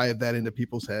drive that into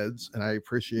people's heads, and I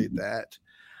appreciate that.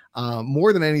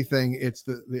 More than anything, it's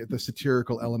the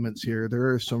satirical elements here.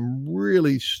 There are some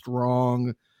really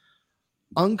strong,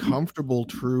 uncomfortable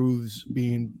truths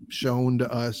being shown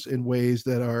to us in ways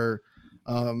that are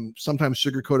sometimes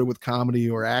sugar-coated with comedy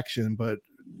or action, but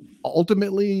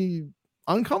ultimately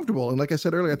uncomfortable. And like I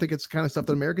said earlier, I think it's kind of stuff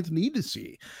that Americans need to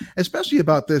see, especially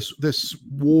about this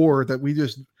war that we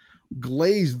just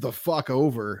glazed the fuck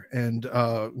over, and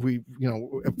we,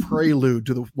 a prelude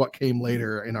to what came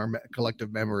later in our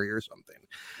collective memory or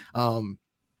something.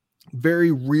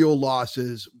 Very real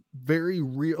losses, very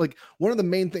real. Like, one of the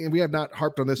main things, we have not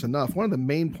harped on this enough, one of the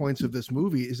main points of this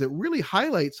movie is it really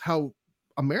highlights how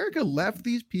America left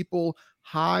these people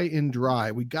high and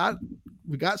dry. We got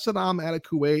Saddam out of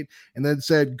Kuwait and then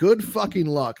said, good fucking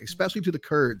luck, especially to the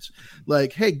Kurds.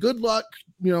 Like, hey, good luck.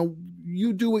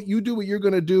 You do what you're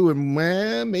going to do.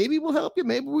 And maybe we'll help you.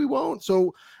 Maybe we won't.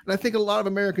 So, and I think a lot of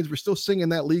Americans were still singing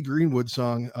that Lee Greenwood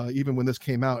song, even when this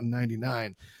came out in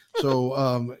 99.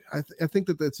 So I think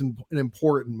that that's an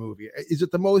important movie. Is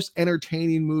it the most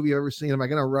entertaining movie I've ever seen? Am I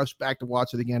going to rush back to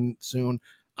watch it again soon?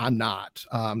 I'm not,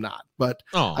 but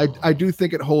I do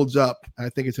think it holds up. I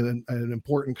think it's an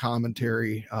important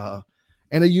commentary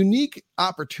and a unique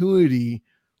opportunity.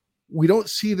 We don't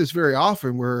see this very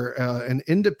often, where an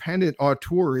independent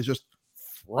auteur is just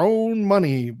thrown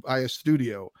money by a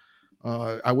studio.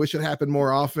 I wish it happened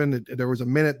more often. There was a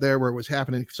minute there where it was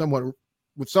happening somewhat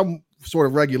with some sort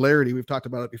of regularity. We've talked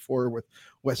about it before with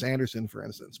Wes Anderson, for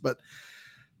instance, but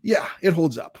yeah, it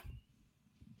holds up.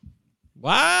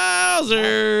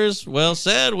 Wowzers. Well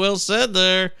said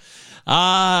there.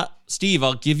 Steve,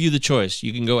 I'll give you the choice.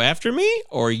 You can go after me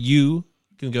or you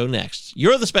can go next.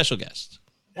 You're the special guest.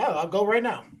 Yeah, I'll go right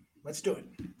now. Let's do it.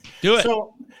 Do it.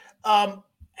 So,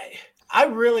 I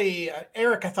really,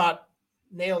 Eric, I thought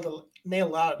nailed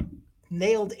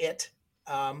it.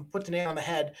 Put the nail on the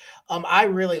head. I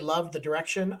really loved the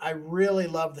direction. I really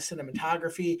loved the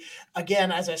cinematography.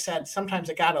 Again, as I said, sometimes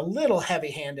it got a little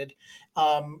heavy-handed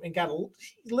and got a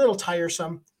little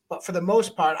tiresome. But for the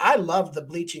most part, I loved the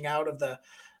bleaching out of the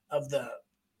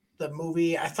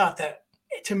movie. I thought that,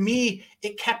 to me,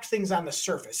 it kept things on the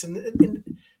surface, and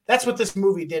that's what this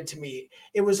movie did to me.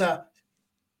 It was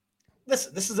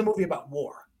this is a movie about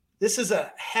war. This is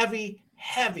a heavy,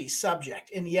 heavy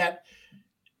subject, and yet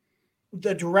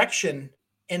the direction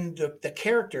and the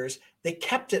characters, they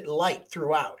kept it light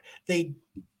throughout. They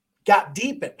got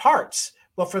deep at parts,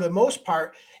 but for the most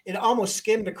part, it almost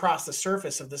skimmed across the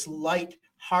surface of this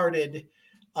light-hearted,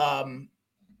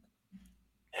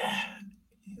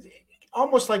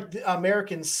 almost like the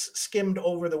Americans skimmed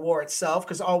over the war itself,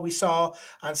 because all we saw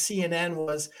on CNN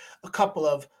was a couple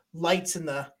of lights in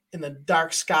the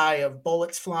dark sky of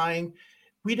bullets flying.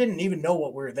 We didn't even know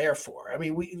what we were there for. I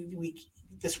mean, we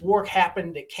this war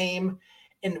happened, it came,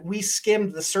 and we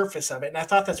skimmed the surface of it. And I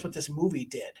thought that's what this movie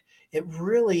did. It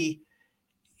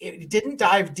didn't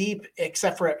dive deep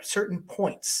except for at certain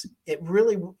points. It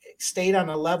really stayed on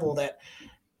a level that,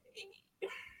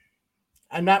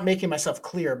 I'm not making myself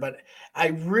clear, but I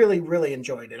really, really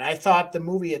enjoyed it. I thought the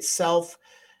movie itself,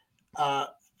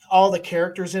 all the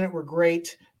characters in it were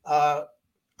great.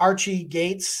 Archie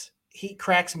Gates, he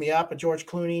cracks me up, George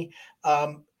Clooney.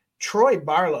 Troy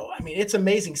Barlow, I mean, it's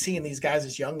amazing seeing these guys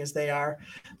as young as they are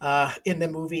in the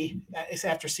movie. It's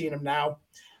after seeing them now.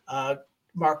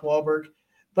 Mark Wahlberg.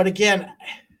 But again,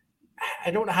 I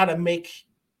don't know how to make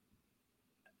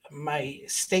my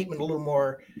statement a little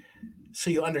more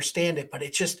so you understand it, but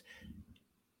it just,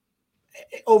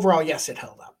 overall, yes, it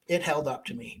held up. It held up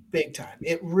to me big time.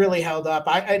 It really held up.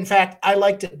 In fact, I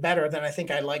liked it better than I think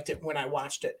I liked it when I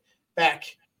watched it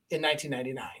back in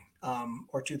 1999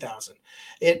 or 2000.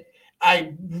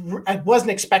 I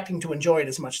wasn't expecting to enjoy it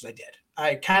as much as I did.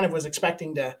 I kind of was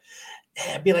expecting to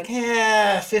be like,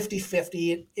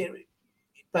 50-50.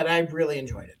 But I really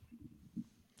enjoyed it.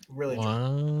 Really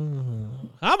enjoyed it.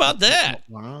 How about that?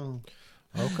 Wow.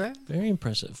 Okay. Very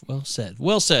impressive. Well said.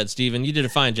 Well said, Stephen. You did a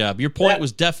fine job. Your point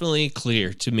was definitely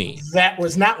clear to me. That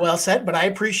was not well said, but I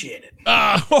appreciate it.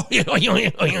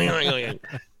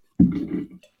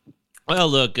 Well,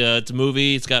 look, it's a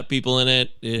movie. It's got people in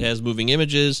it. It has moving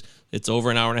images. It's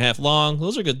over an hour and a half long.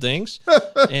 Those are good things.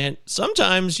 And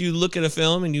sometimes you look at a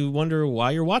film and you wonder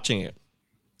why you're watching it.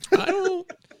 I don't know.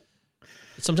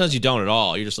 Sometimes you don't at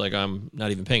all. You're just like, I'm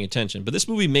not even paying attention. But this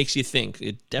movie makes you think.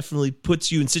 It definitely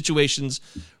puts you in situations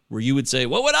where you would say,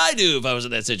 what would I do if I was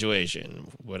in that situation?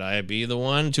 Would I be the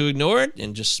one to ignore it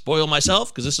and just spoil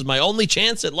myself because this is my only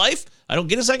chance at life? I don't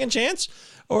get a second chance?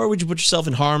 Or would you put yourself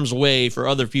in harm's way for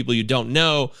other people you don't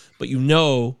know, but you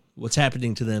know what's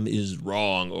happening to them is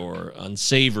wrong or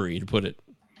unsavory, to put it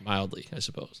mildly, I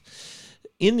suppose.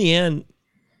 In the end,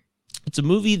 it's a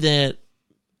movie that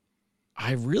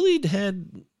I really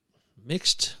had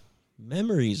mixed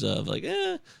memories of. Like,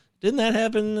 didn't that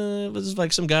happen? It was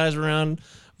like some guys running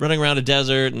around a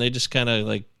desert and they just kind of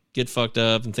like get fucked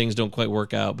up and things don't quite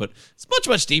work out. But it's much,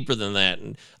 much deeper than that.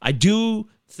 And I do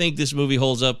think this movie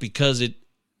holds up because it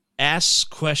asks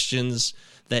questions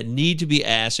that need to be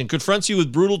asked and confronts you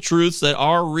with brutal truths that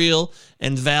are real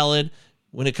and valid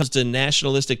when it comes to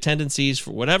nationalistic tendencies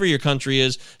for whatever your country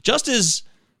is. Just as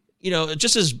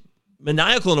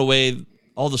maniacal in a way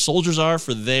all the soldiers are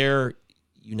for their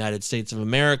United States of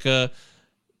America,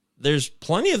 there's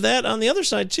plenty of that on the other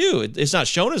side too. It's not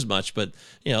shown as much, but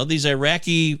these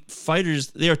Iraqi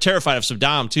fighters, they are terrified of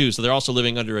Saddam too, so they're also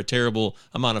living under a terrible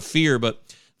amount of fear, but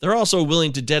they're also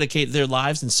willing to dedicate their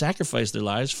lives and sacrifice their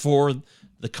lives for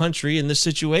the country in this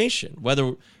situation,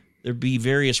 whether there be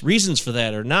various reasons for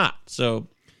that or not. So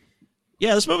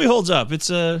yeah, this movie holds up. It's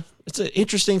an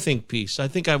interesting think piece. I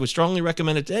think I would strongly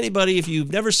recommend it to anybody. If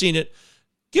you've never seen it,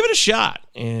 give it a shot.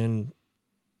 And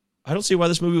I don't see why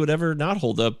this movie would ever not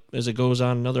hold up as it goes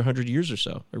on another 100 years or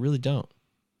so. I really don't.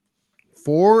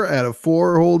 4 out of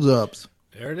 4 holds ups.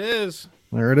 There it is.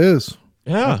 There it is.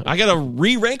 Yeah, I got to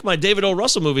re-rank my David O.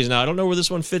 Russell movies now. I don't know where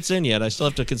this one fits in yet. I still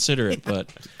have to consider it,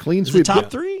 but clean sweep. Top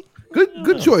 3?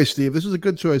 Good choice, Steve. This is a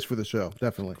good choice for the show.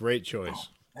 Definitely. Great choice.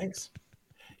 Thanks.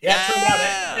 Yeah, it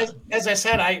turned out, as I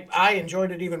said, I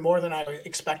enjoyed it even more than I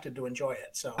expected to enjoy it.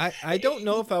 So I don't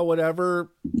know if I would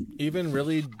ever even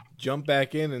really jump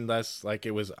back in unless like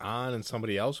it was on and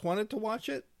somebody else wanted to watch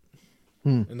it.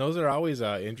 And those are always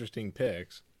interesting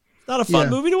picks. Not a fun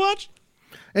movie to watch.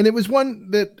 And it was one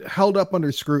that held up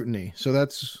under scrutiny, so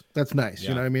that's nice. Yeah.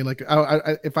 You know what I mean? Like,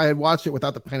 I if I had watched it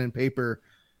without the pen and paper,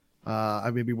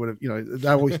 I maybe would have. You know,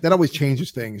 that always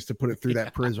changes things to put it through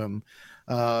that prism.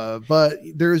 But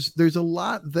there's a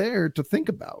lot there to think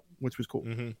about, which was cool.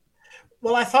 Mm-hmm.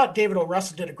 Well, I thought David O.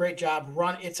 Russell did a great job.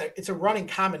 It's a running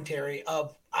commentary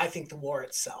of, I think, the war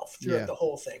itself throughout the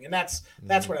whole thing, and that's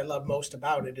what I love most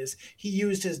about it. Is he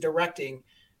used his directing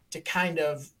to kind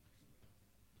of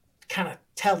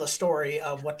tell the story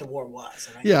of what the war was.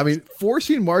 And I mean,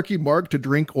 forcing Marky Mark to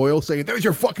drink oil, saying "There's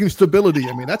your fucking stability."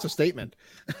 I mean, that's a statement.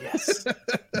 Yes.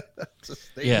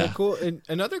 Yeah. Well, cool. And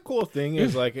another cool thing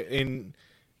is like in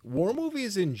war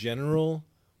movies in general,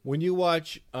 when you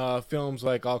watch films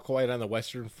like All Quiet on the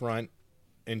Western Front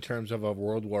in terms of a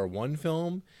World War I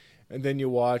film, and then you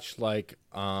watch like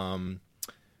Sands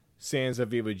of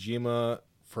Iwo Jima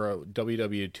for a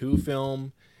WW2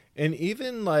 film, and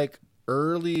even like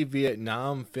early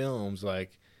Vietnam films,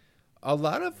 like a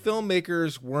lot of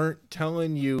filmmakers weren't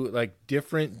telling you like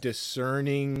different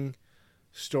discerning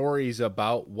stories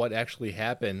about what actually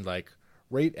happened. Like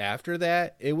right after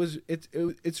that,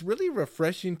 it's really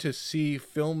refreshing to see a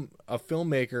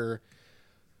filmmaker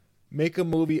make a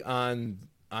movie on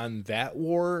that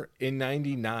war in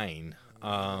 '99.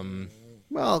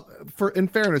 Well, in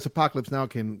fairness, Apocalypse Now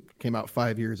came out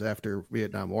 5 years after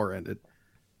Vietnam War ended.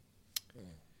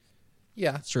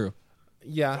 Yeah, That's true.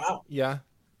 yeah, Wow. yeah.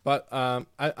 But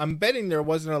I'm betting there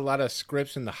wasn't a lot of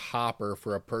scripts in the hopper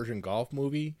for a Persian Gulf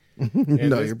movie. And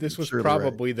No, this was surely right.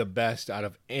 probably the best out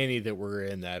of any that were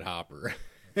in that hopper.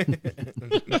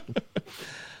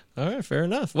 All right, fair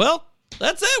enough. Well,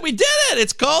 that's it. We did it.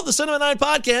 It's called the Cinema 9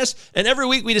 Podcast, and every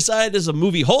week we decide does a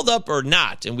movie hold up or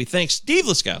not. And we thank Steve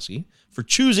Laskowski for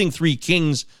choosing Three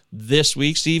Kings this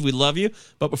week. Steve, we love you.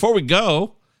 But before we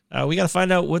go, we got to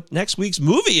find out what next week's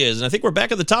movie is. And I think we're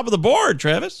back at the top of the board,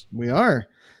 Travis. We are.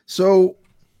 So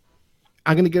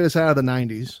I'm going to get us out of the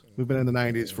 90s. We've been in the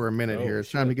 90s for a minute here.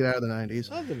 It's time to get out of the 90s.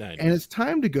 Love the 90s. And it's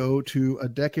time to go to a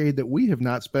decade that we have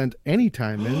not spent any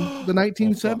time in, the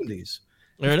 1970s.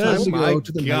 There it It's time is. to Oh my go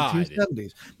to the God.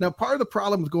 1970s. Now, part of the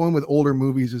problem with going with older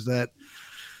movies is that,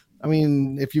 I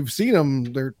mean, if you've seen them,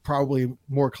 they're probably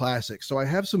more classics. So I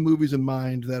have some movies in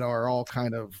mind that are all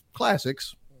kind of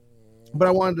classics, but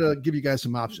I wanted to give you guys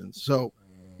some options. So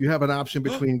you have an option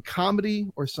between comedy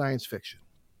or science fiction.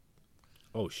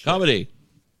 Oh shit! Comedy.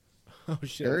 Oh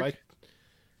shit! Eric?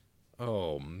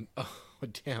 Oh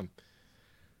damn!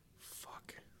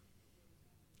 Fuck!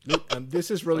 This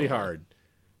is really hard.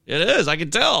 It is. I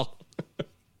can tell.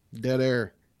 Dead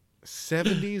air.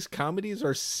 70s comedies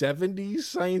or 70s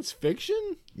science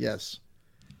fiction? Yes.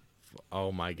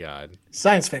 Oh my god!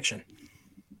 Science fiction.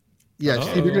 Yeah,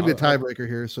 Steve, you're going to be a tiebreaker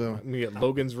here. So, I'm gonna get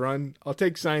Logan's Run. I'll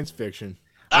take science fiction.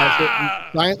 so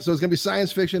it's going to be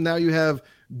science fiction. Now you have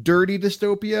dirty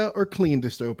dystopia or clean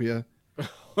dystopia.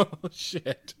 Oh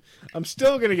shit! I'm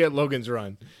still gonna get Logan's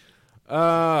Run.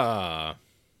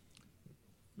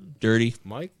 Dirty.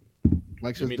 Mike.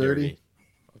 Mike Give says me dirty.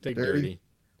 I'll take Dirty.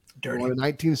 dirty. On a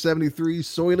 1973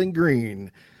 Soylent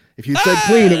Green. If you said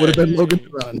clean, it would have been Logan's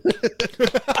Run.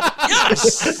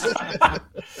 Yes.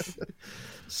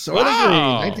 Soylent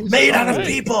Wow. Green. Made out of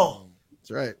 1973. people.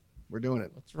 That's right. We're doing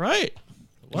it. That's right.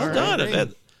 Well All done. right. That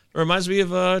reminds me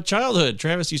of childhood.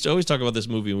 Travis used to always talk about this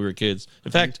movie when we were kids.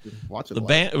 In fact, Watch it. the a lot.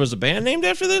 band was the band named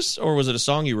after this, or was it a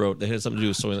song you wrote that had something to do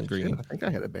with Soylent Green? I think I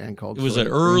had a band called. It was Soylent the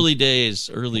Green. early days,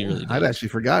 early days. I'd actually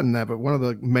forgotten that, but one of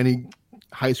the many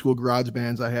high school garage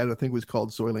bands I had, I think, was called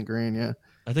Soylent Green. Yeah,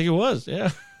 I think it was. Yeah,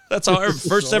 that's how I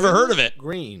first ever heard of it.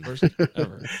 Green. First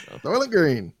ever. So. Soylent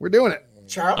Green. We're doing it.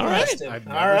 Charlton All right. Heston. I've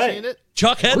All never right. seen it.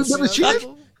 Chuck Heads. We've never seen it?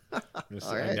 I've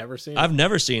right. never seen it. I've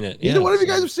never seen it. Either Yeah. one of you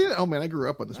guys have seen it? Oh man, I grew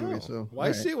up on this movie. So Why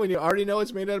all right. see it when you already know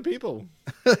it's made out of people?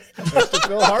 Mr.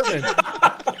 Phil Hartman.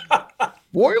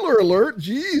 Spoiler alert!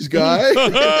 Jeez, guy.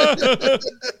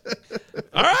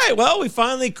 All right. Well, we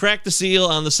finally cracked the seal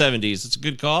on the 70s. It's a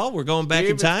good call. We're going back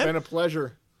in It's been time. a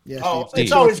pleasure. Yeah, Oh, Steve,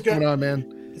 it's always what's going good. on,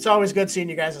 man? It's always good seeing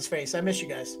you guys' face. I miss you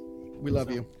guys. We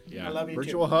love you. Yeah. I love you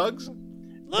Virtual too. hugs.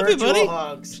 Love you, Virtual buddy.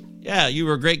 hugs. Yeah, you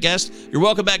were a great guest. You're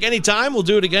welcome back anytime. We'll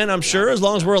do it again, I'm sure. As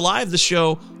long as we're alive, the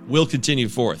show will continue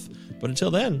forth. But until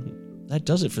then, that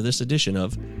does it for this edition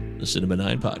of the Cinema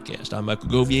 9 Podcast. I'm Michael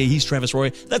Govier. He's Travis Roy.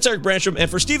 That's Eric Branstrom. And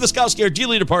for Steve Laskowski, our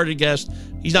dearly departed guest,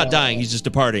 he's not dying. He's just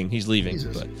departing. He's leaving.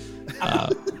 Jesus.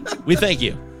 But we thank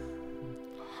you.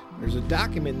 There's a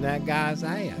document in that guy's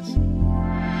ass.